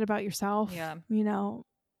making it about yourself. Yeah.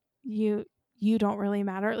 You don't really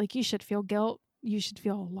matter. Like, you should feel guilt. You should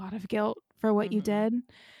feel a lot of guilt for what you did.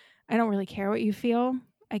 I don't really care what you feel.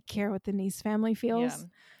 I care what the Neese family feels. Yeah.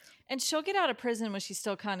 And she'll get out of prison when she's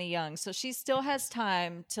still kind of young. So she still has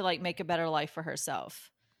time to, like, make a better life for herself.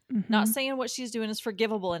 Mm-hmm. Not saying what she's doing is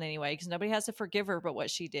forgivable in any way, because nobody has to forgive her but what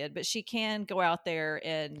she did. But she can go out there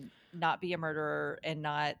and not be a murderer and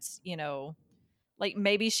not, like,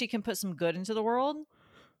 maybe she can put some good into the world.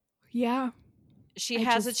 Yeah. She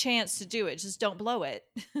has a chance to do it. Just don't blow it.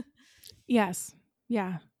 Yes.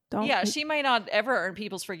 Yeah. Don't. Yeah, she may not ever earn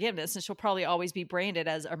people's forgiveness, and she'll probably always be branded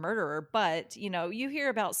as a murderer. But, you hear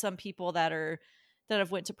about some people that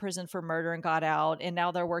have went to prison for murder and got out, and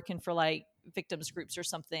now they're working for, like, victims groups or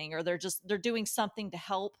something, or they're doing something to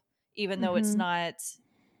help, even though it's not,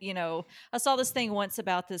 I saw this thing once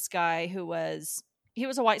about this guy he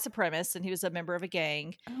was a white supremacist, and he was a member of a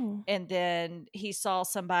gang. Oh. And then he saw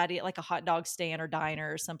somebody at, like, a hot dog stand or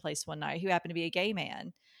diner or someplace one night who happened to be a gay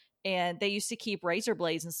man. And they used to keep razor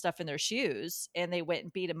blades and stuff in their shoes, and they went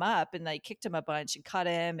and beat him up, and they kicked him a bunch and cut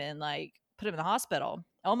him and, like, put him in the hospital,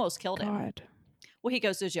 almost killed him. Well, he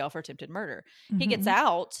goes to jail for attempted murder. He gets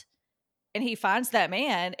out and he finds that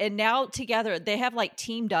man, and now together they have, like,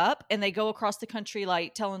 teamed up, and they go across the country,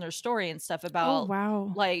 like, telling their story and stuff about,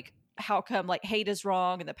 like, how come, like, hate is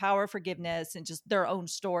wrong and the power of forgiveness, and just their own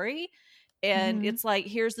story. And it's like,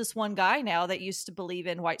 here's this one guy now that used to believe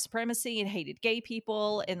in white supremacy and hated gay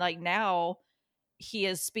people, and, like, now he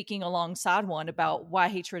is speaking alongside one about why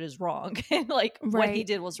hatred is wrong and, like, what he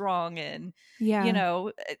did was wrong, and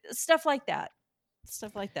stuff like that.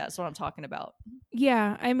 Stuff like that is what I'm talking about.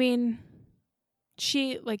 Yeah, I mean,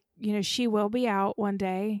 she, like, she will be out one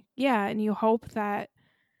day. Yeah, and you hope that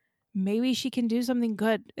maybe she can do something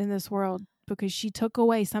good in this world, because she took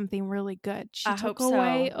away something really good. She took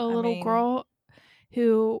away a little girl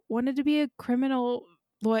who wanted to be a criminal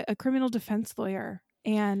defense lawyer,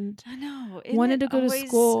 and I know wanted to go to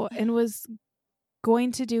school and was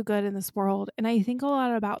going to do good in this world. And I think a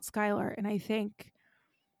lot about Skylar, and I think,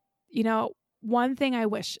 one thing I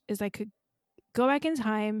wish is I could go back in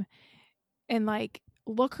time and, like,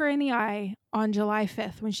 look her in the eye on July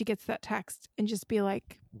 5th when she gets that text and just be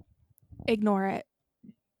like, ignore it.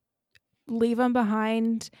 Leave them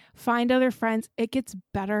behind. Find other friends. It gets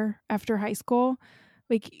better after high school.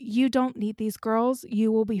 Like, you don't need these girls.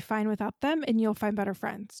 You will be fine without them, and you'll find better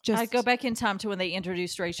friends. I'd go back in time to when they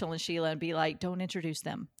introduced Rachel and Sheila and be like, don't introduce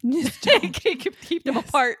them. Just don't. Keep them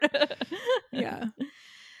apart. Yeah.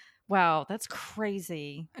 Wow, that's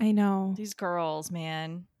crazy. I know. These girls,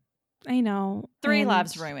 man. I know. 3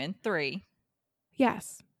 lives ruined. 3.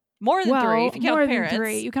 Yes. More than 3 if you count the parents. More than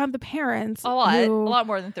 3. You count the parents. A lot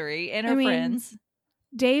more than 3. And her friends.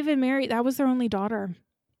 Dave and Mary, that was their only daughter.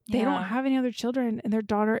 They don't have any other children, and their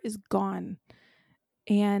daughter is gone.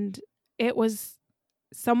 And it was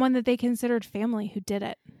someone that they considered family who did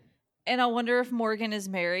it. And I wonder if Morgan is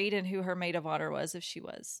married and who her maid of honor was, if she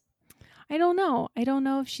was. I don't know. I don't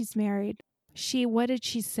know if she's married. What did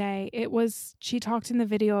she say? She talked in the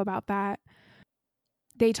video about that.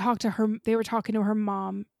 They were talking to her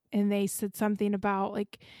mom, and they said something about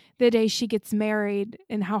like the day she gets married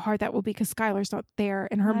and how hard that will be because Skylar's not there.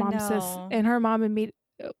 And her mom says, and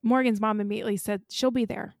Morgan's mom immediately said, she'll be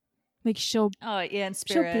there. Like in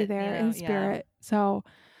spirit. She'll be there in spirit. Yeah. So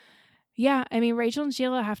yeah, I mean, Rachel and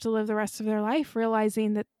Sheila have to live the rest of their life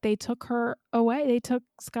realizing that they took her away. They took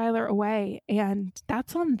Skylar away, and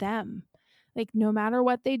that's on them. Like, no matter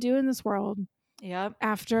what they do in this world. Yep.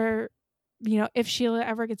 After, if Sheila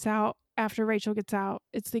ever gets out, after Rachel gets out,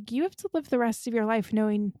 it's like you have to live the rest of your life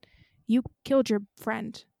knowing you killed your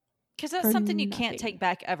friend. Because that's something you can't take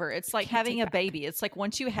back ever. It's like having a baby. It's like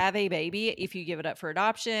once you have a baby, if you give it up for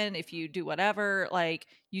adoption, if you do whatever, like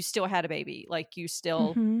you still had a baby. Like you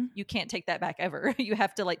still, you can't take that back ever. You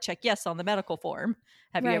have to like check yes on the medical form.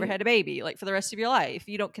 Have you ever had a baby? Like for the rest of your life.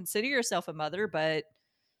 You don't consider yourself a mother, but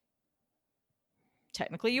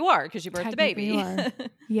technically you are because you birthed the baby. You are.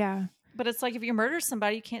 Yeah. But it's like if you murder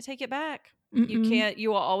somebody, you can't take it back. You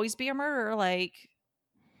will always be a murderer. Like.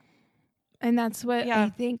 And that's what I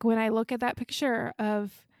think when I look at that picture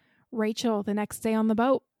of Rachel the next day on the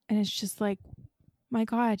boat, and it's just like, my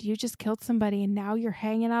God, you just killed somebody and now you're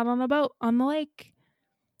hanging out on a boat on the lake,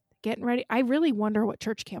 getting ready. I really wonder what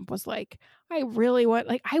church camp was like. I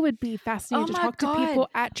would be fascinated to talk to people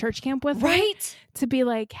at church camp with her, to be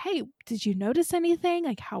like, hey, did you notice anything?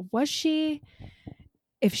 Like, how was she?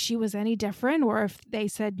 If she was any different, or if they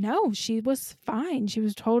said, no, she was fine. She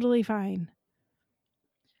was totally fine.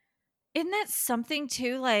 Isn't that something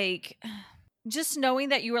too? Like just knowing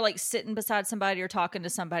that you were like sitting beside somebody or talking to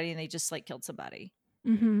somebody and they just like killed somebody.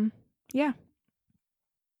 Mm-hmm. Yeah.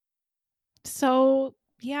 So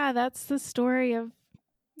yeah, that's the story of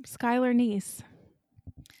Skylar Neese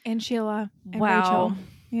and Sheila and Rachel.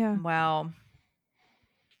 Yeah. Wow.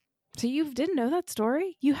 So you didn't know that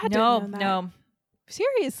story? You had to know that. No.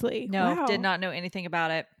 Seriously? No, wow. Did not know anything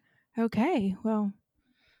about it. Okay. Well,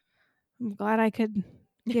 I'm glad I could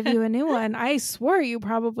give you a new one. I swore you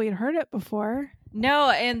probably had heard it before.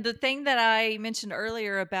 No, and the thing that I mentioned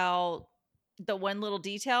earlier about the one little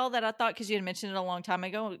detail that I thought, because you had mentioned it a long time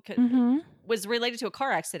ago, was related to a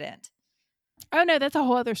car accident. Oh, no, that's a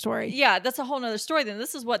whole other story. Yeah, that's a whole nother story. Then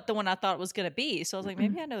this is what the one I thought was going to be. So I was like,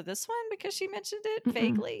 maybe I know this one because she mentioned it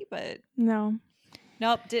vaguely, but no.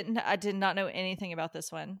 Nope, I did not know anything about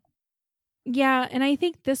this one. Yeah, and I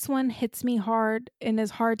think this one hits me hard and is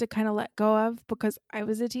hard to kind of let go of because I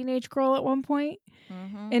was a teenage girl at one point.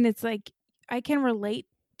 And it's like I can relate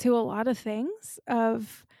to a lot of things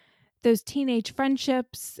of those teenage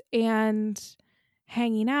friendships and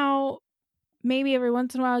hanging out, maybe every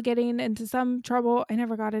once in a while getting into some trouble. I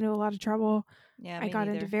never got into a lot of trouble. Yeah, I got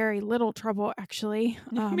into very little trouble, actually.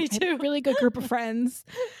 Me too. I had a really good group of friends,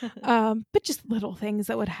 but just little things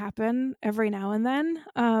that would happen every now and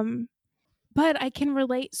then. But I can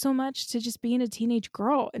relate so much to just being a teenage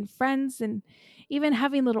girl and friends and even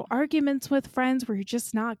having little arguments with friends where you're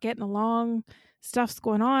just not getting along. Stuff's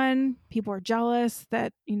going on. People are jealous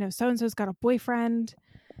that, so-and-so's got a boyfriend.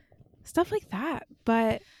 Stuff like that.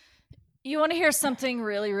 But you want to hear something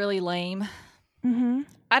really, really lame?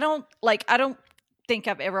 I don't think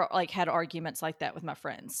I've ever had arguments like that with my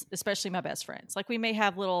friends, especially my best friends. Like we may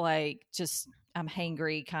have little just I'm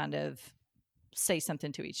hangry kind of say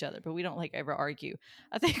something to each other, but we don't ever argue.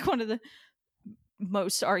 I think one of the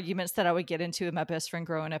most arguments that I would get into with my best friend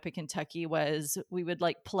growing up in Kentucky was we would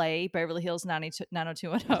play Beverly Hills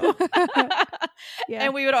 90210. Yeah.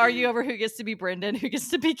 And we would argue over who gets to be Brendan, who gets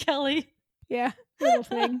to be Kelly. Yeah, little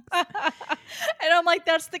things. And I'm like,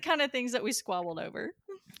 that's the kind of things that we squabbled over.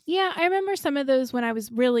 Yeah, I remember some of those when I was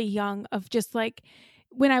really young of just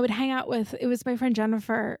when I would hang out with, it was my friend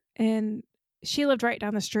Jennifer, and she lived right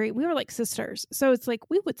down the street. We were like sisters. So it's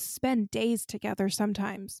we would spend days together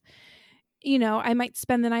sometimes. I might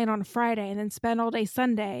spend the night on a Friday and then spend all day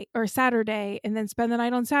Sunday or Saturday and then spend the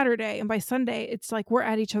night on Saturday. And by Sunday, it's like we're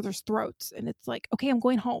at each other's throats. And it's like, okay, I'm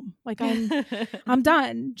going home. Like I'm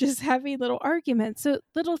done just having little arguments. So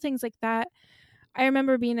little things like that. I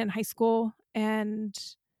remember being in high school and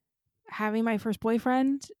having my first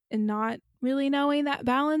boyfriend and not really knowing that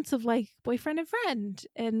balance of like boyfriend and friend.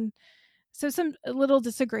 And so a little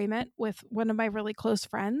disagreement with one of my really close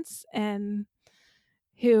friends and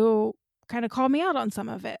who kind of called me out on some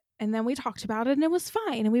of it. And then we talked about it and it was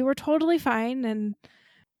fine. And we were totally fine and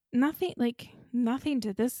nothing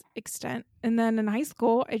to this extent. And then in high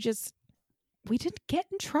school, we didn't get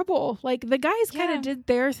in trouble. Like the guys kind of did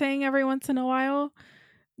their thing every once in a while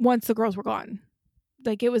once the girls were gone.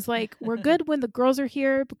 Like it was like, we're good when the girls are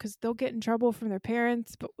here because they'll get in trouble from their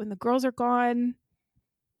parents. But when the girls are gone,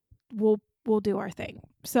 we'll do our thing.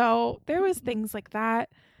 So there was things like that.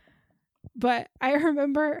 But I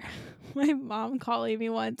remember my mom calling me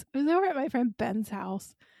once. I was over at my friend Ben's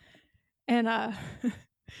house. And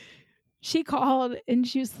she called and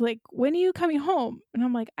she was like, when are you coming home? And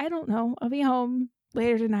I'm like, I don't know. I'll be home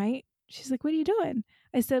later tonight. She's like, what are you doing?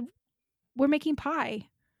 I said, we're making pie.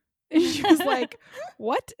 And she was like,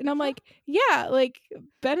 what? And I'm like, yeah, like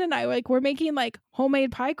Ben and I, like, we're making like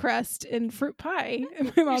homemade pie crust and fruit pie.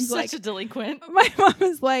 And my mom's You're like, such a delinquent. My mom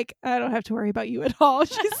is like, I don't have to worry about you at all.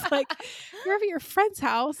 She's like, you're over at your friend's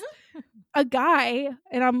house, a guy,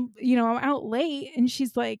 and I'm out late. And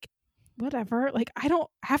she's like, whatever. Like, I don't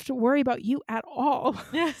have to worry about you at all.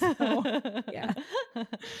 So, yeah.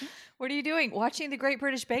 What are you doing? Watching the Great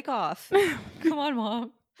British Bake Off. Come on,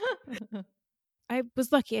 Mom. I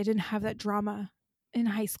was lucky I didn't have that drama in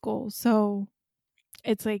high school. So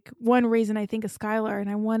it's like one reason I think of Skylar and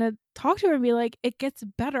I want to talk to her and be like, it gets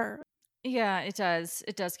better. Yeah, it does.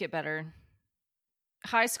 It does get better.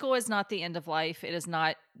 High school is not the end of life. It is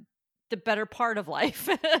not the better part of life.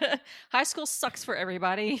 High school sucks for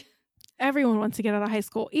everybody. Everyone wants to get out of high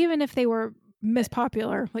school, even if they were Miss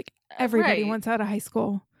Popular. Like everybody wants out of high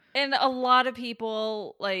school. And a lot of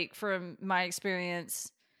people, like from my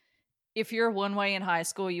experience, if you're one way in high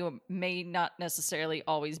school, you may not necessarily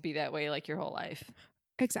always be that way like your whole life.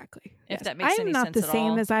 Exactly. If that makes any sense at all. I'm not the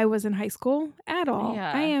same as I was in high school at all.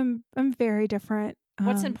 Yeah. I'm very different.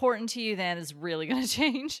 What's important to you then is really going to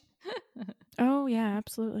change. Oh, yeah,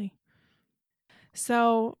 absolutely.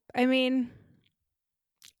 So, 2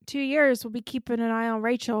 years we'll be keeping an eye on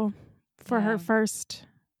Rachel for her first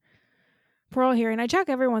parole hearing. I check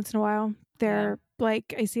every once in a while. They're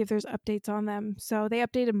like, I see if there's updates on them. So they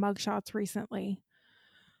updated mugshots recently.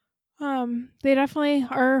 They definitely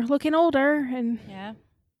are looking older and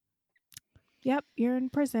yep, you're in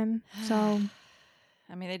prison. So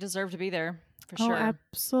they deserve to be there for sure.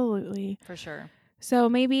 Absolutely. For sure. So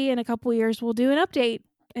maybe in a couple years we'll do an update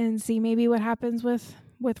and see maybe what happens with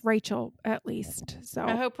Rachel at least. So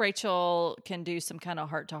I hope Rachel can do some kind of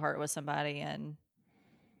heart to heart with somebody and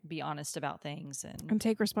be honest about things and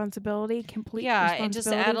take responsibility, complete responsibility, and just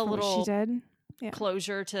add a little she did.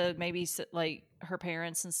 Closure to maybe like her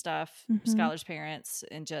parents and stuff, Skylar's parents,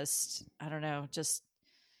 and just, I don't know, just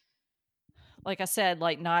like I said,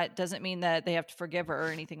 like doesn't mean that they have to forgive her or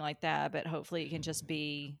anything like that, but hopefully it can just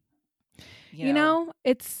be,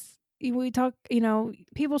 we talk,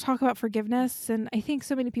 people talk about forgiveness, and I think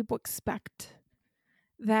so many people expect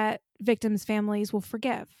that victims' families will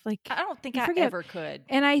forgive. Like, I don't think I ever could.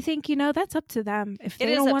 And I think, that's up to them. If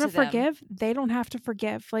they don't want to forgive, they don't have to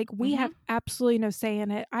forgive. Like, we have absolutely no say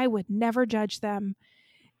in it. I would never judge them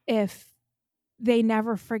if they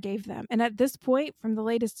never forgave them. And at this point, from the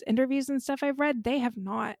latest interviews and stuff I've read, they have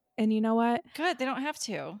not. And you know what? Good. They don't have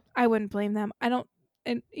to. I wouldn't blame them. I don't.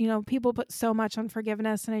 And, people put so much on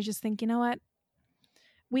forgiveness. And I just think, you know what?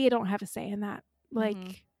 We don't have a say in that.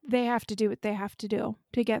 Like, they have to do what they have to do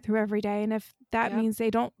to get through every day. And if that means they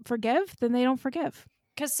don't forgive, then they don't forgive.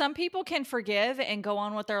 Because some people can forgive and go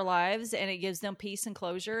on with their lives and it gives them peace and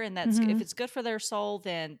closure. And that's, if it's good for their soul,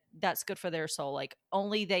 then that's good for their soul. Like,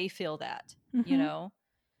 only they feel that,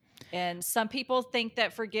 And some people think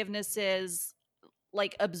that forgiveness is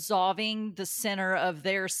like absolving the sinner of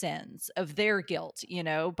their sins, of their guilt,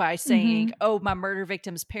 by saying, oh, my murder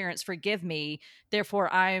victim's parents forgive me,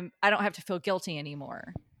 therefore I don't have to feel guilty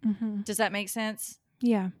anymore. Does that make sense?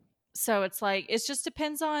 Yeah. So it's like, it just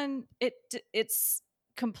depends on it. It's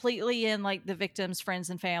completely in like the victim's friends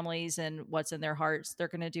and families and what's in their hearts. They're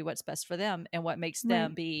going to do what's best for them and what makes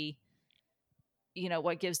them be,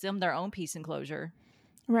 what gives them their own peace and closure.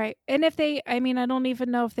 Right. And if they, I don't even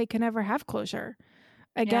know if they can ever have closure.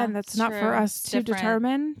 Again, that's not for us to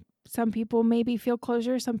determine. Some people maybe feel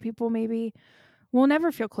closure. Some people maybe will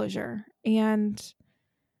never feel closure. And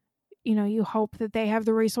you hope that they have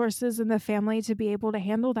the resources and the family to be able to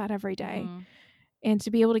handle that every day and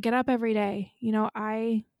to be able to get up every day.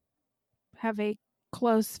 I have a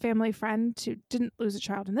close family friend who didn't lose a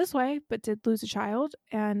child in this way, but did lose a child,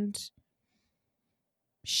 and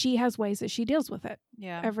she has ways that she deals with it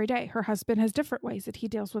every day. Her husband has different ways that he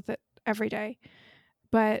deals with it every day,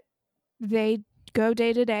 but they go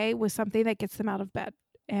day to day with something that gets them out of bed.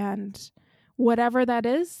 And whatever that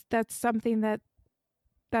is, that's something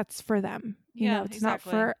that's for them. It's not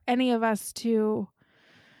for any of us to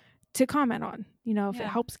comment on. If it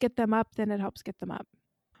helps get them up, then it helps get them up.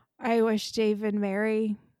 I wish Dave and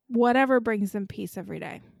Mary, whatever brings them peace every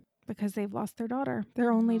day, because they've lost their daughter,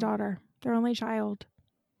 their only daughter, their only child.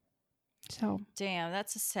 So damn,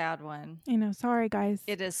 that's a sad one. Sorry guys.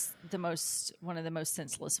 It is one of the most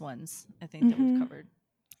senseless ones I think that we've covered.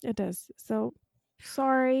 It is. So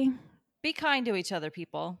sorry. Be kind to each other,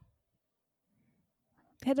 people.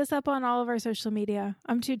 Hit us up on all of our social media.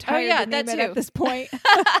 I'm too tired to name it at this point.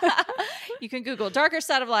 You can Google Darker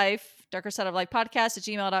Side of Life podcast at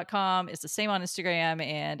gmail.com. It's the same on Instagram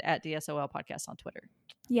and at DSOL podcast on Twitter.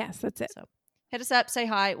 Yes, that's it. So hit us up, say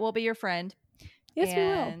hi. We'll be your friend. Yes,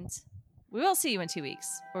 and we will see you in 2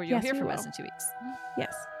 weeks, or you'll hear from us in 2 weeks.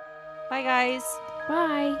 Yes. Bye, guys.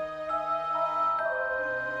 Bye.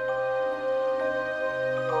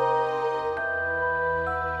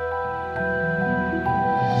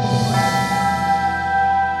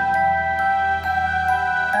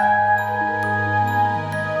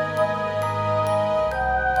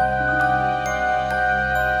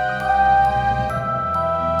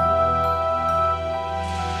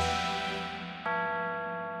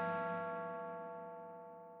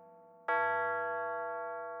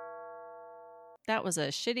 That was a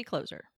shitty closer.